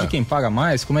serviço de quem paga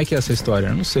mais? Como é que é essa história?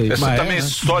 Eu não sei. Essa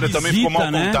história também ficou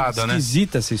mal contada, né?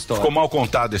 Esquisita essa história. Ficou mal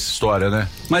contada essa história, né?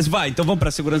 Mas então vamos para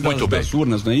a segurança das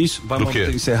urnas, não é isso? Vamos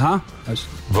encerrar?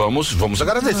 Vamos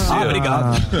agradecer.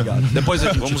 Obrigado. Depois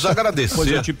vamos agradecer.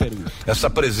 Depois eu te pergunto. Essa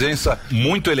presença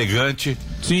muito elegante.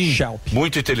 Sim.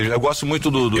 Muito inteligente. Eu gosto muito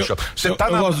do Shelp. Eu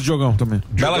gosto do Diogão também.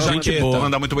 Bela gente boa.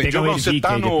 Manda muito bem. Diogão,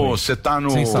 você tá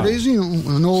no 3 em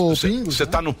 1 no Pingos. Você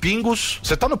tá no Pingos?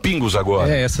 Você tá no Pingos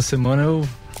agora? Essa semana eu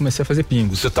comecei a fazer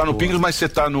Pingos. Você tá no Pingos, mas você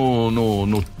tá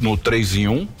no 3 em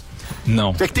 1?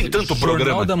 Não. É que tem tanto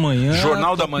programa.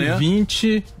 Jornal da Manhã.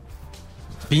 20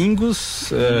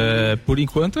 Pingos, por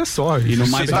enquanto é só. E no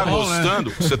mais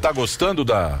você tá gostando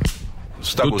da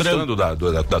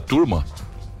turma?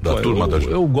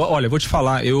 Olha, vou te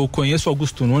falar, eu conheço o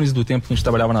Augusto Nunes do tempo que a gente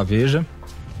trabalhava na Veja.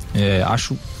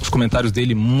 Acho os comentários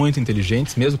dele muito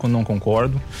inteligentes, mesmo quando não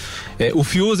concordo. O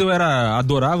Fiuza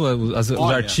adorava os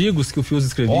artigos que o Fiuza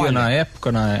escrevia na época.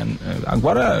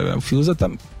 Agora o Fiuza tá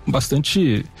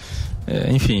bastante,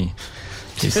 enfim.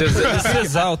 Você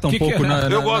exalta um pouco nas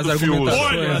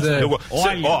argumentações.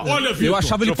 Eu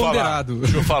achava ele ponderado.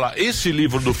 Deixa eu falar, esse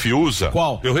livro do Fiuza,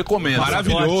 eu recomendo.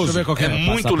 Maravilhoso. É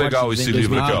muito legal esse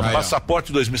livro aqui, ó.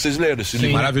 Passaporte 2000. Vocês leram esse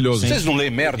livro? Maravilhoso. Vocês não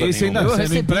leem merda nenhuma? Você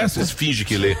não empresta? Vocês fingem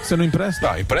que lê. Você não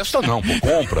empresta? Empresta não,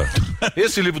 compra.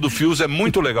 Esse livro do Fiuza é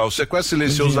muito legal. O Sequestro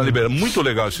Silencioso da Liberdade. Muito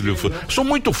legal esse livro. Sou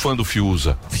muito fã do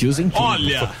Fiuza. Fiuza incrível.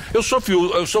 Olha, eu sou fã.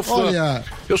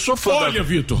 Eu sou fã Olha,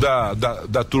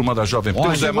 da turma da Jovem Pan.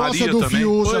 o Zé Maria também. Você gosta do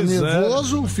Fiuza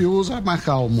nervoso, o Fiuza mais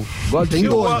calmo. Tem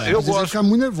dois. Eu gosto. Ele fica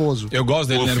muito nervoso. Eu gosto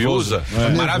dele nervoso.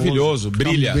 Maravilhoso,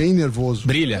 brilha. Bem nervoso.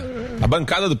 Brilha. A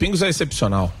bancada do Pingos é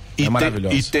excepcional. É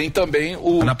maravilhoso. E tem também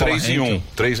o 3 em 1.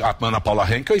 A Ana Paula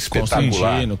Henkel é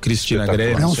espetacular. Cristina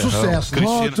Greve. É um sucesso.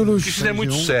 Cristina é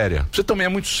muito séria. Você também é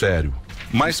muito sério.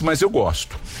 Mas eu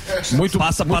gosto. Muito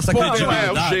passa credibilidade.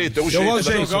 É o jeito. Eu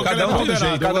gosto de jeito. Cada um tem o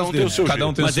jeito. Cada um tem o seu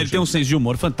jeito. Mas ele tem um senso de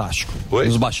humor fantástico.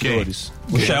 Nos bastidores.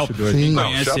 O Shelp.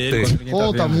 Conhece ele.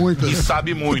 Volta muito. E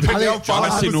sabe muito.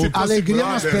 Alegria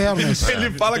nas pernas.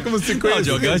 Ele fala como se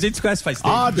conhece. A gente se conhece faz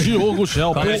tempo. Diogo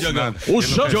Shelp. O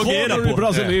jogueiro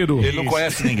brasileiro. Ele não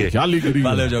conhece ninguém. Que alegria.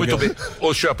 Valeu, Diogo. Muito bem.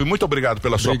 Ô, Shelp, muito obrigado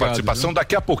pela sua participação.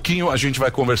 Daqui a pouquinho a gente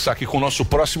vai conversar aqui com o nosso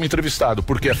próximo entrevistado,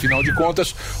 porque afinal de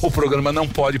contas o programa não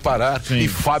pode parar. E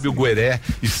Fábio Gueré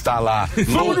está lá,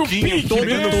 louquinho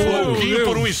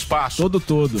por um espaço.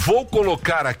 Todo. Vou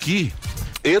colocar aqui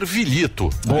Ervilito.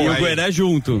 E o Gueré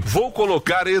junto. Vou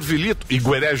colocar Ervilito e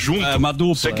Gueré junto. É uma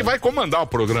dupla. Você que vai comandar o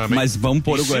programa, hein? Mas vamos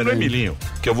pôr o Gueré. Ensina o Emilinho,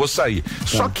 que eu vou sair.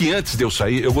 Só que antes de eu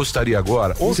sair, eu gostaria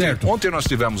agora... Ontem nós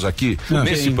tivemos aqui,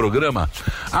 nesse programa,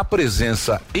 a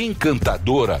presença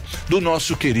encantadora do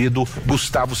nosso querido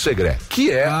Gustavo Segré, que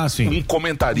é um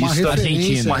comentarista...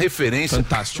 Uma referência.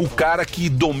 Fantástico. O cara que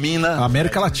domina... A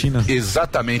América Latina.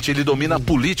 Exatamente. Ele domina a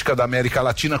política da América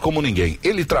Latina como ninguém.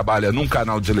 Ele trabalha num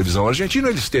canal de televisão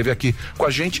argentino. Ele esteve aqui com a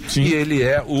gente e ele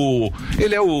é o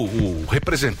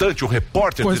representante, o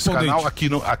repórter desse canal aqui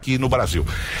no Brasil.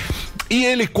 E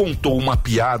ele contou uma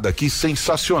piada aqui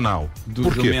sensacional.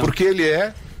 Por quê? Porque ele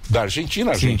é da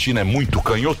Argentina. A Argentina é muito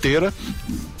canhoteira.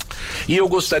 E eu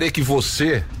gostaria que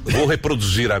você, vou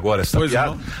reproduzir agora essa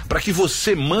piada, para que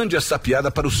você mande essa piada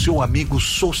para o seu amigo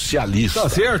socialista. Tá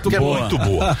certo, que é muito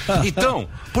boa. Então,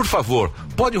 por favor,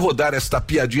 pode rodar esta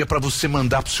piadinha para você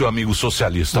mandar pro seu amigo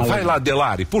socialista. Vai lá,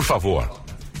 Delari, por favor.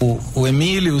 O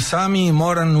Emílio e o Sami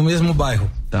moram no mesmo bairro.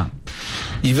 Tá.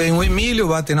 E vem o Emílio,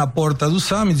 bate na porta do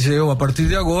Sami e diz: eu, a partir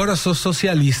de agora, sou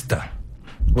socialista.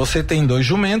 Você tem 2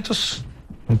 jumentos,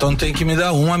 então tem que me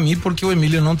dar um a mim, porque o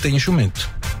Emílio não tem jumento.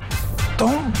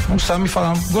 Então o Sami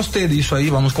fala: gostei disso aí,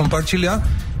 vamos compartilhar.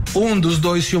 Um dos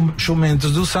 2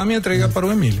 jumentos do Sami entrega para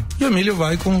o Emílio. E o Emílio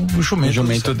vai com o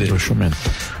jumento dele.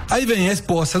 Aí vem a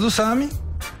esposa do Sami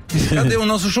e diz: cadê o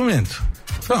nosso jumento?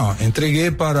 Não, entreguei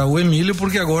para o Emílio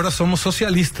porque agora somos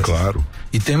socialistas. Claro.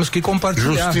 E temos que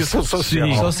compartilhar. Justiça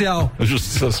social.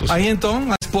 Justiça social. Aí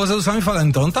então a esposa do Sami fala: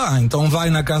 então tá, então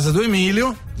vai na casa do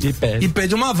Emílio e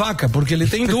pede uma vaca, porque ele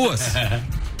tem 2.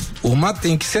 Uma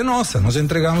tem que ser nossa, nós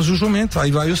entregamos o jumento. Aí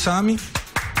vai o Sami: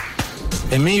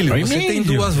 Emílio, você tem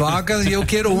 2 vacas e eu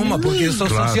quero uma, porque eu sou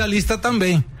socialista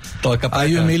também.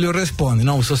 Aí o Emílio responde: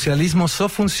 não, o socialismo só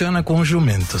funciona com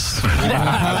jumentos.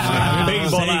 Bem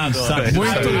bolado.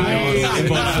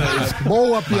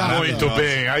 Boa piada. Muito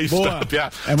bem, aí está a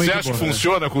piada. Você acha que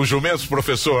funciona com jumentos,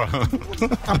 professor?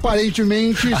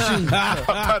 Aparentemente, sim.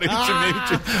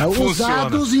 Aparentemente, Os funciona.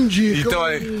 dados indicam.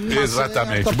 Então,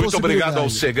 exatamente. Muito obrigado ao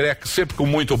Segré, sempre com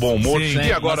muito bom humor.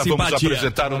 E agora vamos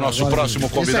apresentar o nosso próximo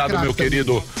convidado, meu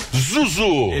querido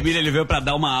Zuzu. Emílio, ele veio para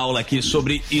dar uma aula aqui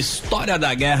sobre história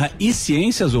da guerra e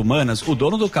ciências humanas, o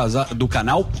dono do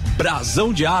canal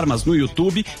Brasão de Armas no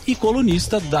YouTube e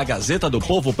colunista da Gazeta do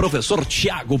Povo, professor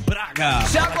Tiago Braga.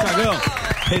 Tiagão.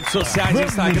 Redes sociais,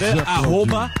 Instagram,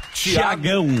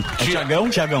 @Tiagão. Tiagão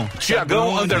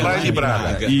 _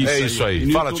 Braga. Isso aí.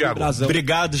 Fala, Tiago.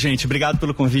 Obrigado, gente. Obrigado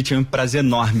pelo convite. É um prazer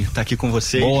enorme estar aqui com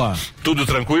vocês. Boa. Tudo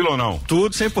tranquilo ou não?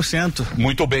 Tudo 100%.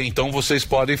 Muito bem. Então vocês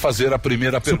podem fazer a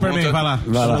primeira pergunta. Superman, vai lá.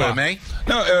 Superman?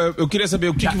 Não, eu queria saber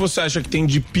o que você acha que tem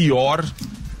de pior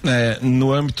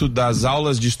no âmbito das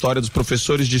aulas de história dos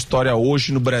professores de história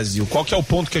hoje no Brasil. Qual que é o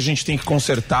ponto que a gente tem que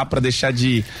consertar para deixar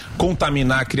de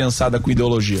contaminar a criançada com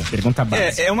ideologia? Pergunta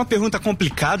básica. É uma pergunta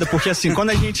complicada, porque assim, quando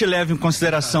a gente leva em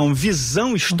consideração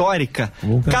visão histórica,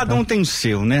 cada um tem o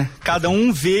seu, né? Cada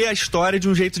um vê a história de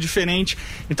um jeito diferente.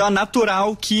 Então é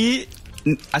natural que,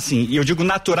 assim, eu digo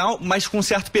natural, mas com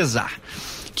certo pesar,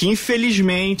 que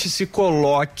infelizmente se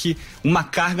coloque uma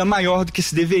carga maior do que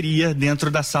se deveria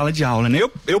dentro da sala de aula, né?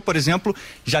 Eu, por exemplo,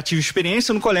 já tive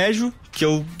experiência no colégio que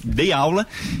eu dei aula,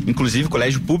 inclusive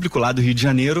colégio público lá do Rio de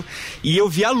Janeiro, e eu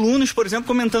vi alunos, por exemplo,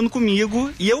 comentando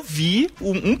comigo, e eu vi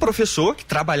um professor que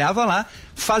trabalhava lá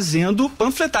fazendo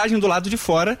panfletagem do lado de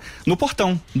fora no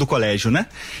portão do colégio, né?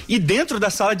 E dentro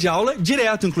da sala de aula,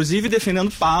 direto, inclusive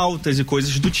defendendo pautas e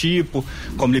coisas do tipo,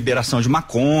 como liberação de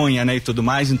maconha, né, e tudo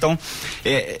mais. Então,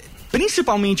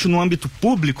 principalmente no âmbito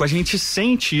público, a gente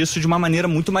sente isso de uma maneira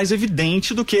muito mais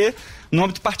evidente do que no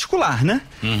âmbito particular, né?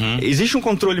 Existe um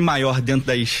controle maior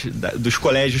dentro dos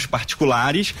colégios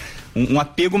particulares, um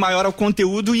apego maior ao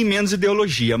conteúdo e menos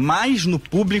ideologia. Mas no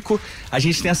público a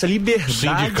gente tem essa liberdade.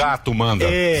 Sindicato manda.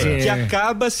 Que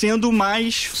acaba sendo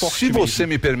mais forte. Se você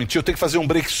me permitir, eu tenho que fazer um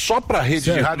break só pra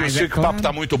rede de rádio. Eu sei que o papo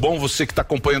tá muito bom. Você que tá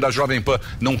acompanhando a Jovem Pan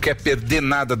não quer perder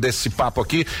nada desse papo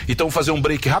aqui. Então vou fazer um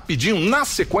break rapidinho. Na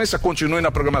sequência, continue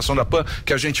na programação da Pan,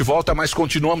 que a gente volta, mas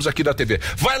continuamos aqui da TV.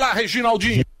 Vai lá,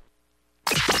 Reginaldinho.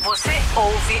 Você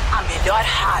ouve a melhor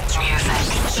rádio.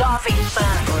 Jovem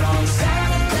Pan.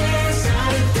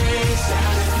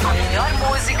 A melhor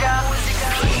música.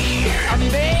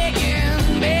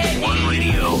 One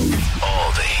Radio,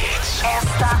 all the hits.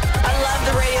 Esta, I love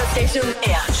the radio station,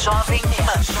 é a Jovem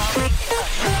Pan.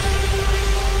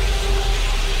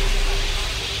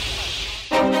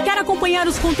 Quer acompanhar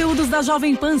os conteúdos da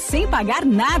Jovem Pan sem pagar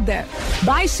nada?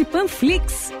 Baixe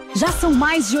Panflix. Já são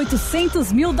mais de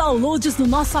 800 mil downloads no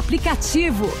nosso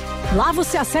aplicativo. Lá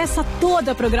você acessa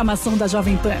toda a programação da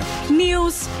Jovem Pan.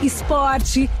 News,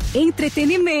 esporte,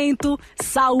 entretenimento,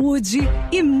 saúde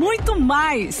e muito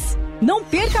mais. Não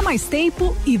perca mais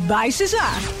tempo e baixe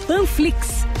já.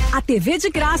 Panflix, a TV de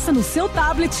graça no seu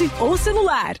tablet ou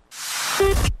celular.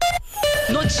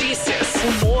 Notícias,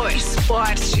 humor,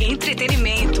 esporte,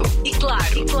 entretenimento e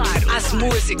claro, as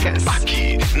músicas.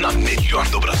 Aqui, na melhor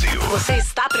do Brasil. Você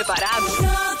está preparado?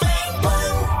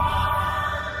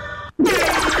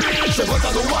 Chegou,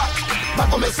 tá no ar, vai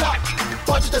começar.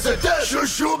 Pode ter certeza.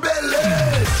 Chuchu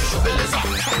Beleza.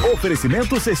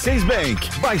 Oferecimento C6 Bank.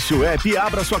 Baixe o app e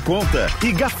abra sua conta.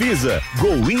 E Gafisa,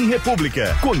 Go In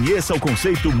República. Conheça o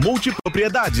conceito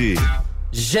multipropriedade.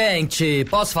 Gente,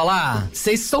 posso falar?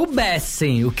 Vocês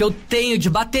soubessem o que eu tenho de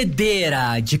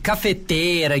batedeira, de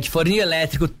cafeteira, de forninho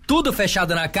elétrico, tudo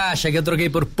fechado na caixa que eu troquei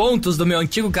por pontos do meu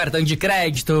antigo cartão de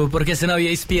crédito, porque senão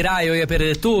ia expirar e eu ia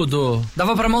perder tudo.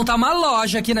 Dava pra montar uma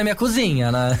loja aqui na minha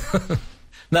cozinha, né?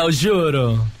 Não,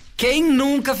 juro. Quem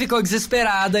nunca ficou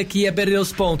desesperada que ia perder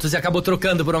os pontos e acabou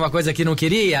trocando por uma coisa que não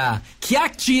queria? Que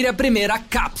atire a primeira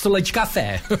cápsula de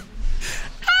café.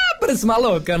 Parece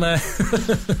maluca, né?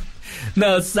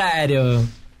 Não, sério.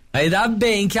 Ainda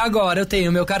bem que agora eu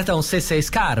tenho meu cartão C6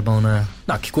 Carbon, né?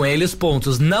 Não, que com ele os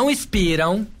pontos não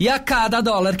expiram e a cada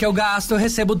dólar que eu gasto eu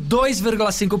recebo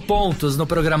 2,5 pontos no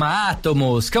programa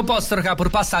Atomos, que eu posso trocar por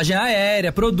passagem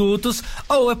aérea, produtos,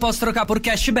 ou eu posso trocar por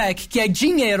cashback, que é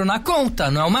dinheiro na conta,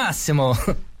 não é o máximo?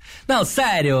 Não,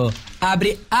 sério.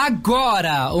 Abre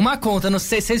agora uma conta no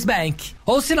C6 Bank.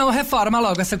 Ou senão reforma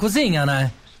logo essa cozinha,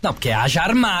 né? Não, porque haja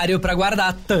armário pra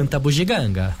guardar tanta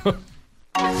bugiganga.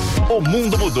 O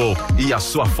mundo mudou e a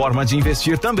sua forma de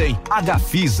investir também. A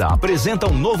Gafisa apresenta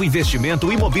um novo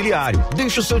investimento imobiliário.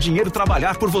 Deixe o seu dinheiro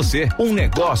trabalhar por você. Um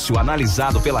negócio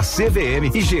analisado pela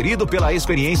CVM e gerido pela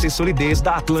experiência e solidez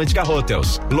da Atlântica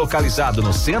Hotels. Localizado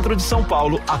no centro de São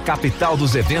Paulo, a capital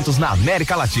dos eventos na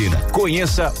América Latina.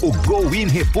 Conheça o Go In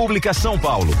República São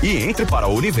Paulo e entre para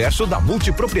o universo da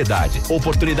multipropriedade.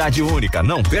 Oportunidade única,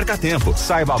 não perca tempo.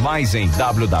 Saiba mais em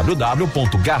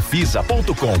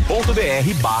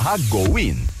www.gafisa.com.br/Go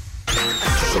In.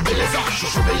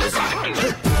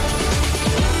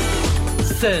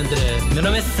 Sandra, meu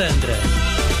nome é Sandra.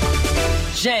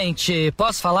 Gente,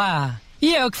 posso falar?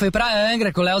 E eu que fui pra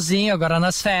Angra com o Leozinho agora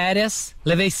nas férias.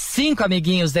 Levei 5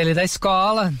 amiguinhos dele da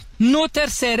escola. No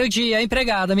terceiro dia, a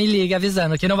empregada me liga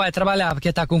avisando que não vai trabalhar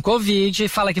porque tá com Covid e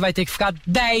fala que vai ter que ficar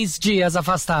 10 dias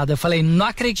afastada. Eu falei, não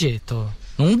acredito.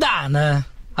 Não dá, né?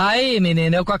 Aí,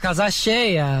 menina, eu com a casa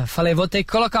cheia, falei, vou ter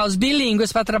que colocar os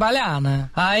bilíngues pra trabalhar, né?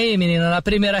 Aí, menina, na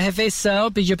primeira refeição,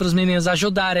 eu pedi pros meninos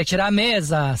ajudarem a tirar a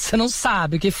mesa. Você não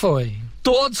sabe o que foi.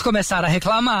 Todos começaram a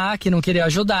reclamar que não queriam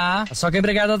ajudar, só que a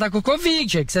empregada tá com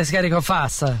Covid, o que vocês querem que eu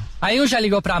faça? Aí um já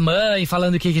ligou pra mãe,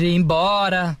 falando que queria ir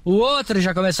embora, o outro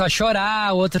já começou a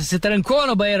chorar, o outro se trancou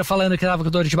no banheiro falando que tava com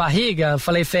dor de barriga. Eu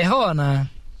falei, ferrou, né?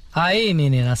 Aí,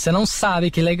 menina, você não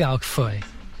sabe que legal que foi.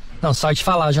 Não, só de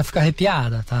falar eu já fico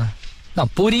arrepiada, tá? Não,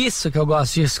 por isso que eu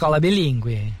gosto de escola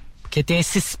bilíngue. Porque tem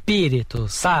esse espírito,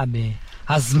 sabe?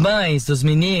 As mães dos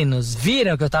meninos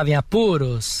viram que eu tava em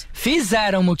apuros,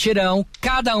 fizeram um mutirão,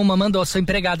 cada uma mandou sua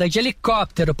empregada de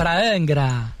helicóptero pra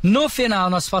Angra. No final,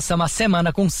 nós passamos a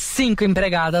semana com 5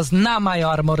 empregadas na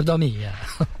maior mordomia.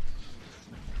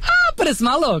 Parece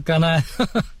maluca, né?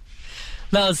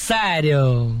 Não,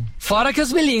 sério. Fora que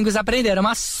os bilíngues aprenderam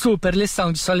uma super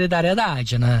lição de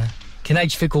solidariedade, né? Que na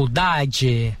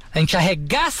dificuldade, a gente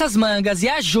arregaça as mangas e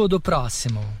ajuda o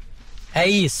próximo. É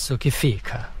isso que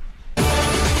fica.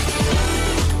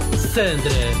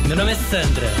 Sandra, meu nome é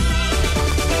Sandra.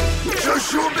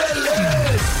 Chuchu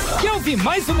Beleza. Quer ouvir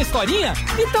mais uma historinha?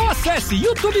 Então acesse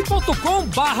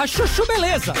youtube.com/Chuchu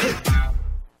Beleza.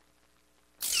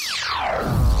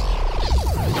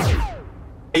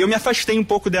 Eu me afastei um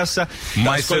pouco dessa.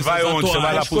 Mas você vai onde? Você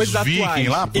vai lá pros vikings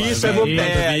lá? Isso, eu vou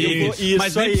isso.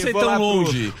 Mas nem pra você tão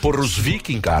longe. Por os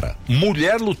vikings, cara,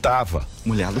 mulher lutava.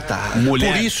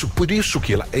 Por isso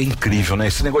que é incrível, né?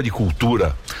 Esse negócio de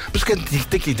cultura. Por isso que a gente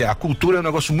tem que entender, a cultura é um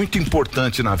negócio muito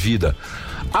importante na vida.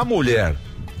 A mulher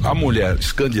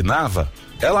escandinava,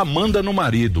 ela manda no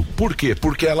marido. Por quê?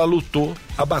 Porque ela lutou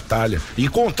a batalha.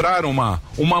 Encontraram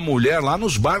uma mulher lá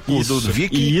nos barcos dos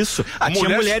vikings. Isso. Tinha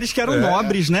mulheres que eram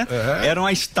nobres, né? Eram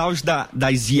as tals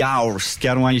das Jarls, que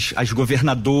eram as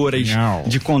governadoras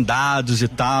de condados e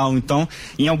tal. Então,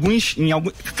 em alguns,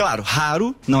 claro,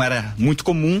 raro, não era muito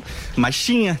comum, mas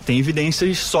tem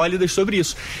evidências sólidas sobre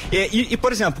isso. E,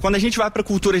 por exemplo, quando a gente vai para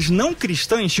culturas não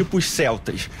cristãs, tipo os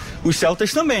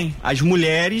celtas também, as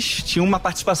mulheres tinham uma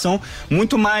participação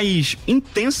muito mais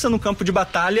intensa no campo de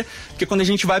batalha, porque quando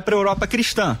a gente vai para a Europa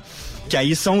cristã, que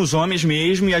aí são os homens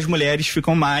mesmo e as mulheres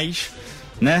ficam mais,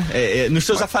 né, nos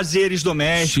seus afazeres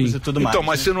domésticos e tudo mais. Então,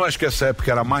 mas você não acha que essa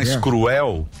época era mais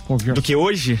cruel do que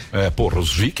hoje?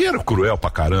 Os vikings eram cruel pra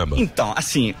caramba. Então,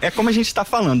 assim, é como a gente tá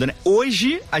falando, né?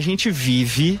 Hoje a gente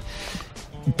vive,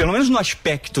 pelo menos no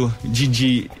aspecto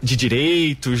de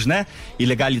direitos, né? E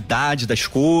legalidade das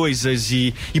coisas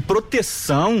e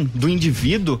proteção do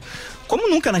indivíduo, como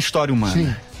nunca na história humana.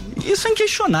 Sim. Isso é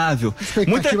inquestionável.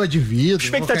 Expectativa de vida.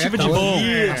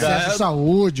 Acesso à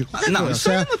saúde.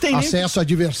 Acesso à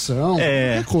diversão.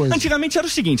 Coisa. Antigamente era o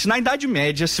seguinte, na Idade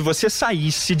Média, se você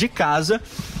saísse de casa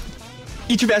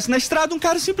e tivesse na estrada, um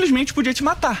cara simplesmente podia te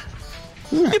matar.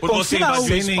 E ponto final.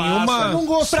 Sem nenhuma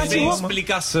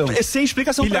explicação. Sem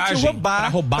explicação. Pilhagem, pra te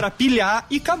roubar, pra pilhar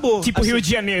e acabou. Tipo Rio de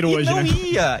Janeiro hoje, não né?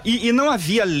 Ia. E não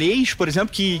havia leis, por exemplo,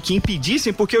 que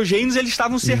impedissem, porque os reinos eles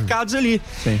estavam cercados ali.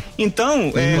 Sim.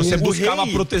 Então, você buscava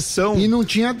proteção. E não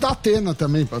tinha da Atena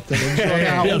também, pra ter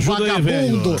o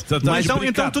vagabundo.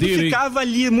 Então tudo ficava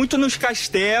ali, muito nos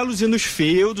castelos e nos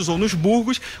feudos ou nos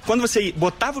burgos. Quando você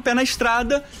botava o pé na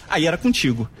estrada, aí era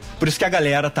contigo. Por isso que a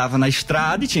galera tava na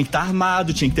estrada e tinha que estar armado,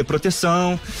 tinha que ter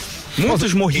proteção.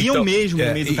 Muitos morriam mesmo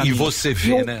no meio do caminho. E você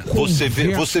vê, né?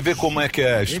 Você vê como é que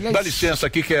é. Dá licença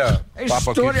aqui que é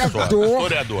papo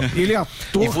historiador. Ele é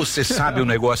ator. E você sabe um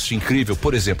negócio incrível,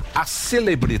 por exemplo, a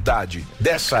celebridade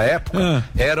dessa época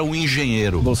era o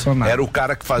engenheiro. Bolsonaro. Era o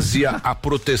cara que fazia a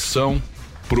proteção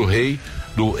pro rei.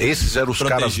 Esses eram os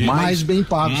caras mais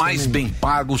bem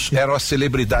pagos, eram as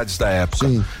celebridades da época.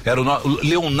 Sim. Era o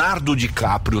Leonardo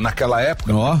DiCaprio naquela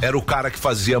época, era o cara que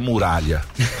fazia muralha.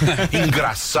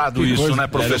 Engraçado isso, coisa, né,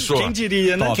 professor? Quem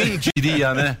diria, né? Quem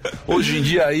diria, né? Hoje em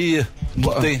dia aí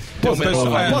tem.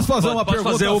 Posso fazer uma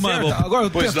pergunta? Agora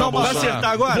vai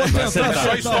acertar agora?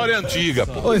 Só história antiga.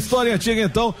 História antiga,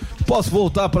 então. Posso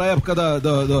voltar para a época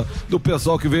do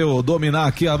pessoal que veio dominar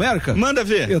aqui a América? Manda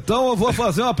ver. Então eu vou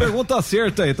fazer uma pergunta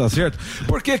certa aí, tá certo?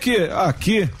 Por que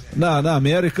aqui na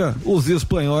América os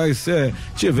espanhóis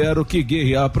tiveram que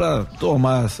guerrear para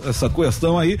tomar essa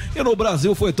questão aí e no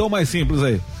Brasil foi tão mais simples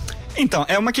aí? Então,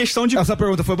 é uma questão de... Essa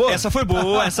pergunta foi boa? Essa foi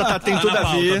boa, essa tem tudo a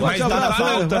ver. Mas tá na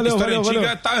pauta, a história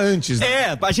antiga tá antes.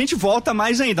 Né? A gente volta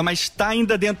mais ainda, mas tá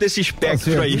ainda dentro desse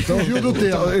espectro aí. Então fugiu do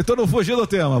tema. Então não fugiu do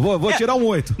tema, vou tirar um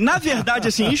 8. Na verdade,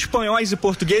 assim, espanhóis e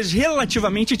portugueses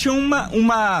relativamente tinham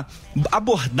uma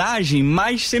abordagem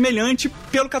mais semelhante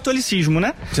pelo catolicismo,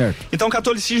 né? Certo. Então o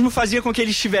catolicismo fazia com que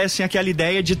eles tivessem aquela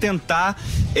ideia de tentar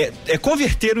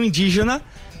converter o indígena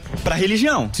para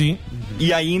religião. Sim.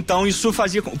 E aí, então, isso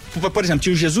fazia... Por exemplo,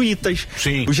 tinha os jesuítas.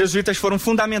 Sim. Os jesuítas foram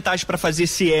fundamentais para fazer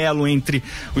esse elo entre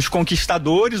os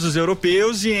conquistadores, os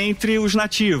europeus, e entre os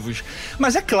nativos.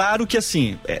 Mas é claro que,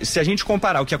 assim, se a gente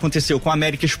comparar o que aconteceu com a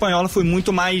América Espanhola, foi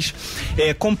muito mais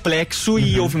complexo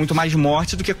e houve muito mais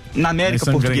morte do que na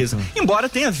América Portuguesa. Embora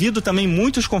tenha havido também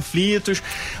muitos conflitos,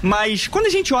 mas quando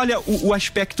a gente olha o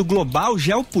aspecto global,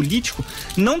 geopolítico,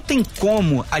 não tem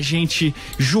como a gente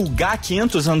julgar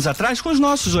 500 anos atrás com os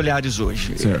nossos olhares hoje.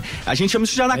 Certo. A gente chama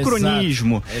isso de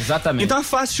anacronismo. Exatamente. Então é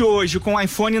fácil hoje, com um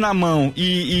iPhone na mão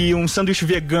e um sanduíche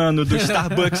vegano do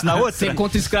Starbucks na outra. Sem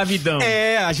contra escravidão.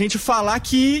 A gente falar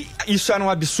que isso era um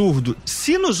absurdo.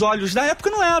 Se nos olhos da época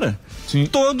não era. Sim.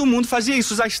 Todo mundo fazia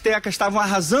isso. Os astecas estavam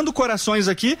arrasando corações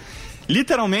aqui,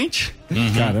 literalmente.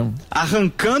 Caramba.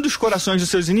 Arrancando os corações dos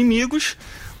seus inimigos.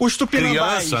 Os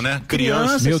tupinambás. Criança, né?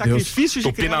 Crianças, sacrifícios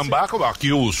de criança. Tupinambá,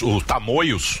 aqui os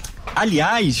tamoios.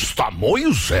 Aliás... Os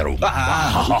tamoios zero.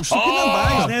 Os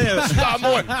tupinambás, né? Os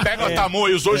tamoios. Pega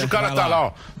tamoios. Hoje o cara tá lá,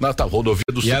 ó, na rodovia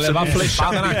do Sul. Ia levar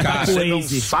flechada na cara. Você não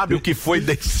sabe o que foi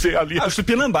descer ali. Os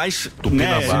tupinambás,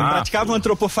 né? Praticavam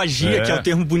antropofagia, que é o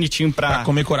termo bonitinho pra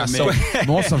comer coração.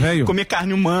 Nossa, velho. Comer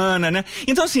carne humana, né?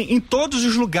 Então, assim, em todos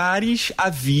os lugares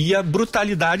havia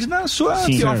brutalidade na sua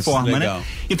pior forma, legal, né?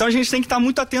 Então a gente tem que estar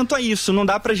muito atento a isso. Não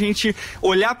dá pra gente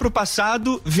olhar pro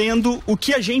passado vendo o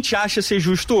que a gente acha ser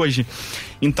justo hoje.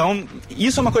 Então,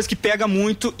 isso é uma coisa que pega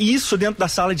muito, e isso dentro da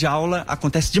sala de aula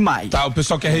acontece demais. Tá, o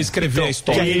pessoal quer reescrever a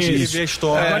história. Quer reescrever a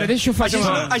história. Agora, deixa eu fazer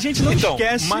a gente não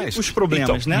esquece os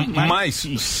problemas, né? Mas,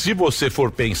 se você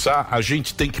for pensar, a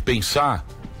gente tem que pensar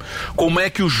como é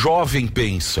que o jovem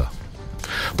pensa.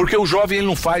 Porque o jovem, ele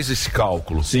não faz esse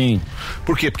cálculo. Sim.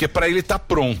 Por quê? Porque pra ele tá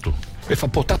pronto. Ele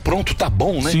fala, pô, tá pronto, tá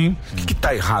bom, né? Sim. O que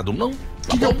tá errado? Não.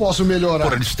 O que eu posso melhorar?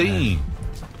 Pô, eles têm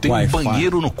um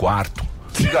banheiro no quarto.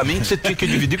 Antigamente você tinha que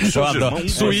dividir com seus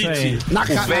irmãos. Suíte.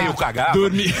 O velho cagava.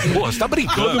 Dormir. Pô, você tá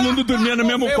brincando. Todo mundo dormia no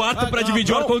mesmo quarto pra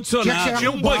dividir o ar-condicionado.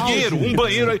 Tinha um banheiro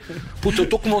aí. Puta, eu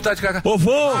tô com vontade de cagar. Ô,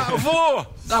 vô!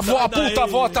 A puta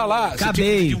avó tá lá.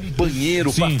 Acabei. Você tinha um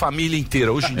banheiro pra família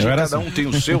inteira. Hoje em dia cada um tem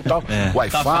o seu e tal.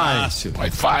 Wi-Fi.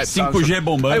 5G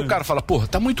bombando. Aí o cara fala, porra,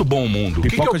 tá muito bom o mundo.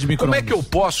 Como é que eu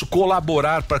posso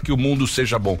colaborar pra que o mundo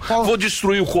seja bom? Vou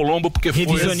destruir o Colombo porque foi...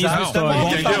 Revisionismo histórico.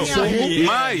 Entendeu?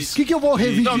 Mas... O que eu vou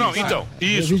reivindicar? Então,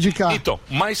 isso. Então,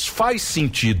 mas faz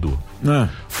sentido.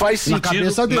 Faz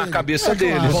sentido na cabeça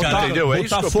deles. Entendeu? É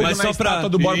isso que eu penso. Mas só pra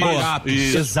do Borba Gato.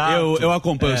 Exato. Eu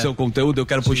acompanho o seu conteúdo, eu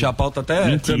quero puxar a pauta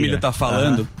até a família tá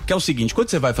falando, que é o seguinte, quando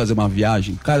você vai fazer uma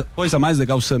viagem, a coisa mais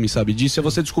legal, o Sami sabe disso, é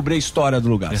você descobrir a história do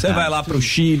lugar. Você vai lá pro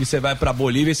Chile, você vai pra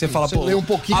Bolívia e você fala, pô,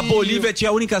 a Bolívia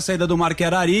tinha a única saída do mar que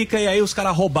era Arica, e aí os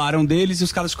caras roubaram deles e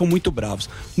os caras ficam muito bravos.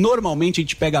 Normalmente a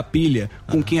gente pega a pilha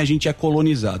com quem a gente é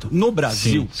colonizado. No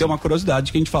Brasil, tem uma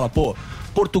curiosidade que a gente fala, pô,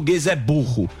 português é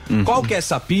burro. Qual que é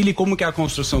essa pilha e como que é a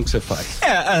construção que você faz?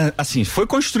 Assim, foi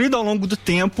construído ao longo do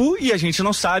tempo e a gente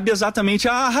não sabe exatamente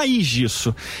a raiz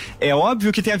disso. É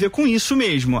óbvio que tem a ver com isso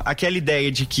mesmo. Aquela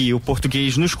ideia de que o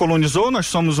português nos colonizou, nós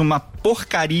somos uma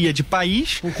porcaria de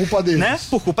país. Por culpa deles. Né?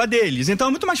 Por culpa deles. Então é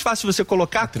muito mais fácil você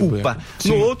colocar a culpa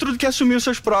no outro do que assumir os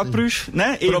seus próprios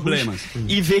problemas.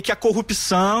 E ver que a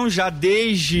corrupção, já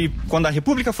desde quando a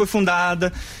República foi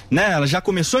fundada, né? Ela já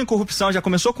começou em corrupção, já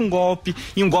começou com golpe,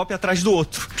 e um golpe atrás do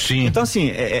outro. Sim. Então,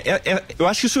 assim, eu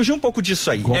acho que surgiu um pouco disso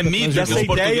aí. É mito que os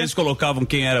portugueses colocavam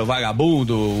quem era o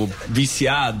vagabundo,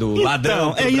 viciado,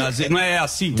 ladrão do Brasil. Não é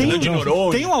assim,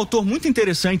 tem um autor muito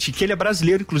interessante, que ele é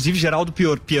brasileiro, inclusive, Geraldo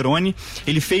Pieroni.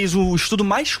 Ele fez o estudo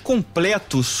mais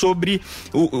completo sobre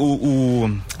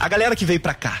a galera que veio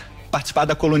pra cá, participar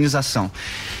da colonização.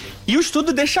 E o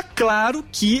estudo deixa claro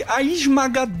que a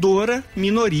esmagadora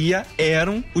minoria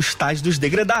eram os tais dos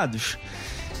degredados.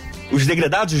 Os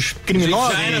degredados, os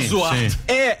criminosos... Já era zoado.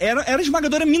 Era a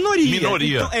esmagadora minoria.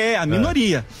 Minoria. Então, a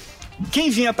minoria.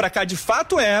 Quem vinha pra cá de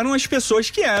fato eram as pessoas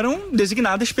que eram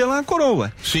designadas pela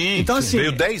coroa. Sim, então, assim,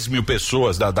 veio 10 mil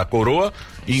pessoas da coroa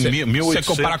em 1800. Você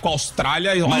comparar com a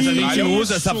Austrália, mas a gente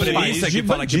usa essa premissa que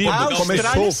fala que Portugal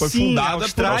começou, foi fundada a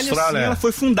Austrália, ela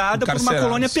foi fundada por uma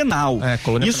colônia penal.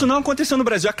 Isso não aconteceu no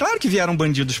Brasil. É claro que vieram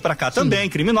bandidos pra cá também,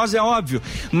 criminosos, é óbvio.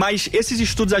 Mas esses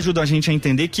estudos ajudam a gente a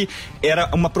entender que era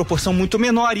uma proporção muito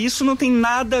menor e isso não tem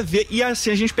nada a ver. E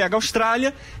assim, a gente pega a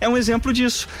Austrália, é um exemplo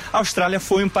disso. A Austrália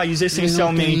foi um país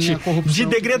essencialmente de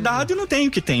degradado e não tem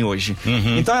o que tem hoje.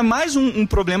 Então é mais um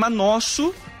problema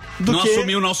nosso do não que...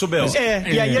 assumir o nosso bel.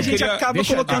 E aí a gente acaba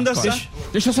colocando essa...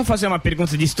 Deixa eu só fazer uma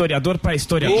pergunta de historiador para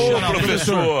historiador.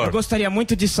 Professor. Eu gostaria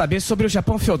muito de saber sobre o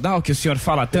Japão feudal, que o senhor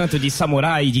fala tanto, de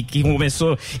samurai, de que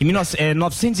começou em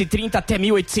 1930 até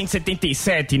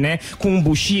 1877, né? Com o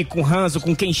Bushi, com Hanzo,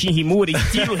 com Kenshin Himura,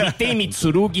 estilo Hitei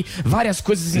Mitsurugi, várias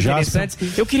coisas interessantes.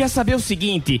 Eu queria saber o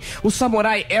seguinte, o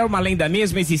samurai é uma lenda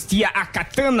mesmo? Existia? A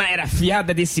katana era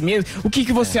afiada desse mesmo? O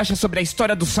que você acha sobre a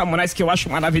história dos samurais, que eu acho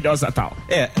maravilhosa tal?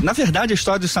 Na verdade, a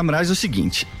história dos samurais é o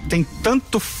seguinte, tem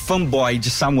tanto fanboy de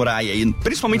samurai aí,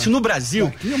 principalmente no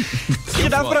Brasil, que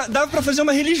dá pra fazer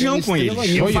uma religião com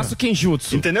eles. Eu faço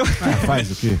kenjutsu. Entendeu?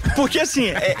 Faz o quê? Porque assim,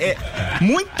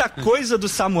 muita coisa do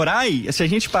samurai, se a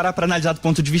gente parar pra analisar do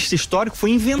ponto de vista histórico,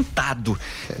 foi inventado.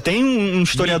 Tem um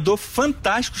historiador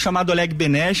fantástico chamado Oleg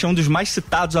Benesch, um dos mais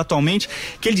citados atualmente,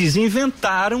 que ele diz,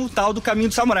 inventaram o tal do caminho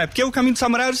do samurai. Porque o caminho do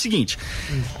samurai era o seguinte,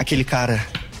 aquele cara...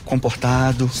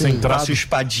 comportado, com sua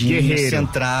espadinha, guerreiro,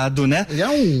 centrado, né? Ele é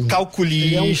um calculista.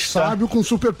 Ele é um sábio com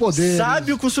superpoderes.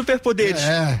 Sábio com superpoderes.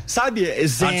 Sabe,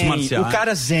 zen, o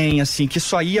cara zen, assim, que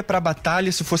só ia pra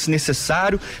batalha se fosse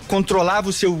necessário, controlava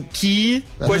o seu ki,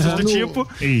 coisas do tipo.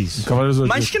 Isso.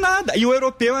 Mas que nada. E o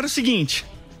europeu era o seguinte...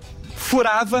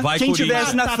 furava, quem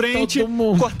tivesse na frente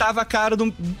cortava a cara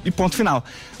e ponto final.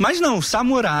 Mas não, o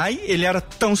samurai, ele era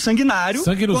tão sanguinário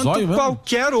quanto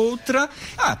qualquer outra.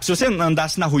 Se você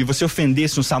andasse na rua e você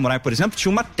ofendesse um samurai, por exemplo,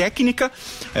 tinha uma técnica,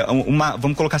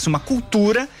 vamos colocar assim, uma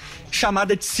cultura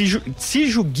chamada de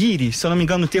Shijugiri, se eu não me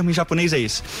engano o termo em japonês é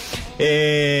esse.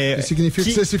 Que significa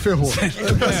que você se ferrou.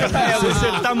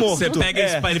 Você tá morto. Você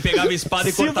pega ele pegava a espada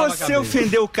e cortava a cabeça. Se você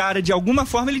ofendeu o cara de alguma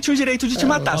forma, ele tinha o direito de te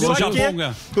matar. Só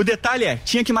que o detalhe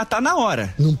tinha que matar na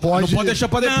hora. Não pode deixar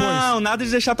pra depois. Não, nada de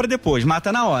deixar pra depois,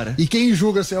 mata na hora. E quem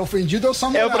julga se é ofendido é o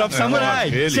samurai. É o próprio samurai.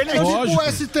 Se ele é tipo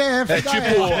o STF. É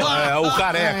tipo o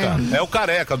careca. É o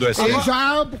careca do STF. Ele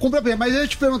já cumpre a pena. Mas eu ia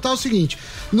te perguntar o seguinte: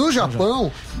 no Japão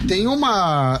tem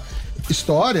uma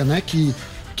história, né, que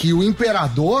o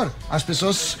imperador, as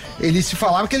pessoas, ele se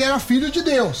falava que ele era filho de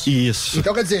Deus. Isso.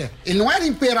 Então, quer dizer, ele não era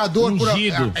imperador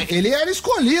ele era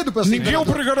escolhido para ser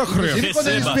imperador. Inclusive, quando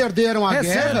eles perderam a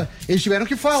guerra, eles tiveram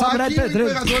que falar que o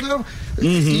imperador não era...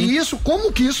 E isso,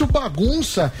 como que isso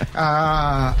bagunça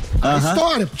a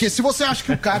história? Porque se você acha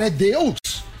que o cara é Deus,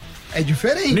 é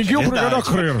diferente.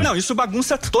 Não, isso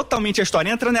bagunça totalmente a história.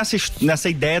 Entra nessa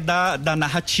ideia da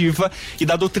narrativa e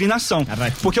da doutrinação.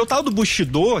 Porque o tal do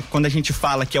Bushido, quando a gente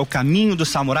fala que é o caminho do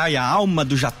samurai, a alma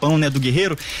do Japão, né, do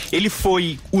guerreiro, ele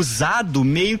foi usado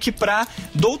meio que pra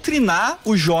doutrinar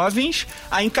os jovens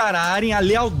a encararem a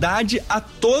lealdade a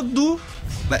todo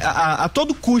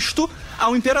custo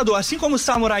ao imperador. Assim como o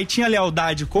samurai tinha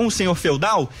lealdade com o senhor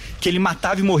feudal, que ele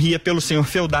matava e morria pelo senhor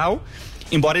feudal,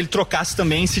 embora ele trocasse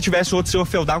também se tivesse outro senhor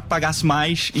feudal que pagasse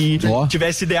mais e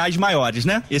tivesse ideais maiores,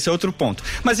 né? Esse é outro ponto.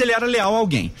 Mas ele era leal a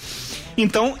alguém.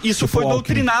 Então, isso foi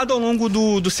doutrinado ao longo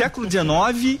do século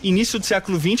XIX, início do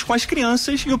século XX, com as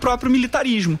crianças e o próprio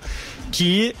militarismo,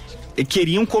 que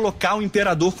queriam colocar o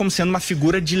imperador como sendo uma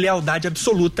figura de lealdade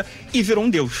absoluta e virou um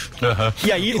deus. E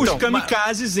aí os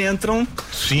kamikazes entram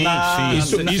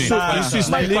Isso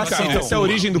explica. Essa é a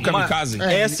origem do kamikaze.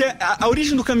 A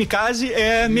origem do kamikaze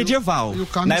é medieval,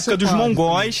 na época dos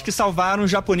mongóis que salvaram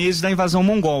os japoneses da invasão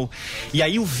mongol. E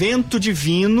aí o vento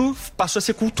divino passou a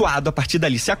ser cultuado a partir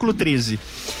dali, século XIII.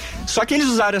 Só que eles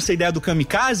usaram essa ideia do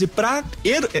kamikaze para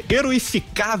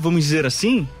heroificar, vamos dizer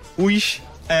assim, os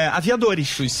aviadores.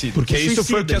 Suicídio. Porque isso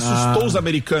foi o que assustou os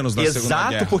americanos na Segunda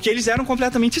Guerra. Exato, porque eles eram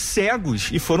completamente cegos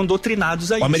e foram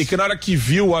doutrinados a isso. O americano, na hora que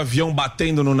viu o avião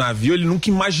batendo no navio, ele nunca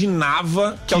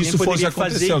imaginava que isso fosse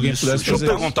acontecer. Alguém pudesse fazer. Deixa eu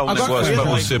perguntar um negócio pra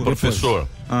você, professor.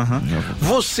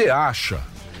 Você acha...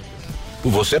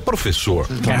 Você é professor.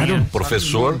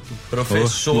 Professor da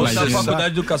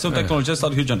Faculdade de Educação e Tecnologia do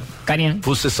Estado do Rio de Janeiro.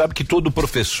 Você sabe que todo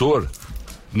professor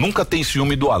nunca tem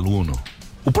ciúme do aluno.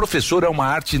 O professor é uma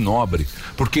arte nobre,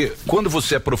 porque quando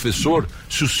você é professor,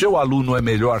 se o seu aluno é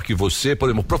melhor que você, por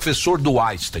exemplo, o professor do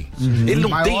Einstein, ele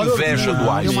não tem inveja do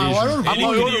Einstein.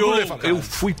 Eu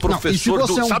fui professor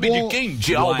sabe de quem?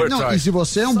 De Albert Einstein. E se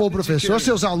você é um bom professor,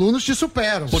 seus alunos te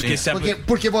superam.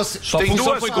 Porque você tem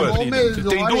duas coisas.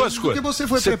 Tem duas coisas. Você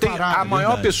foi preparado. A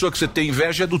maior pessoa que você tem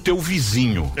inveja é do teu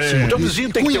vizinho. O teu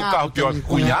vizinho tem que ter um carro pior.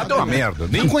 Cunhado é uma merda.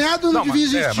 Cunhado não devia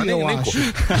existir, eu acho.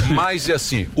 Mas é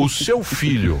assim, o seu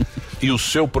filho e o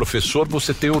seu professor,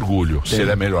 você tem orgulho se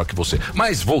ele é melhor que você.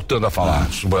 Mas voltando a falar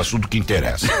sobre o assunto que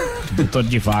interessa. Doutor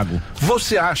Divago.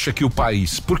 Você acha que o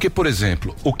país, porque por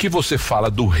exemplo, o que você fala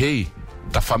do rei,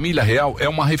 da família real, é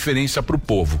uma referência para o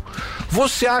povo.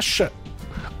 Você acha,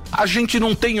 a gente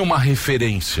não tem uma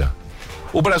referência.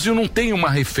 O Brasil não tem uma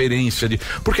referência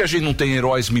porque a gente não tem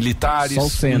heróis militares. Só o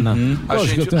Senna.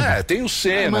 Tem o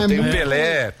Senna, tem o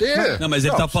Pelé. Não, mas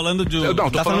ele tá falando de... Não,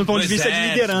 tá falando do ponto de vista de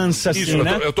liderança, assim,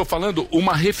 né? Eu tô falando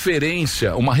uma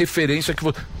referência que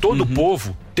todo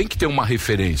povo tem que ter uma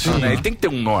referência, né? Ele tem que ter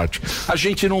um norte. A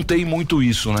gente não tem muito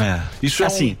isso, né? Isso é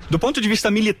assim, do ponto de vista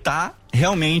militar,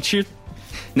 realmente,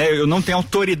 né, eu não tenho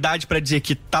autoridade para dizer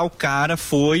que tal cara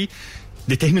foi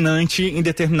determinante em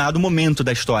determinado momento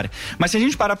da história. Mas se a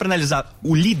gente parar para analisar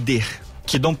o líder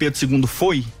que Dom Pedro II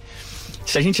foi,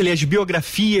 se a gente ler as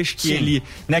biografias que ele,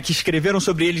 né, que escreveram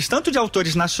sobre eles, tanto de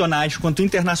autores nacionais quanto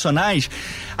internacionais,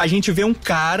 a gente vê um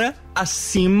cara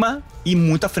acima e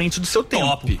muito à frente do seu tempo.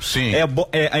 Top. Sim.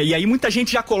 E aí muita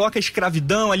gente já coloca a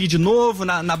escravidão ali de novo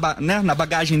na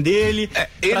bagagem dele.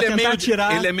 Ele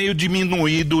é meio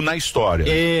diminuído na história.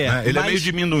 Ele é meio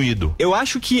diminuído. Eu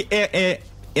acho que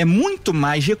é muito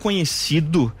mais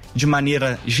reconhecido de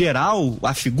maneira geral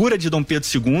a figura de Dom Pedro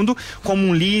II como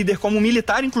um líder, como um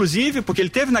militar, inclusive, porque ele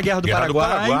teve na Guerra do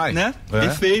Paraguai, né?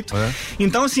 Perfeito.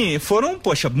 Então, assim, foram,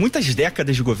 muitas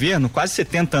décadas de governo, quase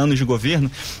 70 anos de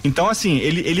governo. Então, assim,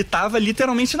 ele estava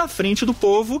literalmente na frente do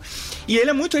povo e ele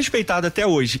é muito respeitado até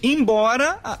hoje.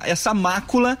 Embora essa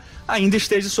mácula ainda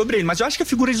esteja sobre ele. Mas eu acho que a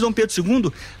figura de Dom Pedro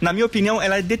II, na minha opinião,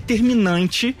 ela é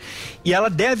determinante e ela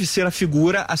deve ser a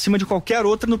figura acima de qualquer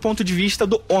outra no ponto de vista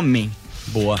do homem.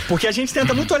 Boa. Porque a gente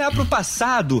tenta muito olhar para o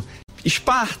passado,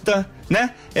 Esparta,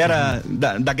 né? Era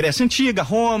da Grécia Antiga,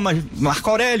 Roma, Marco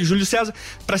Aurélio, Júlio César,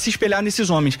 para se espelhar nesses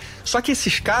homens. Só que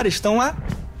esses caras estão há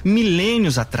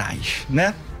milênios atrás,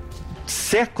 né?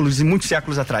 Séculos e muitos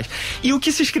séculos atrás. E o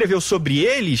que se escreveu sobre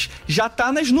eles já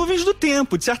está nas nuvens do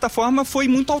tempo. De certa forma, foi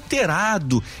muito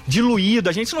alterado, diluído.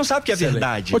 A gente não sabe o que é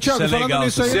verdade. Ô, Thiago, falando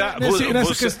nisso aí,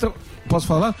 nessa questão... Posso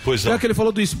falar? Pois não. Já que ele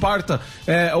falou do Esparta,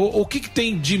 o que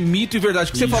tem de mito e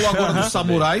verdade? Que você falou agora dos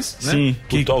samurais, né? Sim.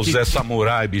 Puta, o Zé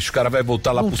Samurai, bicho. O cara vai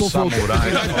voltar lá pro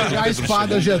Samurai. A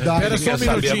espada Jedi. Ele quer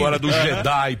saber agora do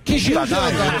Jedi. Que Jedi?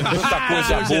 Muita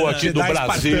coisa boa aqui do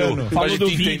Brasil. Pra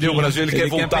gente entender o Brasil, ele quer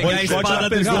voltar pra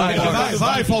espada.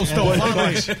 Vai, Faustão.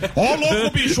 Ó,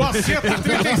 louco, bicho, acerta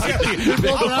 37.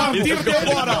 A partir de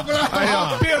agora,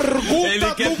 a pergunta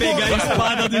ele quer pegar a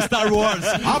espada do Star Wars.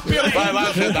 A pergunta... Vai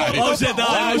lá, Jedi. Ó o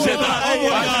Jedi.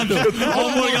 Ó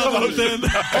o Morgado voltando.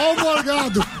 Ó o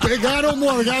Morgado. Pegaram o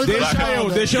Morgado.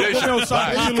 Deixa eu com meu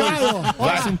sabre de luz.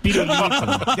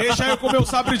 Deixa eu com meu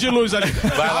sabre de luz ali.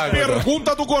 A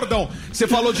pergunta do Gordão. Você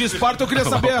falou de Esparta, eu queria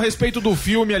saber a respeito do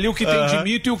filme ali, o que tem de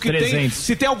mito e o que tem...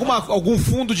 Se tem algum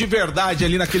fundo de verdade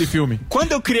ali naquele filme.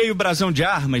 Quando eu criei o Brasão de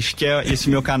Armas, que é esse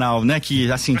meu canal, né,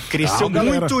 que assim, cresceu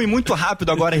muito e muito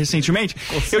rápido agora recentemente,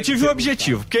 eu tive um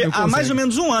objetivo, porque há mais ou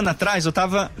menos um ano atrás eu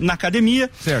tava na academia,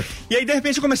 certo. E aí de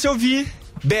repente eu comecei a ouvir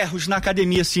berros na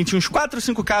academia, assim, tinha uns 4 ou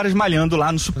 5 caras malhando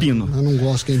lá no supino. Eu não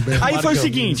gosto quem berra. Aí foi o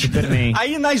seguinte,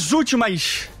 aí nas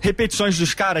últimas repetições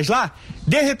dos caras lá,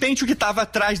 de repente o que tava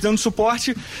atrás dando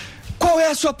suporte, qual é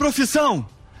a sua profissão?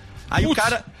 Aí o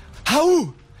cara,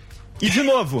 Raul! E de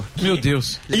novo. Meu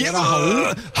Deus. E era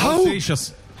Raul? Raul.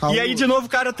 Seixas. E aí de novo o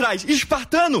cara atrás,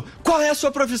 espartano, qual é a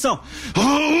sua profissão?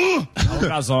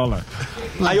 Casola.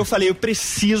 Aí eu falei, eu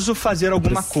preciso fazer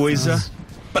alguma coisa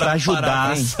pra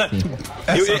ajudar.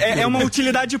 É uma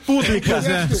utilidade pública.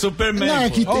 Superman. Não, é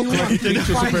que tem uma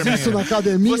que faz isso na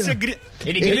academia. Você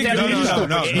Ele grita Elon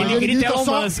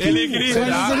Musk. Ele grita.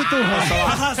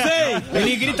 Arrasei!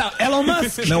 Ele grita Elon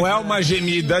Musk. Não é uma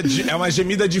gemida é uma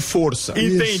gemida de força.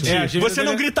 Entendi. Você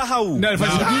não grita Raul. Não, ele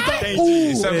faz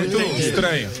Isso é muito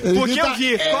estranho. Porque eu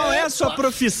vi, qual é a sua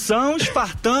profissão,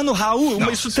 espartano,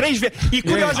 Raul? Isso 3 vezes. E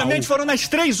curiosamente foram nas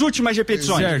 3 últimas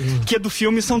repetições. Que do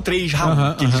filme são 3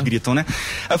 Raul que eles gritam, né?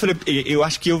 Aí eu falei, eu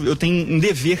acho que eu tenho um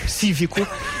dever cívico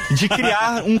de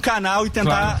criar um canal e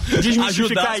tentar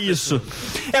desmistificar isso.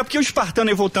 É porque o espartano,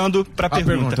 e voltando pra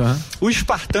pergunta, o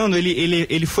espartano,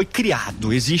 ele foi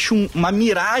criado, existe uma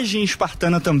miragem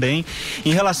espartana também,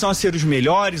 em relação a ser os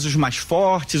melhores, os mais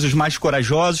fortes, os mais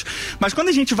corajosos, mas quando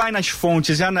a gente vai nas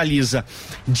fontes e analisa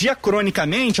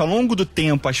diacronicamente, ao longo do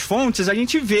tempo, as fontes, a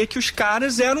gente vê que os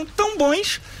caras eram tão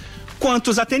bons quanto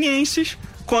os atenienses,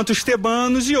 quanto os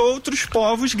tebanos e outros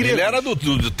povos gregos. Ele era do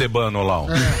tebano lá.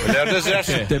 Ele era do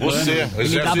exército. O exército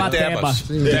de Tebas.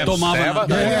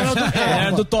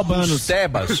 Era do Tobano.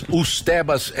 Os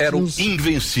Tebas eram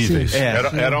invencíveis. Era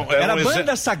a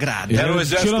banda sagrada. Era um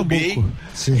exército gay.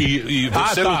 E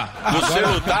você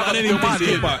lutava no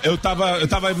teu eu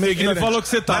tava meio ignorante. Ele falou que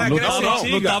você tá.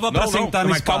 Lutava pra sentar no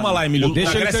Mas calma lá, Emílio.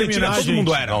 Deixa ele terminar, todo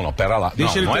mundo era. Não, pera lá.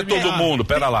 Não é todo mundo,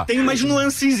 pera lá. Tem umas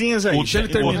nuancezinhas aí. O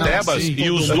Tebas e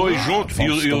os dois juntos,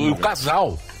 e o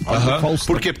casal.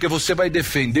 Por quê? Porque você vai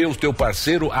defender o teu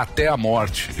parceiro até a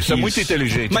morte. Isso é muito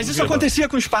inteligente. Mas isso acontecia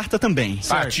com Esparta também.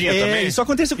 Tinha também? Isso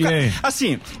acontecia com...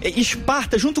 Assim,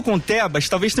 Esparta junto com Tebas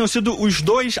talvez tenham sido as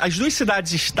duas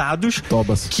cidades-estados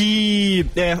que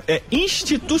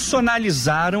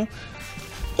institucionalizaram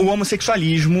o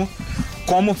homossexualismo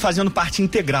como fazendo parte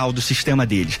integral do sistema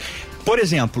deles. Por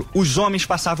exemplo, os homens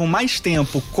passavam mais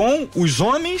tempo com os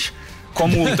homens...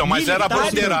 Então, mas era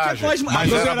broderagem.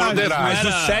 Mas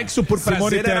o sexo por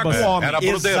prazer era com o homem. Era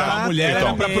broderagem. A mulher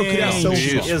era pra procriação.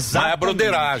 Mas é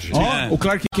broderagem. O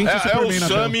Clark Kent é o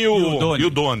Sam e o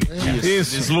Doni.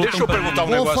 Isso. Deixa eu perguntar um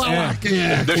negócio.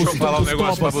 Deixa eu falar um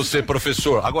negócio pra você,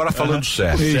 professor. Agora falando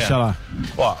sério. Deixa lá.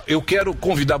 Ó, eu quero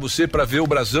convidar você pra ver o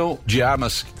Brasão de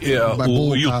Armas,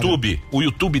 o YouTube. O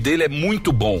YouTube dele é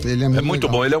muito bom. Ele é muito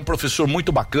bom. Ele é um professor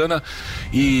muito bacana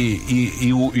e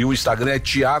o Instagram é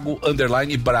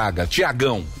Thiago_Braga.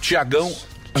 Tiagão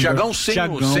sem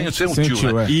o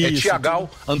tio, né? É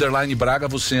Thiagal_Braga,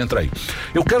 você entra aí.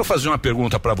 Eu quero fazer uma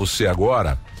pergunta pra você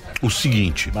agora, o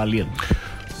seguinte. Valendo.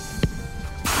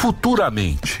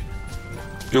 Futuramente,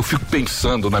 Eu fico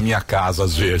pensando na minha casa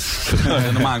às vezes.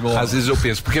 Às vezes eu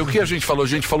penso, porque o que a gente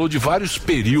falou de vários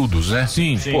períodos, né?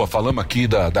 Sim. Pô, falamos aqui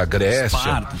da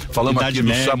Grécia, falamos aqui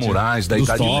dos samurais, da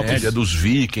Idade Média, dos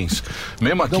vikings,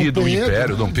 mesmo aqui do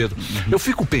Império, Dom Pedro. Eu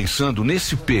fico pensando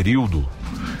nesse período,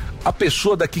 a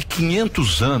pessoa daqui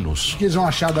 500 anos... O que eles vão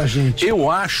achar da gente?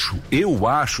 Eu acho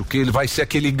que ele vai ser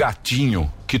aquele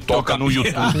gatinho que toca no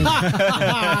YouTube.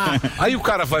 Aí o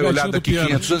cara vai olhar daqui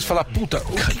 500 anos e falar, puta,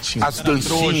 as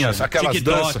dancinhas, aquelas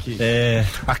danças.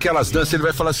 Aquelas danças, ele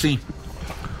vai falar assim,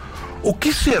 o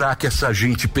que será que essa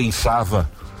gente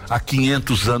pensava há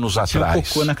 500 anos atrás? Tinha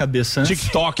cocô na cabeça.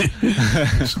 TikTok.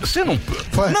 Você não...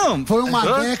 Foi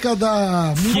uma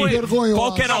década muito vergonhosa.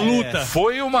 Qual que era a luta?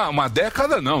 Foi uma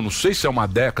década, não sei se é uma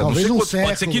década. Talvez não sei um século.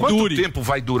 pode ser que dure. Quanto tempo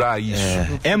vai durar isso?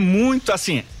 É muito,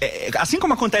 assim, assim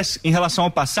como acontece em relação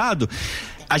ao passado,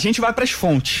 a gente vai para as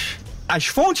fontes. As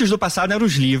fontes do passado eram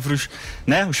os livros,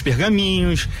 né? Os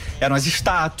pergaminhos, eram as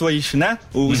estátuas, né?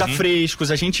 Os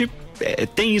afrescos, a gente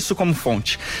tem isso como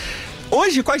fonte.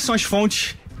 Hoje, quais são as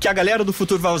fontes que a galera do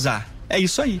futuro vai usar? É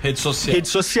isso aí. Rede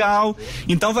social.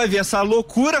 Então vai ver essa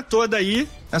loucura toda aí,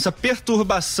 essa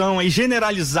perturbação aí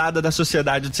generalizada da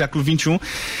sociedade do século XXI.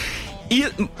 E,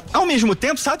 ao mesmo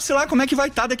tempo, sabe-se lá como é que vai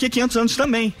estar daqui a 500 anos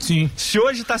também. Sim. Se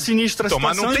hoje está sinistra a situação,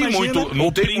 mas não tem imagina...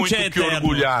 muito o que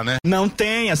orgulhar, né? Não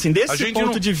tem, assim, desse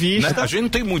ponto de vista... Né? A gente não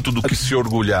tem muito do que se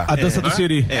orgulhar. A dança do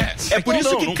Siri. É por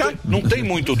isso que... Não tem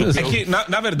muito do que... É que,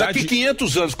 na verdade... Daqui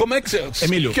 500 anos, como é que você...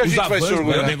 Emílio, que a gente vai se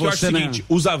orgulhar? Eu acho o seguinte,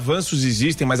 os avanços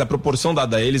existem, mas a proporção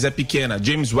dada a eles é pequena.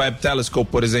 James Webb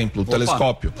Telescope, por exemplo, o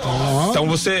telescópio. Então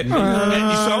você...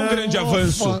 isso é um grande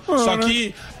avanço. Só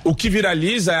que o que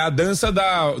viraliza é a dança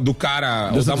do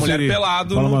cara ou da mulher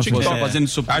pelado no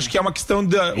TikTok. Acho que é uma questão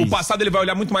o passado ele vai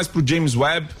olhar muito mais pro James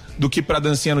Webb do que pra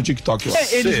dancinha no TikTok.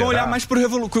 Eles vão olhar mais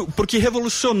pro que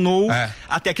revolucionou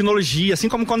a tecnologia, assim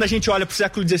como quando a gente olha pro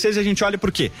século XVI, a gente olha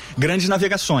pro quê? Grandes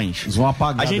navegações. Eles vão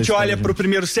apagar. A gente olha pro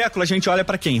primeiro século, a gente olha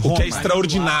pra quem? Roma. O que é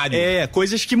extraordinário.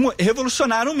 Coisas que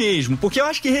revolucionaram mesmo. Porque eu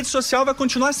acho que rede social vai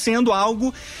continuar sendo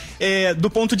algo, do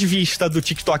ponto de vista do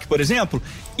TikTok, por exemplo,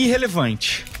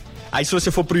 irrelevante. Aí se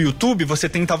você for pro YouTube, você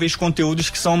tem talvez conteúdos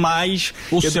que são mais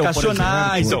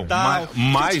educacionais e tal.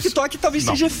 Mas o TikTok talvez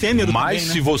seja efêmero mas também,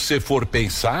 né? Se você for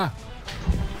pensar,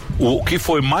 o que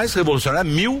foi mais revolucionário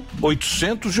é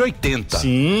 1880.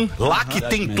 Sim. Lá que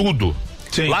tem tudo.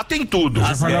 Sim. Lá tem tudo.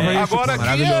 Agora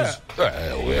aqui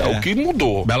é o que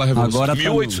mudou. Bela revolução. Agora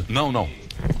não.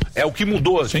 É o que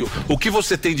mudou. O que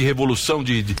você tem de revolução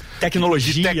de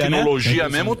tecnologia,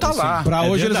 mesmo tá lá. Pra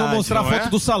hoje eles vão mostrar a foto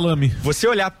do salame. Você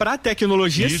olhar pra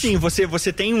tecnologia, sim,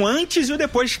 você tem um antes e o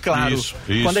depois, claro. Isso.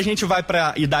 Quando a gente vai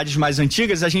pra idades mais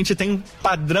antigas, a gente tem um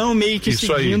padrão meio que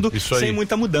seguindo, sem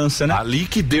muita mudança, né? Ali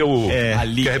que deu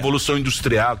que a revolução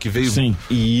industrial, que veio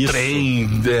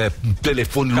trem,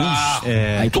 telefone,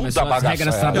 luz, toda a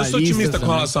bagaça. Eu sou otimista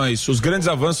com relação a isso. Os grandes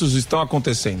avanços estão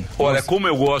acontecendo. Olha, como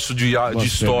eu gosto de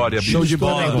história, bicho. Show de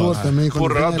bola. Também,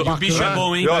 o bicho é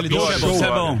bom, hein? Eu adoro. Isso é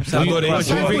bom. Adorei. Eu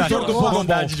sou inventor do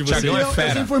bondade de você. Eu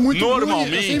sempre fui muito ruim.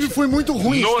 Eu sempre fui muito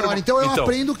ruim em história, então eu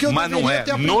aprendo o que eu deveria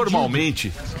ter aprendido.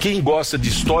 Normalmente, quem gosta de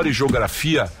história e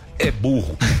geografia é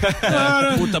burro.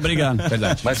 Puta, obrigado.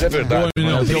 Verdade. Mas é verdade.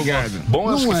 Obrigado.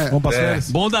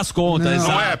 Bom das contas.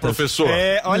 Não é, professor?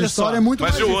 Olha só. É muito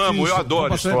mas eu amo, eu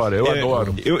adoro história. Eu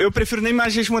adoro. Eu prefiro nem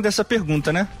mais responder essa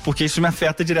pergunta, né? Porque isso me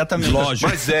afeta diretamente. Lógico.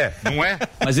 Mas não é?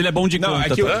 Mas ele é bom de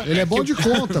conta. Ele é bom de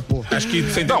conta, pô. Acho que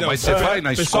você entendeu. Não, mas você vai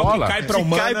na escola. O pessoal que cai pra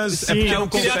humanas é porque é um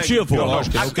criativo.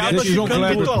 Acaba ficando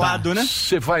bitolado, né?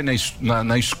 Você vai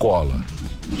na escola.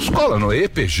 Escola não, é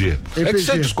EPG. É que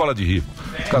você é de escola de rico.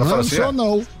 O cara fala assim,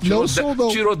 não sou não.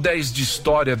 Tirou 10 de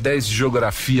história, 10 de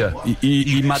geografia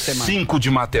e matemática. 5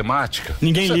 de matemática.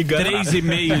 Ninguém liga. 3,5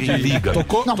 Ninguém liga.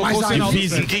 Tocou sem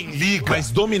física. Ninguém liga. Mas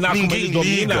dominar como ele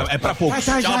domina é pra poucos.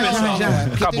 Já.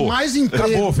 Acabou. Tem mais emprego.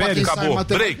 Acabou, velho. Acabou.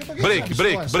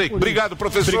 Break. Obrigado,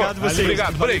 professor. Obrigado você.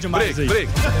 Obrigado. Break.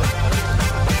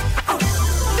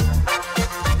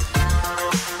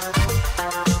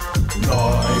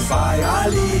 Nós vai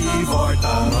ali e volta,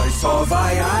 nós só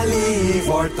vai ali e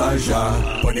volta já.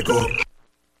 Pânico.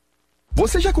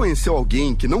 Você já conheceu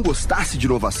alguém que não gostasse de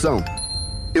inovação?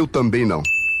 Eu também não.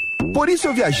 Por isso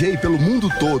eu viajei pelo mundo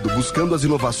todo buscando as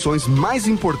inovações mais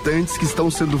importantes que estão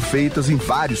sendo feitas em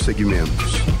vários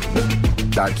segmentos.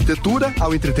 Da arquitetura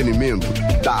ao entretenimento,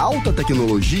 da alta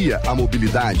tecnologia à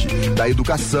mobilidade, da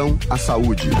educação à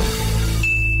saúde.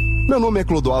 Meu nome é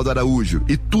Clodoaldo Araújo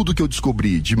e tudo que eu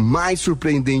descobri de mais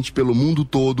surpreendente pelo mundo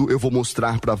todo eu vou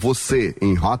mostrar para você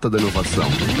em Rota da Inovação.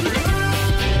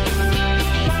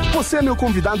 Você é meu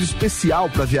convidado especial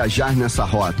para viajar nessa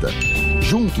rota.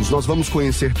 Juntos nós vamos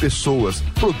conhecer pessoas,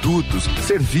 produtos,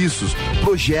 serviços,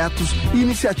 projetos e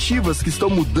iniciativas que estão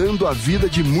mudando a vida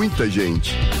de muita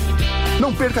gente.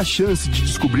 Não perca a chance de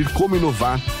descobrir como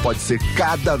inovar pode ser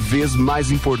cada vez mais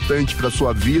importante para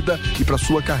sua vida e para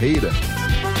sua carreira.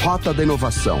 Rota da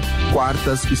Inovação,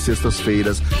 quartas e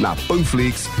sextas-feiras na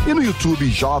Panflix e no YouTube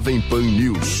Jovem Pan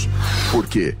News.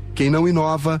 Porque quem não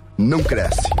inova, não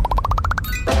cresce.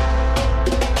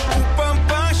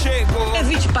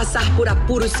 Evite passar por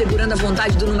apuros segurando a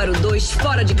vontade do número 2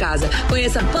 fora de casa.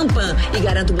 Conheça Pampam e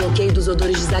garanta o bloqueio dos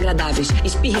odores desagradáveis.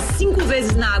 Espirre 5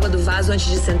 vezes na água do vaso antes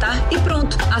de sentar e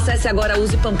pronto. Acesse agora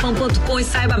usepampam.com e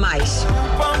saiba mais.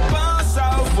 Pampam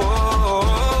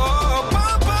salvou.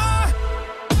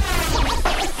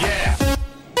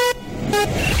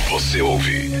 Você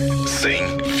ouve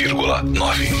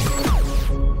 100,9.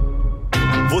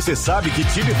 Você sabe que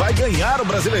time vai ganhar o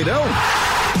Brasileirão?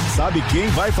 Sabe quem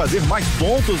vai fazer mais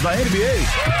pontos na NBA?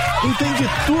 Entende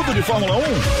tudo de Fórmula 1?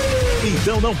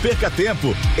 Então não perca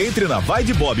tempo. Entre na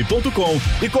vaidebob.com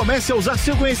e comece a usar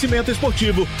seu conhecimento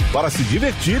esportivo para se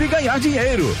divertir e ganhar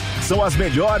dinheiro. São as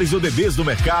melhores ODBs do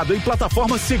mercado em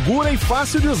plataforma segura e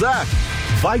fácil de usar.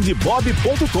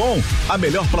 Vaidebob.com, a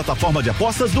melhor plataforma de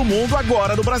apostas do mundo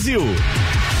agora no Brasil.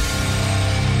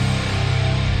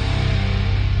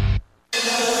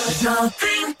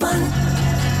 Jovem Pan.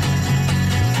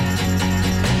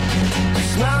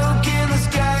 Smoke in the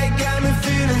sky got me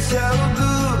feeling so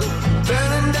good.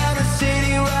 Burning down the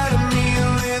city right on me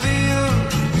with you.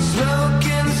 Smoke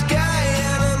in the sky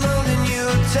and I'm holding you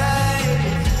tight.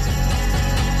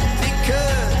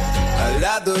 Because I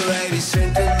love the way we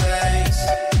synchronize.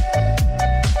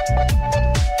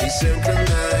 We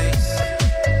synchronize.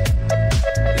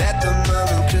 Let the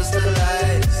moment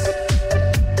crystallize.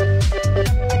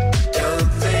 Don't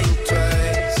think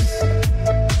twice.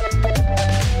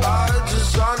 I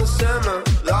just wanna simmer,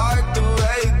 like the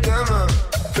way you glimmer.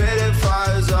 Pretty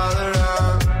fires all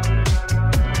around.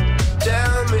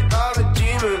 Tell me I'm a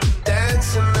dreamer,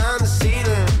 dancing on the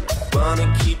ceiling. Wanna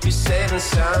keep you safe and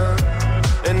sound.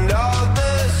 And all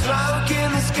the smoke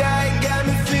in the sky got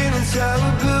me feeling so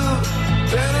good.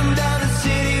 Burning down the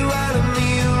city while I'm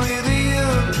here with you.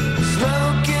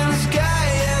 Smoke in the sky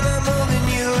and I'm holding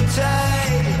you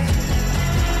tight.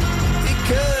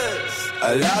 Because I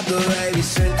love the way we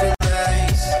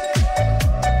synchronize.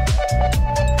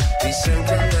 We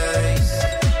synchronize.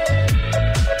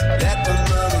 Let the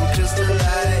moment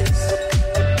crystallize.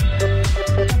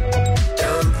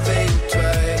 Don't think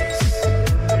twice.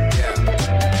 Yeah.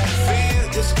 Feel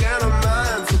this kind of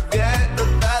mind. Forget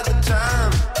about the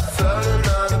time. Floating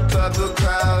on a purple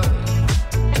cloud.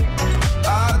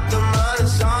 Out the mind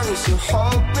is on you, so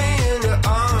hold me in your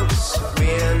arms. We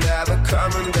ain't ever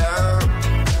coming down.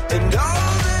 And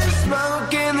all this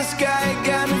smoke in the sky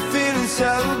got me feeling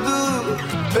so good.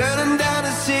 Burning down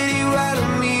the city right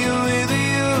on me with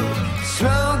you.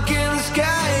 Smoke in the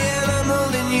sky and I'm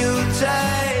holding you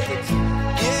tight.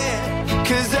 Yeah,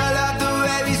 'cause I love the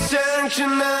way we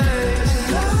synchronize.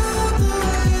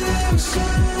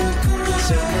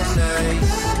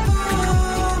 Synchronize.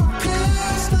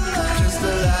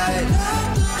 Crystallize.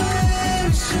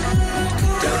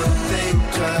 Don't think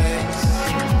twice.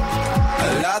 I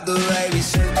love the way we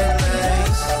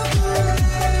synchronize.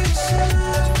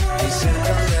 We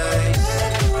synchronize.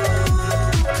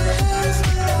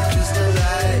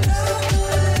 Crystallize.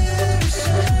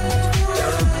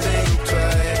 Don't think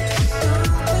twice.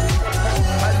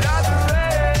 I love the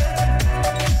way.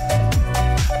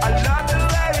 I love the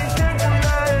way we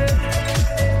synchronize.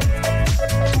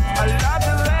 I love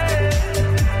the way.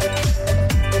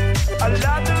 I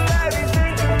love the way we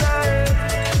synchronize.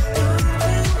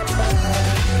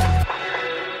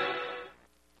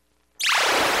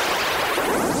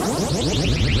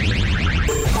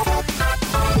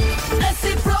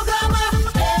 Esse programa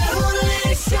é um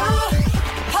lixo.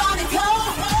 Pânico.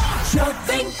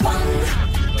 Jovem Pan.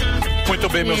 Muito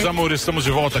bem, meus amores, estamos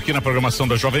de volta aqui na programação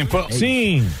da Jovem Pan.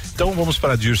 Sim. Então vamos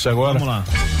para a Dirce agora. Vamos lá.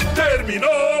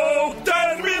 Terminou,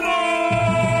 terminou.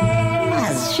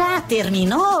 Mas já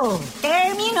terminou?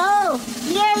 Terminou.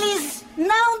 E eles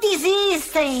não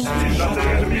desistem. Já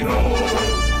terminou,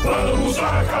 vamos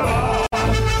acabar.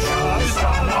 Já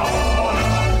está na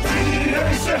hora de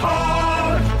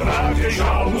encerrar. Pra quem já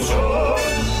almoçou,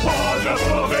 pode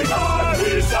aproveitar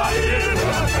e sair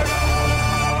pra cá.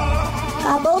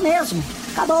 Acabou mesmo.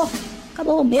 Acabou.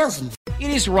 Acabou mesmo.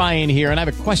 It is Ryan here, and I have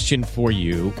a question for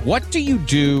you. What do you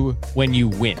do when you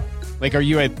win? Like, are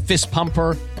you a fist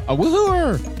pumper, a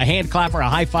woohooer, a hand clapper, a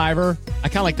high fiver? I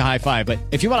kind of like the high five, but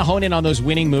if you want to hone in on those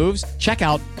winning moves, check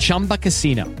out Chumba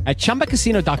Casino. At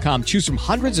ChumbaCasino.com, choose from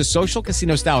hundreds of social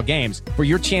casino style games for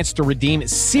your chance to redeem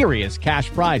serious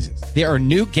cash prizes. There are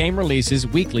new game releases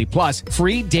weekly, plus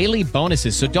free daily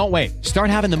bonuses. So don't wait. Start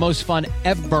having the most fun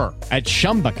ever at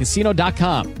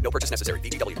ChumbaCasino.com. No purchase necessary.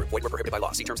 VGW Group. Void where prohibited by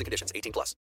law. See terms and conditions. 18+.